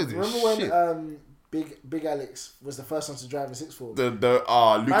reminds me What of? is this Remember shit? when Big Alex was the first one to drive a sixth form?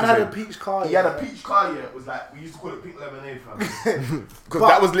 Lucas Man had a peach car. He had a peach car, yeah. It was like, we used to call it pink lemonade, fam. Because But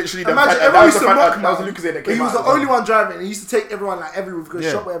that was literally the imagine that everyone was used the to fan- mock him. that was the Lucas that But came he was out. the only one driving, and he used to take everyone like everywhere, go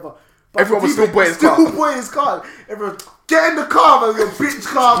shop, whatever. But Everyone was for still boy his still car. boy his car. Everyone, get in the car, man, your bitch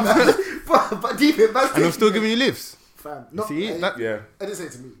car, man. but deep it, man. And I'm still giving you lifts. Fam, not, See, I didn't say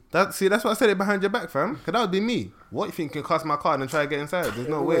it to me. That's why I said it behind your back, fam. Cause that would be me. What you think can cost my car and try to get inside? There's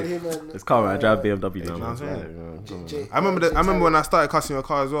no When way. him and, It's calm, I drive BMW now. know what I'm man. saying? I remember when I started cussing your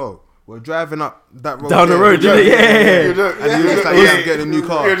car as well. We're driving up that road Down the there. road, You're yeah. joking. And you were just like, yeah, I'm getting a new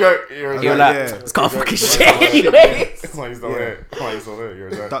car. You're a joke. You're a You're joke. like, Yeah. this car fucking shit anyways. Come on, he's not there. Come on, he's not there. You're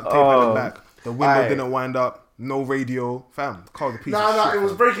a joke. Duct tape at the back. The window Aye. didn't wind up. No radio. Fam, the car was a piece of Nah, shit. it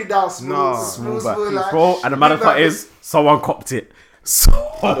was breaking down smooth. Nah. smooth, But, like, bro, and the matter of fact is, someone copped it. So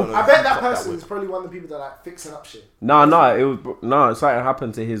I bet that person is probably one of the people that like fixing up shit. something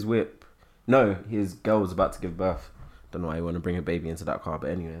happened to his whip. No, his girl was about to give birth. Don't know why he want to bring a baby into that car, but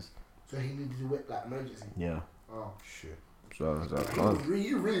anyways, So he needed to whip like emergency. yeah. Oh, Shit. So I was like,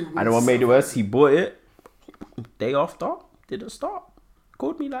 you oh. really And what made it worse, he bought it. Day after, didn't start.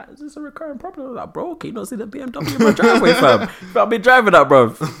 Called me like, is this a recurring problem? I was like, bro, can you not see the BMW in my driveway, fam? I've been driving that,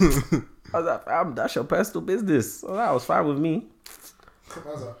 bro. I was like, fam, that's your personal business. So that was fine with me. I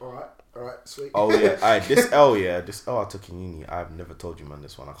was like, alright, sweet. Oh yeah, alright. This L I took in uni. I've never told you, man.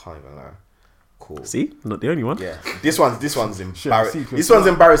 This one I can't even lie. Cool. See, not the only one. Yeah, this one's embarrassing. secret. This one's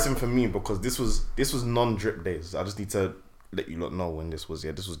embarrassing for me because this was non-drip days. I just need to let you lot know when this was.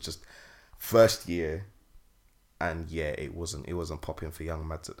 Yeah, this was just first year, and yeah, it wasn't popping for young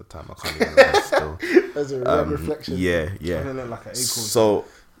mads at the time. I can't even lie still. As a reflection. Yeah. Doesn't look like an acorn. So,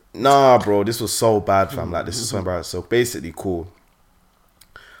 nah, bro, this was so bad, fam. Like, this is so embarrassing. So basically, cool.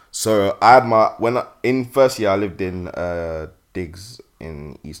 So I had in first year I lived in Diggs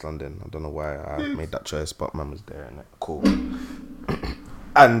in East London. I don't know why I made that choice, but man was there and cool.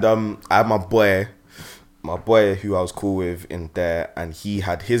 And I had my boy who I was cool with in there, and he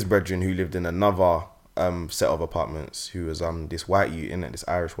had his brethren who lived in another set of apartments who was this white youth, this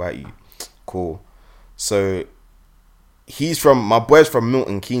Irish white youth. Cool. So my boy's from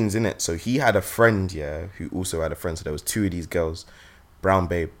Milton Keynes, innit? So he had a friend, yeah, who also had a friend. So there was 2 of these girls. Brown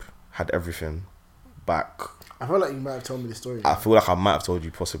babe had everything back. I feel like you might have told me the story. I feel like I might have told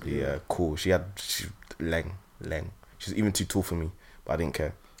you possibly. Yeah, cool. She Leng. She's even too tall for me, but I didn't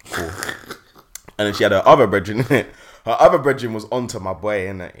care. Cool. And then she had her other brethren in it. Her other brethren was onto my boy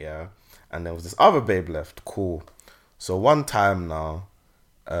in it, yeah. And there was this other babe left. Cool. So one time now,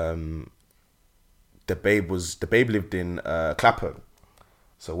 the babe lived in Clapham.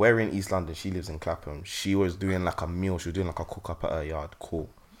 So we're in East London. She lives in Clapham. She was doing like a meal. She was doing like a cook up at her yard. Cool.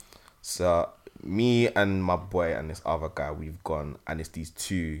 So me and my boy and this other guy, we've gone, and it's these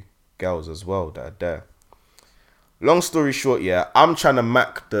 2 girls as well that are there. Long story short, yeah, I'm trying to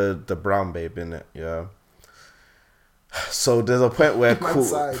mac the brown babe in it, yeah. So there's a point where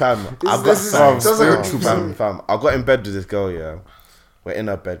fam, I got in bed with this girl, yeah. We're in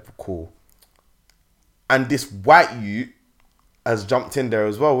her bed, cool. And this white youth has jumped in there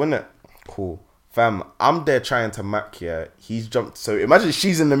as well, isn't it? Cool. Fam, I'm there trying to mac, yeah. He's jumped. So imagine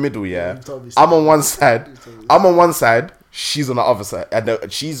she's in the middle, yeah. I'm on one side. She's on the other side.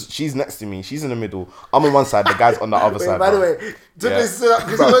 And she's next to me. She's in the middle. I'm on one side. The guy's on the other side. By the way, the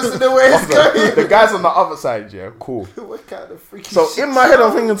guy's on the other side, yeah. Cool. What kind of freaky So shit? in my head,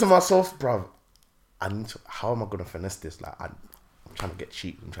 I'm thinking to myself, bruv, how am I gonna finesse this? Like, I'm trying to get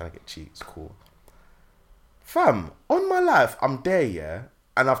cheap. It's cool. Fam, on my life, I'm there, yeah.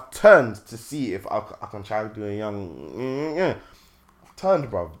 And I've turned to see if I can try to do a young... Yeah. I've turned,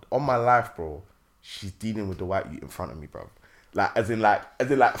 bro. On my life, bro. She's dealing with the white youth in front of me, bro. Like, as in,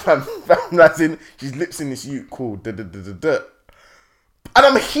 fam, as in, she's lips in this youth, cool, And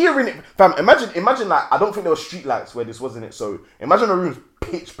I'm hearing it. Fam, imagine, like, I don't think there were street lights where this was in it. So, imagine a room's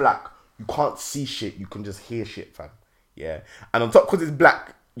pitch black. You can't see shit. You can just hear shit, fam. Yeah. And on top, because it's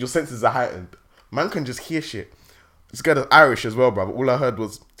black, your senses are heightened. Man can just hear shit. This guy is Irish as well, bruv. All I heard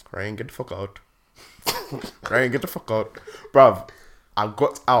was, Ryan, get the fuck out. Ryan, get the fuck out. Bruv, I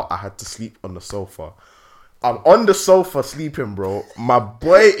got out. I had to sleep on the sofa. I'm on the sofa sleeping, bro. My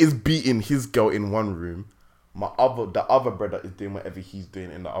boy is beating his girl in one room. The other brother is doing whatever he's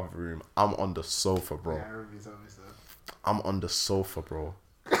doing in the other room. I'm on the sofa, bro. Yeah, I remember you told me so. I'm on the sofa, bro.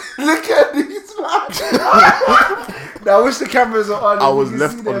 Look at these man. Now, I wish the cameras are on. I was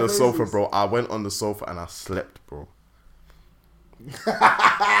left on the sofa, bro. I went on the sofa and I slept, bro.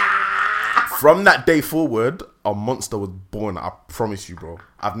 From that day forward, a monster was born. I promise you, bro.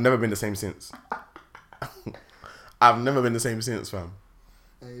 I've never been the same since. Fam.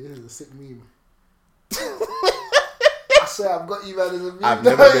 Hey, this is a sick meme. I swear, I've got you, man, as a meme.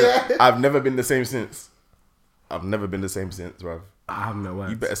 I've never been the same since. Bro. I have no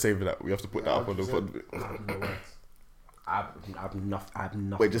words. You better save that. We have to put that up on the pod. I have no words. I have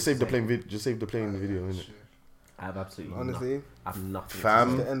nothing. Wait, just save the playing video. Just save the playing video, innit? I have absolutely Honestly, I have nothing.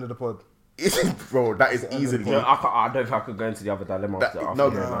 Fam. the end of the pod. Bro, that is easily. I don't think I could go into the other dilemma.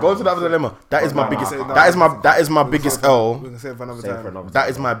 Go to the other dilemma. That is my biggest. That is my biggest L. We can save it for another Save time. for another That time.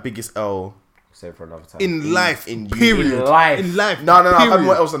 is my biggest L. Save for another time. In life, in period. In life. In life. No. I've had period.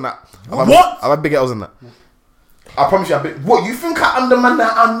 more L's than that. What? I've had bigger L's than that. I promise you. What you think I am the man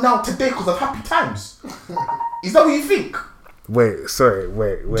that I am now today because of happy times? Is that what you think? Wait. Do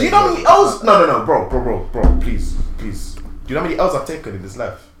you know how many L's? No, bro, please. Do you know how many L's I've taken in this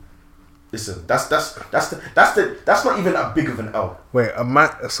life? Listen, that's not even that big of an L. Wait,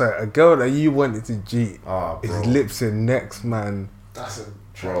 a girl that you wanted to cheat is bro. lips in next man That's a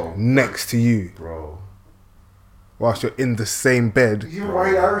Bro, next to you bro. whilst you're in the same bed, You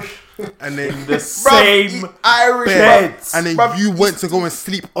white Irish. and then the same Irish bed, bed. and then Bruv, you went to go and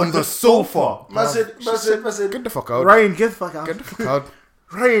sleep on the sofa. Man said, Get the fuck out. Ryan, get the fuck out. Get the fuck out.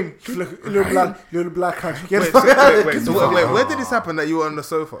 Ryan, look, little black hand. Get the fuck out. Wait, where did this happen that you were on the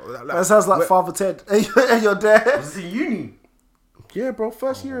sofa? That sounds like Father Ted. And you're there. This is uni. Yeah, bro.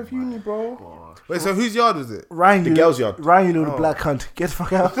 First year of uni, bro. Wait, so whose yard was it? Ryan, The girls' yard. Ryan, you little black cunt. Get the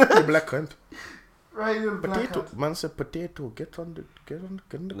fuck out. The black cunt. Ryan, you little black Potato. cunt. Man said potato. Get on the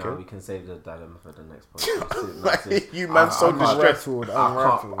No, we can save the dilemma for the next podcast. You man so distressed. I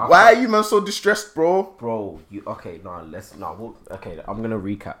Why are you man so distressed, bro? Bro, okay, I'm gonna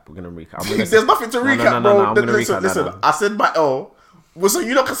recap. I'm gonna There's nothing to recap, bro. I'm gonna Listen, recap. listen. I said my L. Well, so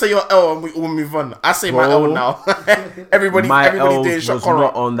you not can say your L and we all move on. I say my Bro. L now. everybody doing Els shot was corner.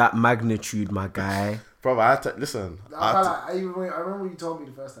 not on that magnitude, my guy. Bro, I had to listen. I remember when you told me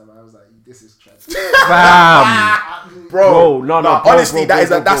the first time. I was like, "This is trash." Bam, Bro, no, no. bro, Honestly, bro,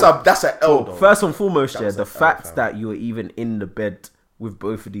 that's a L. Though. First and foremost, That yeah, was the a fact fam. that you were even in the bed with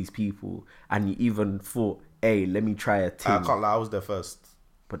both of these people and you even thought, "Hey, let me try a I thing." can't lie. I was there first.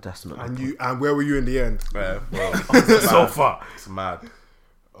 But that's not. And where were you in the end? Yeah, bro. so far. It's mad.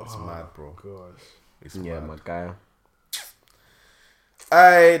 It's mad, bro. Gosh. It's Yeah, mad. my guy.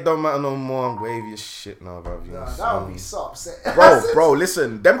 I don't matter no more. I'm wavy as shit now, bro. You know, That would be so upset. bro,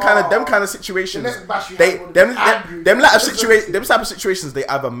 listen. Them kind of situations. The next bash you They have would them be angry. them type of situations. They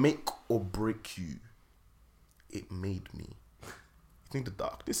either make or break you. It made me. You think the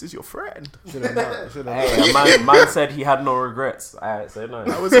darkness is your friend? Hey, man said he had no regrets. Alright, say no.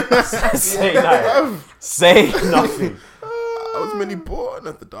 Say no. Say nothing. I was merely born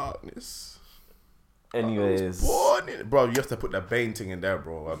of the darkness. Anyways, Born in, bro. You have to put that Bane thing in there,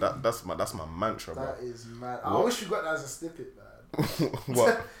 bro. That's my mantra, bro. That is mad. I wish you got that as a snippet, man.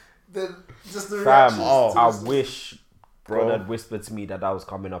 What? Just the fam, reactions. I wish Bro. God had whispered to me that was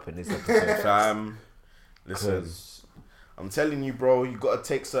coming up in this episode. Fam, listen. 'Cause I'm telling you, bro. You gotta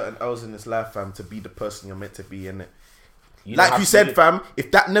take certain L's in this life, fam, to be the person you're meant to be, innit? you don't Like have you to said, do- fam.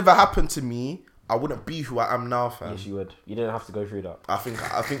 If that never happened to me, I wouldn't be who I am now, fam. Yes, you would. You didn't have to go through that. I think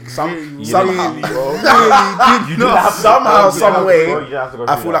Really, somehow, bro. You didn't have to Somehow, go- some way, bro, you didn't have to go I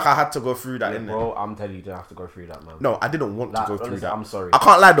through feel that. like I had to go through that, Yeah, innit? bro, I'm telling you, you didn't have to go through that, man. No, I didn't want to Like, go through honestly, that. I'm sorry. I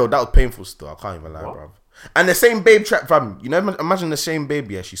can't lie though, that was painful still. I can't even lie, What? bro. And the same babe trap, fam. You know, imagine the same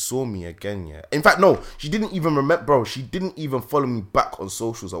babe, yeah. She saw me again, yeah. In fact, no, she didn't even remember, bro. She didn't even follow me back on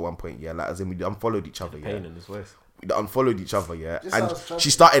socials at one point, yeah. Like, as in, we unfollowed each other, yeah. Pain in his voice. We unfollowed each other, yeah. Just how And it's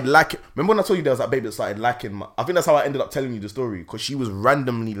she started liking. Remember when I told you there was that babe that started liking my. I think that's how I ended up telling you the story, because she was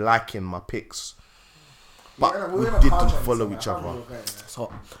randomly liking my pics, but Yeah, we we're in a car didn't chase, follow man. each I don't know other. what's going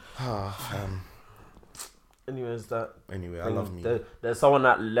on. So, anyways, that. Anyway, I love me. There's someone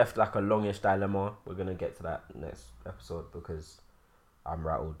that left like a longish dilemma. We're gonna get to that next episode because I'm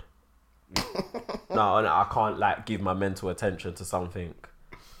rattled. no, I can't like give my mental attention to something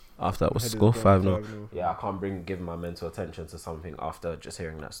after that was score 5-0. Yeah, I can't give my mental attention to something after just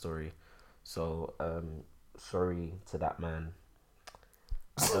hearing that story. So, sorry to that man.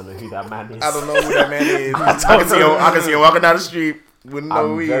 I don't know who that man is. I don't know who that man is. I can see him walking down the street. Wouldn't know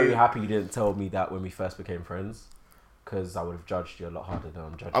who I'm he very is. happy you didn't tell me that when we first became friends, because I would have judged you a lot harder than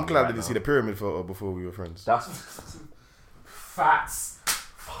I'm judging. I'm you glad I right didn't now. see the pyramid photo before we were friends. That's facts.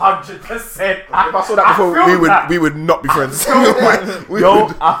 100%. If I saw that before, we would not be friends.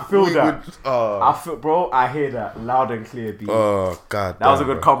 I feel that. Oh, I feel, bro. I hear that loud and clear. B. God, that was a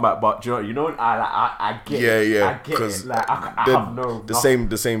good comeback, but do you know, I get it. Yeah, I get it. Like I have no the same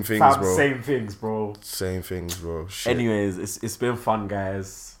things, fam, bro. Same things, bro. Same things, bro. Shit. Anyways, it's been fun,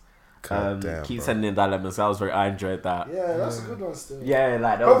 guys. God damn, Keep bro. sending in dilemmas. I enjoyed that. Yeah, that's a good one still. Yeah,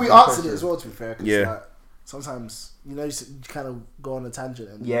 like that But was we good answered question. it as well, to be fair. 'Cause, Yeah. like, sometimes, you know, you kind of go on a tangent.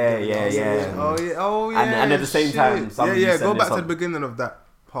 And Yeah. Oh yeah. And at the same time, somebody go sending back to the some- beginning of that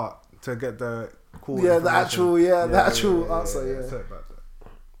part to get the cool. Yeah, the information. actual answer, yeah. Sorry about that.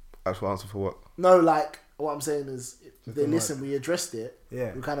 Actual answer for what? No, like, what I'm saying is, if they the listen, we addressed it.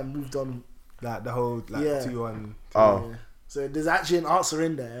 Yeah. We kind of moved on. Like the whole like Yeah. 2-1. Oh, Yeah. So there's actually an answer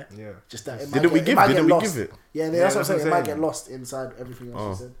in there. Yeah. Just that it Didn't we give it? Yeah, that's what I'm that's what saying. I'm It might saying. get lost inside everything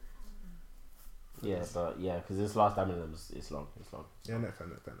else you said. Yeah, but yeah, because this last time it's long. Yeah, next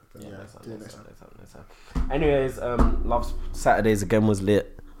time. Yeah, next do it time. Anyways, Love's Saturdays again was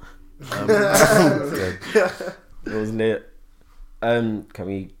lit. It was lit. Can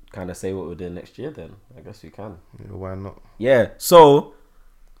we kind of say what we're doing next year then? I guess we can. Yeah, why not? Yeah, so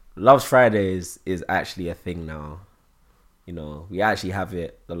Love's Fridays is actually a thing now. You know, we actually have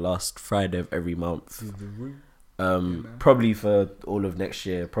it the last Friday of every month. Probably for all of next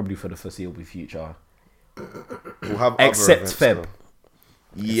year, probably for the foreseeable future. We'll have Except other events, Feb. though.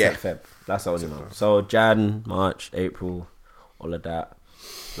 Yeah. Except Feb. That's the only month. So Jan, March, April, all of that.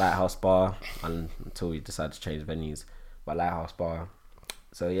 Lighthouse Bar, and until we decide to change venues. But Lighthouse Bar.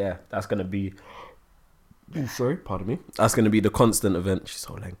 So yeah, that's gonna be. Oh, sorry, pardon me. That's gonna be the constant event. She's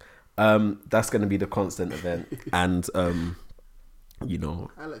so lame. That's gonna be the constant event, and you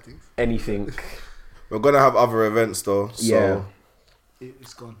know, I like things. anything. We're gonna have other events though. So. Yeah.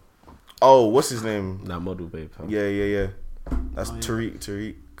 It's gone. Oh, what's his name? That model babe. Huh? Yeah. That's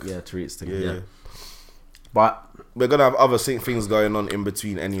Tariq. Yeah, Tariq's thing. Yeah. Yeah. But We're gonna have other things going on in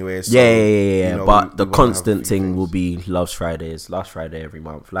between anyway. So, yeah. you know, But we the wanna have constant a few thing will things. be Love's Fridays. Last Friday every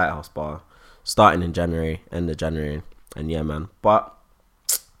month. Lighthouse Bar, starting in January, end of January, and yeah, man. But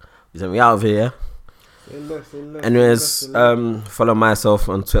we out of here. Anyways, follow myself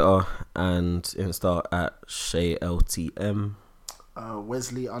on Twitter and Insta at ShayLTM.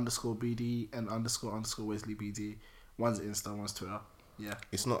 Wesley _BD and _Wesley BD. One's Insta, one's Twitter. Yeah,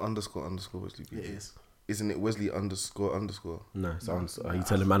 It's not _Wesley. it is. isn't it Wesley __? No, sounds. You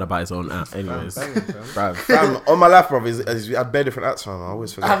telling man about his own app. Anyways, bruv. Fam, on my life, bro, he's had bare different acts, fam. I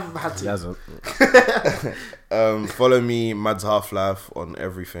always I forget. haven't had He to. hasn't. Follow me, Mads Half-Life, on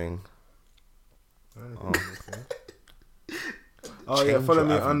everything. Oh yeah, Change follow your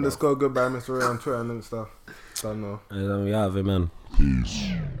me avenue, _goodbye Mr. Ray on Twitter and stuff. Don't know. Yeah, man.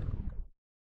 Peace.